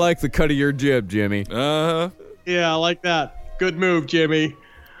 I like the cut of your jib, Jimmy. Uh-huh. Yeah, I like that. Good move, Jimmy.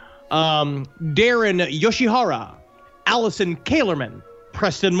 Darren Yoshihara, Allison Kalerman,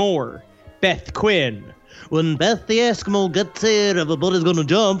 Preston Moore, Beth Quinn. When Beth the Eskimo gets here, everybody's gonna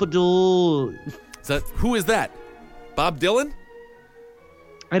jump a door. Who is that? Bob Dylan?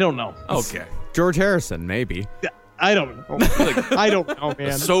 I don't know. Okay. George Harrison, maybe. I don't know. I don't know,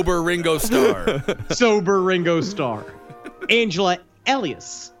 man. Sober Ringo Starr. Sober Ringo Starr. Angela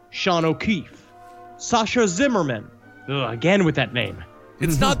Elias, Sean O'Keefe, Sasha Zimmerman. Ugh, again with that name.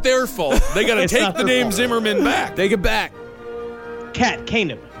 It's not their fault. They got to take the name Zimmerman back. Take it back. Kat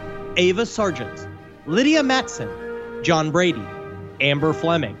Kanem, Ava Sargent, Lydia Matson, John Brady, Amber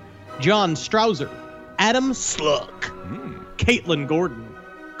Fleming, John Strouser, Adam Sluck, Caitlin Gordon,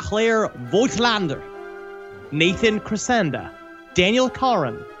 Claire Voigtlander, Nathan Crescenda, Daniel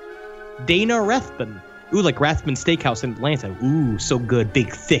Karan, Dana Rathbun. Ooh, like Rathbun Steakhouse in Atlanta. Ooh, so good.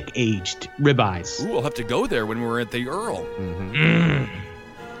 Big, thick, aged ribeyes. Ooh, we'll have to go there when we're at the Earl.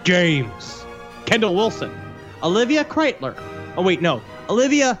 James, Kendall Wilson, Olivia Kreitler. Oh, wait, no.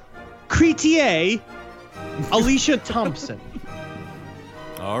 Olivia Cretier, Alicia Thompson.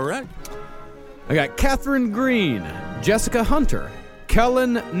 All right. I got Catherine Green, Jessica Hunter,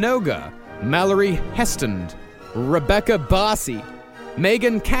 Kellen Noga, Mallory Heston, Rebecca Bossy,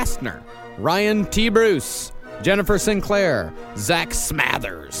 Megan Kastner, Ryan T. Bruce, Jennifer Sinclair, Zach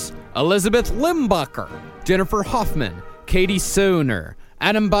Smathers, Elizabeth Limbacher, Jennifer Hoffman, Katie Sooner,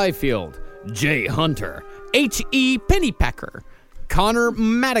 Adam Byfield, Jay Hunter, H.E. Pennypacker, Connor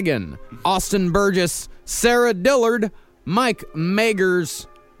Madigan, Austin Burgess, Sarah Dillard, Mike Magers,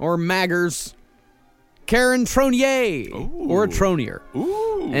 or Maggers, Karen Tronier, or Tronier,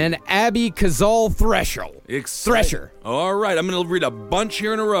 and Abby Kazal Thresher. All right, I'm going to read a bunch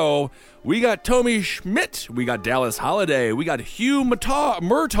here in a row. We got Tommy Schmidt. We got Dallas Holiday. We got Hugh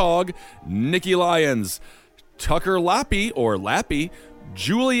Murtaugh, Nikki Lyons, Tucker Lappy, or Lappy,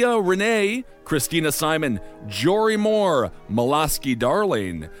 Julia Renee, Christina Simon, Jory Moore, Molaski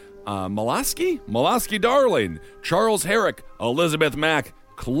Darling, Molaski Darling, Charles Herrick, Elizabeth Mack,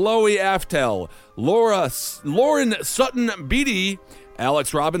 Chloe Aftel, Lauren Sutton Beatty,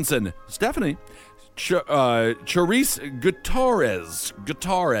 Alex Robinson, Stephanie, Charisse Gutierrez,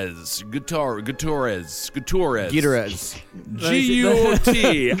 Gutierrez, Gutierrez.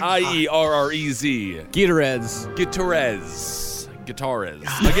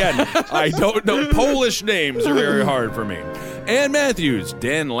 Again, I don't know. Polish names are very hard for me. Ann Matthews,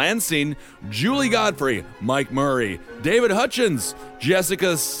 Dan Lansing, Julie Godfrey, Mike Murray, David Hutchins,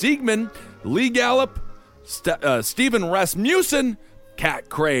 Jessica Siegman, Lee Gallup, Stephen Rasmussen, Kat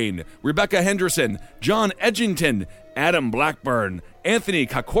Crane, Rebecca Henderson, John Edgington, Adam Blackburn, Anthony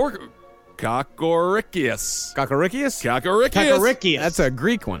Kakorickius. Kakarickius? That's a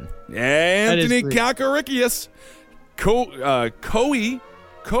Greek one. Anthony Kakarickius. Coey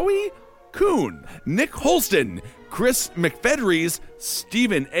Kuhn, Nick Holston, Chris McFedries,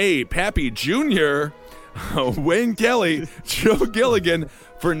 Stephen A. Pappy Jr., Wayne Kelly, Joe Gilligan,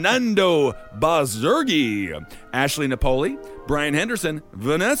 Fernando Bazurgi, Ashley Napoli, Brian Henderson,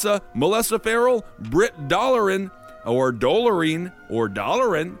 Vanessa, Melissa Farrell, Britt Dollerin,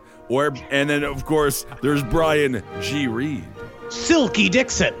 and then, of course, there's Brian G. Reed. Silky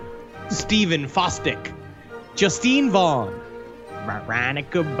Dixon, Stephen Fostick, Justine Vaughn,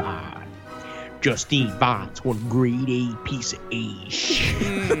 Veronica Bond. Justine Vaughn's one grade A piece of ash.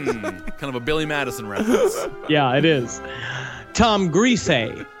 Kind of a Billy Madison reference. Yeah, it is. Tom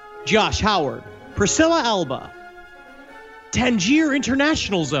Grise, Josh Howard, Priscilla Alba, Tangier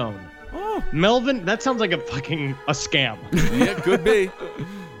International Zone. Oh. Melvin, that sounds like a scam. Yeah, it could be.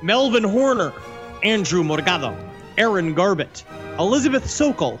 Melvin Horner, Andrew Morgado, Aaron Garbett, Elizabeth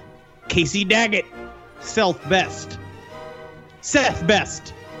Sokol, Casey Daggett, Seth Best,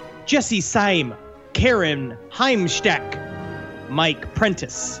 Jesse Syme, Karen Heimsteck, Mike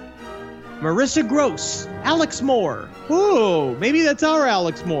Prentice, Marissa Gross, Alex Moore. Ooh, maybe that's our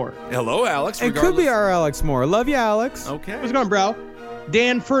Alex Moore. Hello, Alex. It could be our Alex Moore. Love you, Alex. Okay. What's going on, bro?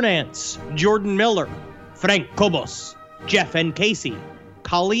 Dan Fernance, Jordan Miller, Frank Kobos, Jeff N. Casey,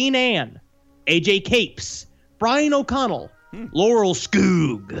 Colleen Ann, AJ Capes, Brian O'Connell, Laurel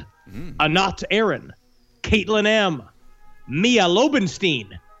Skoog, Anat Aaron, Caitlin M., Mia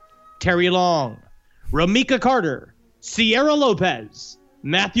Lobenstein, Terry Long, Ramika Carter, Sierra Lopez,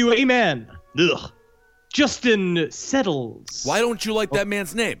 Matthew Amen, Justin Settles. Why don't you like that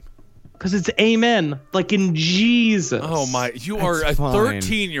man's name? Because it's Amen, like in Jesus. Oh my, you are a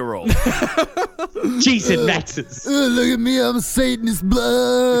 13-year-old. Jason Maxis. Look at me, I'm Satan's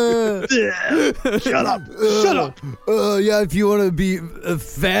blood. Shut up. Yeah, if you want to be a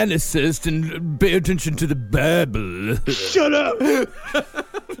fantasist and pay attention to the Bible. Shut up.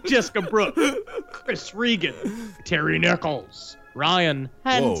 Jessica Brooke, Chris Regan, Terry Nichols, Ryan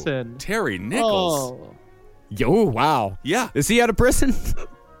Hansen. Whoa, Terry Nichols. Oh. Yo, wow. Yeah. Is he out of prison?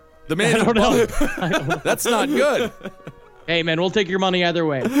 The man I don't know. That's not good. Hey, man, we'll take your money either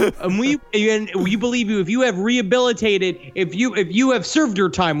way. And we believe you. If you have rehabilitated, if you have served your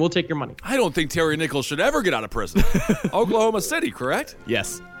time, we'll take your money. I don't think Terry Nichols should ever get out of prison. Oklahoma City, correct?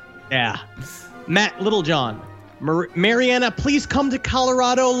 Yes. Yeah. Matt Littlejohn. Mariana, please come to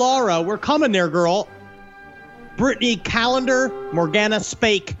Colorado. Laura, we're coming there, girl. Brittany Callender, Morgana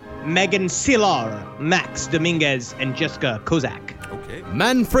Spake, Megan Silar, Max Dominguez, and Jessica Kozak. Okay.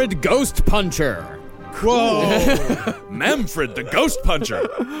 Manfred Ghost Puncher. Whoa. Manfred the Ghost Puncher.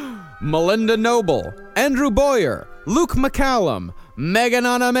 Melinda Noble, Andrew Boyer, Luke McCallum, Megan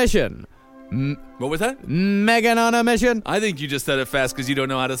on a Mission. What was that? Megan on a Mission. I think you just said it fast because you don't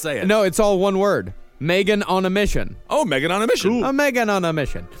know how to say it. No, it's all one word. Megan on a Mission. Oh, Megan on a Mission. A Megan on a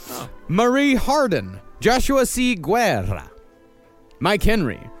Mission. Oh. Marie Harden, Joshua C. Guerra, Mike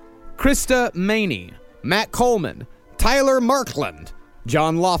Henry, Krista Maney, Matt Coleman, Tyler Markland,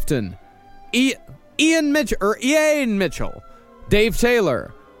 John Lofton, Ian Mitchell, Dave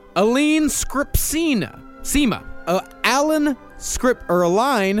Taylor, Aileen Scripsima,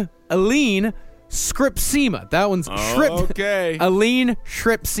 Aline Scripsima. That one's okay. Aileen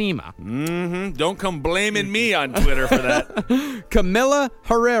Scripsima. Mm-hmm. Don't come blaming me on Twitter for that. Camilla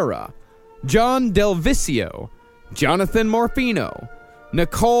Herrera, John Delvicio, Jonathan Morfino,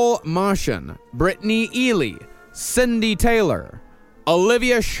 Nicole Martian, Brittany Ely, Cindy Taylor,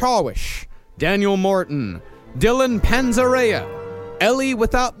 Olivia Shawish, Daniel Morton, Dylan Panzarea, Ellie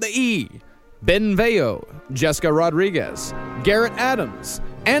without the E, Ben Veo, Jessica Rodriguez, Garrett Adams,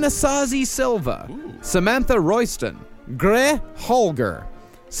 Anasazi Silva, Samantha Royston, Gre Holger,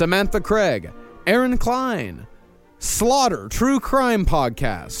 Samantha Craig, Aaron Klein, Slaughter True Crime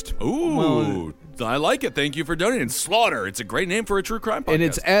Podcast. Ooh, I like it. Thank you for donating. Slaughter. It's a great name for a true crime podcast. And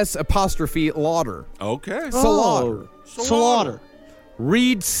it's S''Laughter. Okay. Slaughter.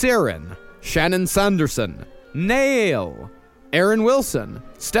 Reed Siren, Shannon Sanderson, Nail, Aaron Wilson,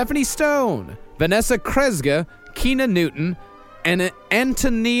 Stephanie Stone, Vanessa Kresge, Keena Newton, and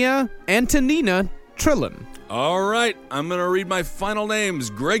Antonina Trillin. All right, I'm going to read my final names.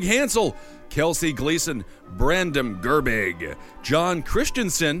 Greg Hansel, Kelsey Gleason, Brandon Gerbig, John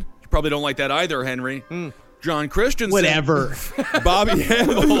Christensen. You probably don't like that either, Henry. John Christensen. Whatever. Bobby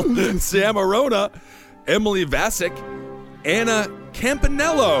Hamill, Sam Arona, Emily Vasic, Anna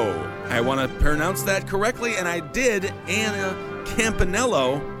Campanello. I want to pronounce that correctly, and I did. Anna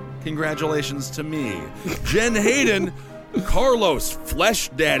Campanello. Congratulations to me. Jen Hayden, Carlos Flesh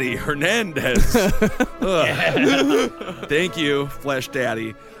Daddy Hernandez. Thank you, Flesh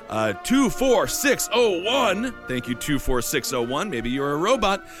Daddy. 24601. Thank you, 24601. Maybe you're a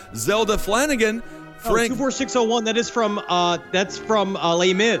robot. Zelda Flanagan. Frank 24601. That is from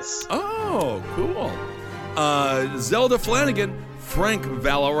Les Mis. Oh, cool. Zelda Flanagan, Frank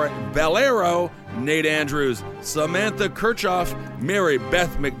Valero, Nate Andrews, Samantha Kirchhoff, Mary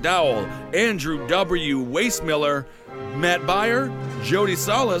Beth McDowell, Andrew W. Wastemiller, Matt Byer, Jody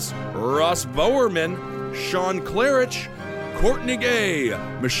Salas, Ross Bowerman, Sean Clarich, Courtney Gay,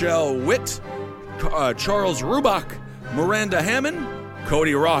 Michelle Witt, Charles Rubach, Miranda Hammond,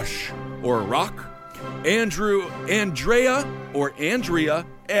 Cody Rosh, or Rock, Andrea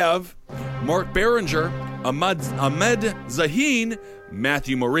Ev, Mark Behringer, Ahmed Zaheen,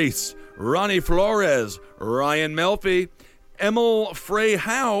 Matthew Maurice, Ronnie Flores, Ryan Melfi, Emil Frey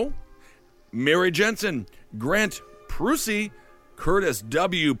Howe, Mary Jensen, Grant Prusy, Curtis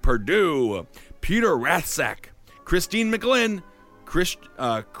W. Perdue, Peter Rathsack, Christine McGlynn,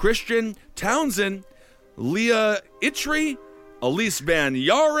 Christian Townsend, Leah Itri, Elise Van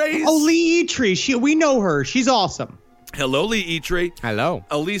Yares. Oh, Lee Itri. We know her. She's awesome. Hello, Lee Itri. Hello.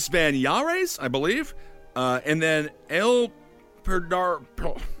 Elise Van Yares, I believe. And then El Perdar.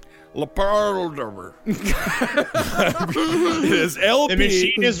 Lapardar. It is LP. The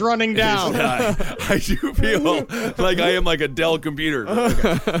machine is running down. I do feel like I am like a Dell computer.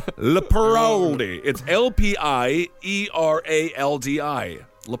 Leparaldi. It's LPIERALDI.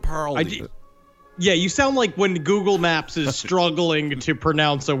 Leparaldi. Yeah, you sound like when Google Maps is struggling to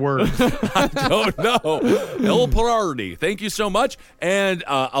pronounce a word. I don't know. El Parardi. Thank you so much. And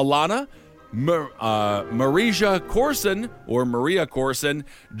Alana, Maria Corson,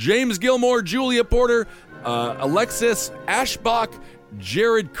 James Gilmore, Julia Porter, Alexis Ashbach,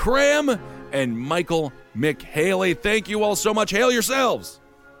 Jared Cram, and Michael McHaley. Thank you all so much. Hail yourselves.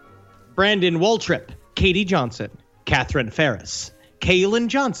 Brandon Waltrip, Katie Johnson, Catherine Ferris, Kaylin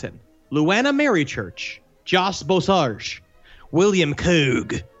Johnson, Luana Marychurch, Joss Bosarge, William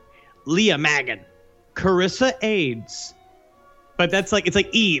Coog, Leah Magan, Carissa AIDS. But it's like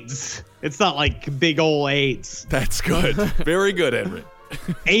Eads. It's not like big ol' AIDS. That's good. Very good, Henry.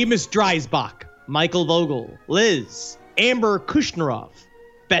 Amos Dreisbach, Michael Vogel, Liz, Amber Kushnerov,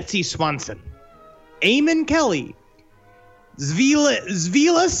 Betsy Swanson, Eamon Kelly,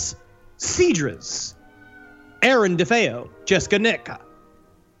 Zvilas Cedras, Aaron DeFeo, Jessica Nicka,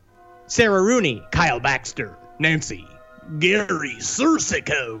 Sarah Rooney, Kyle Baxter, Nancy, Gary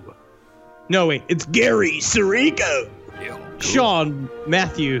Sursico. No, wait, it's Gary Sirico. Yeah, cool. Sean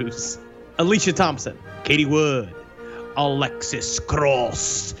Matthews, Alicia Thompson, Katie Wood, Alexis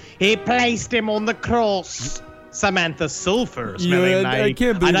Cross. He placed him on the cross. Samantha Sulfur, smelling like. I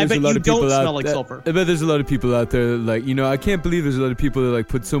can't believe there's a lot of people don't out smell like sulfur. I bet there's a lot of people out there like, I can't believe there's a lot of people that like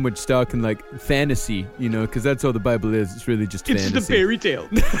put so much stock in like fantasy, because that's all the Bible is. It's really just fantasy. It's the fairy tale.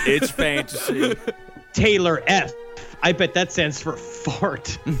 It's fantasy. Taylor F. I bet that stands for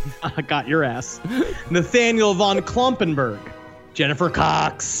fart. I got your ass. Nathaniel von Klompenberg, Jennifer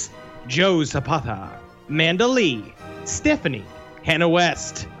Cox, Joe Zapata, Amanda Lee, Stephanie, Hannah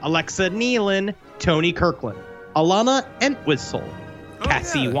West, Alexa Nealon, Tony Kirkland, Alana Entwistle,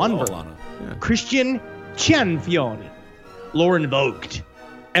 Cassie Wanberg, Christian Cianfioni, Lauren Vogt,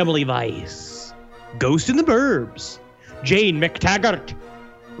 Emily Weiss, Ghost in the Burbs, Jane McTaggart,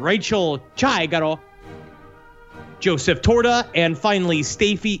 Rachel Chaigaro, Joseph Torda, and finally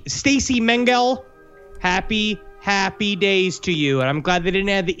Stacy Mengel. Happy days to you. And I'm glad they didn't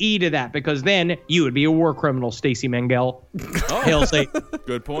add the E to that, because then you would be a war criminal, Stacy Mengel. Hail Satan.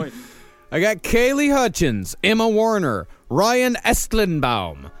 Good point. I got Kaylee Hutchins, Emma Warner, Ryan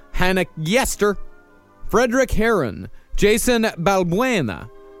Estlinbaum, Hannah Yester, Frederick Heron, Jason Balbuena,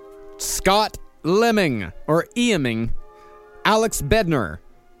 Scott Lemming, or Eaming, Alex Bednar,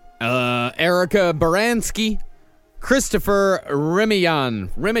 Erica Baranski, Christopher Remijan,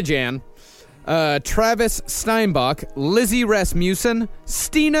 Travis Steinbach, Lizzie Rasmussen,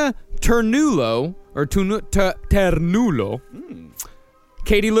 Stina Ternulo, or Ternulo,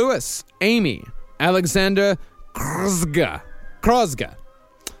 Katie Lewis, Amy, Alexander Krozga,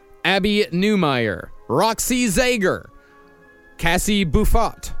 Abby Newmeyer, Roxy Zager, Cassie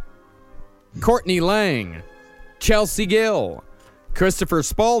Buffott, Courtney Lang, Chelsea Gill, Christopher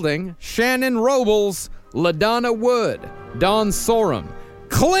Spalding, Shannon Robles, LaDonna Wood, Dawn Sorum,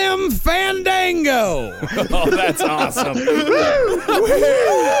 Clem Fandango. Oh, that's awesome.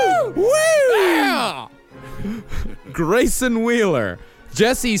 Yeah. Grayson Wheeler,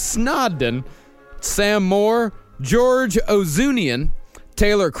 Jesse Snodden, Sam Moore, George Ozunian,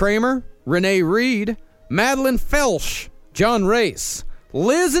 Taylor Kramer, Renee Reed, Madeline Felsch, John Race,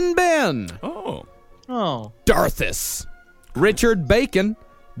 Liz and Ben. Oh. Darthus, Richard Bacon,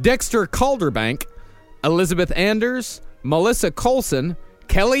 Dexter Calderbank, Elizabeth Anders, Melissa Colson,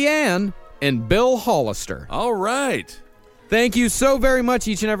 Kellyanne, and Bill Hollister. All right. Thank you so very much,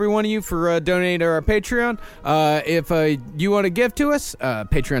 each and every one of you, for donating to our Patreon. If you want to give to us,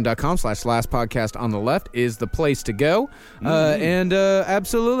 patreon.com/lastpodcast on the left is the place to go. And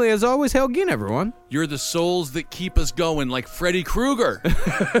absolutely, as always, hail again, everyone. You're the souls that keep us going, like Freddy Krueger.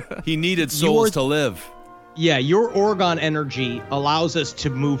 He needed souls to live. Yeah, your Oregon energy allows us to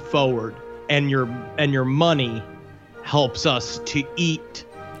move forward, and your money helps us to eat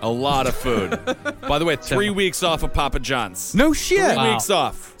a lot of food. By the way, 3 weeks off of Papa John's. No shit. 3 weeks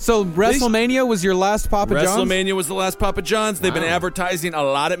off. So WrestleMania was your last Papa John's? WrestleMania was the last Papa John's. They've been advertising a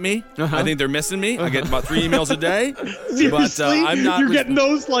lot at me. I think they're missing me. I get about 3 emails a day. Seriously? But I'm not. You're getting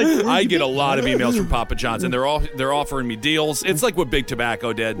those like. I get a lot of emails from Papa John's, and they're offering me deals. It's like what Big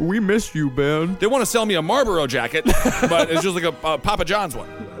Tobacco did. We missed you, Ben. They want to sell me a Marlboro jacket, but it's just like a Papa John's one.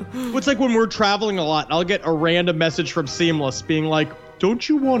 It's like when we're traveling a lot, I'll get a random message from Seamless being like, "Don't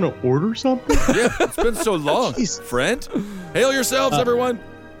you want to order something?" Yeah, it's been so long, friend. Hail yourselves, everyone.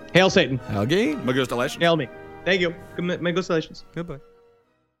 Hail Satan. Hail Gain. Magos Delations. Hail me. Thank you. Magos Delations. Goodbye.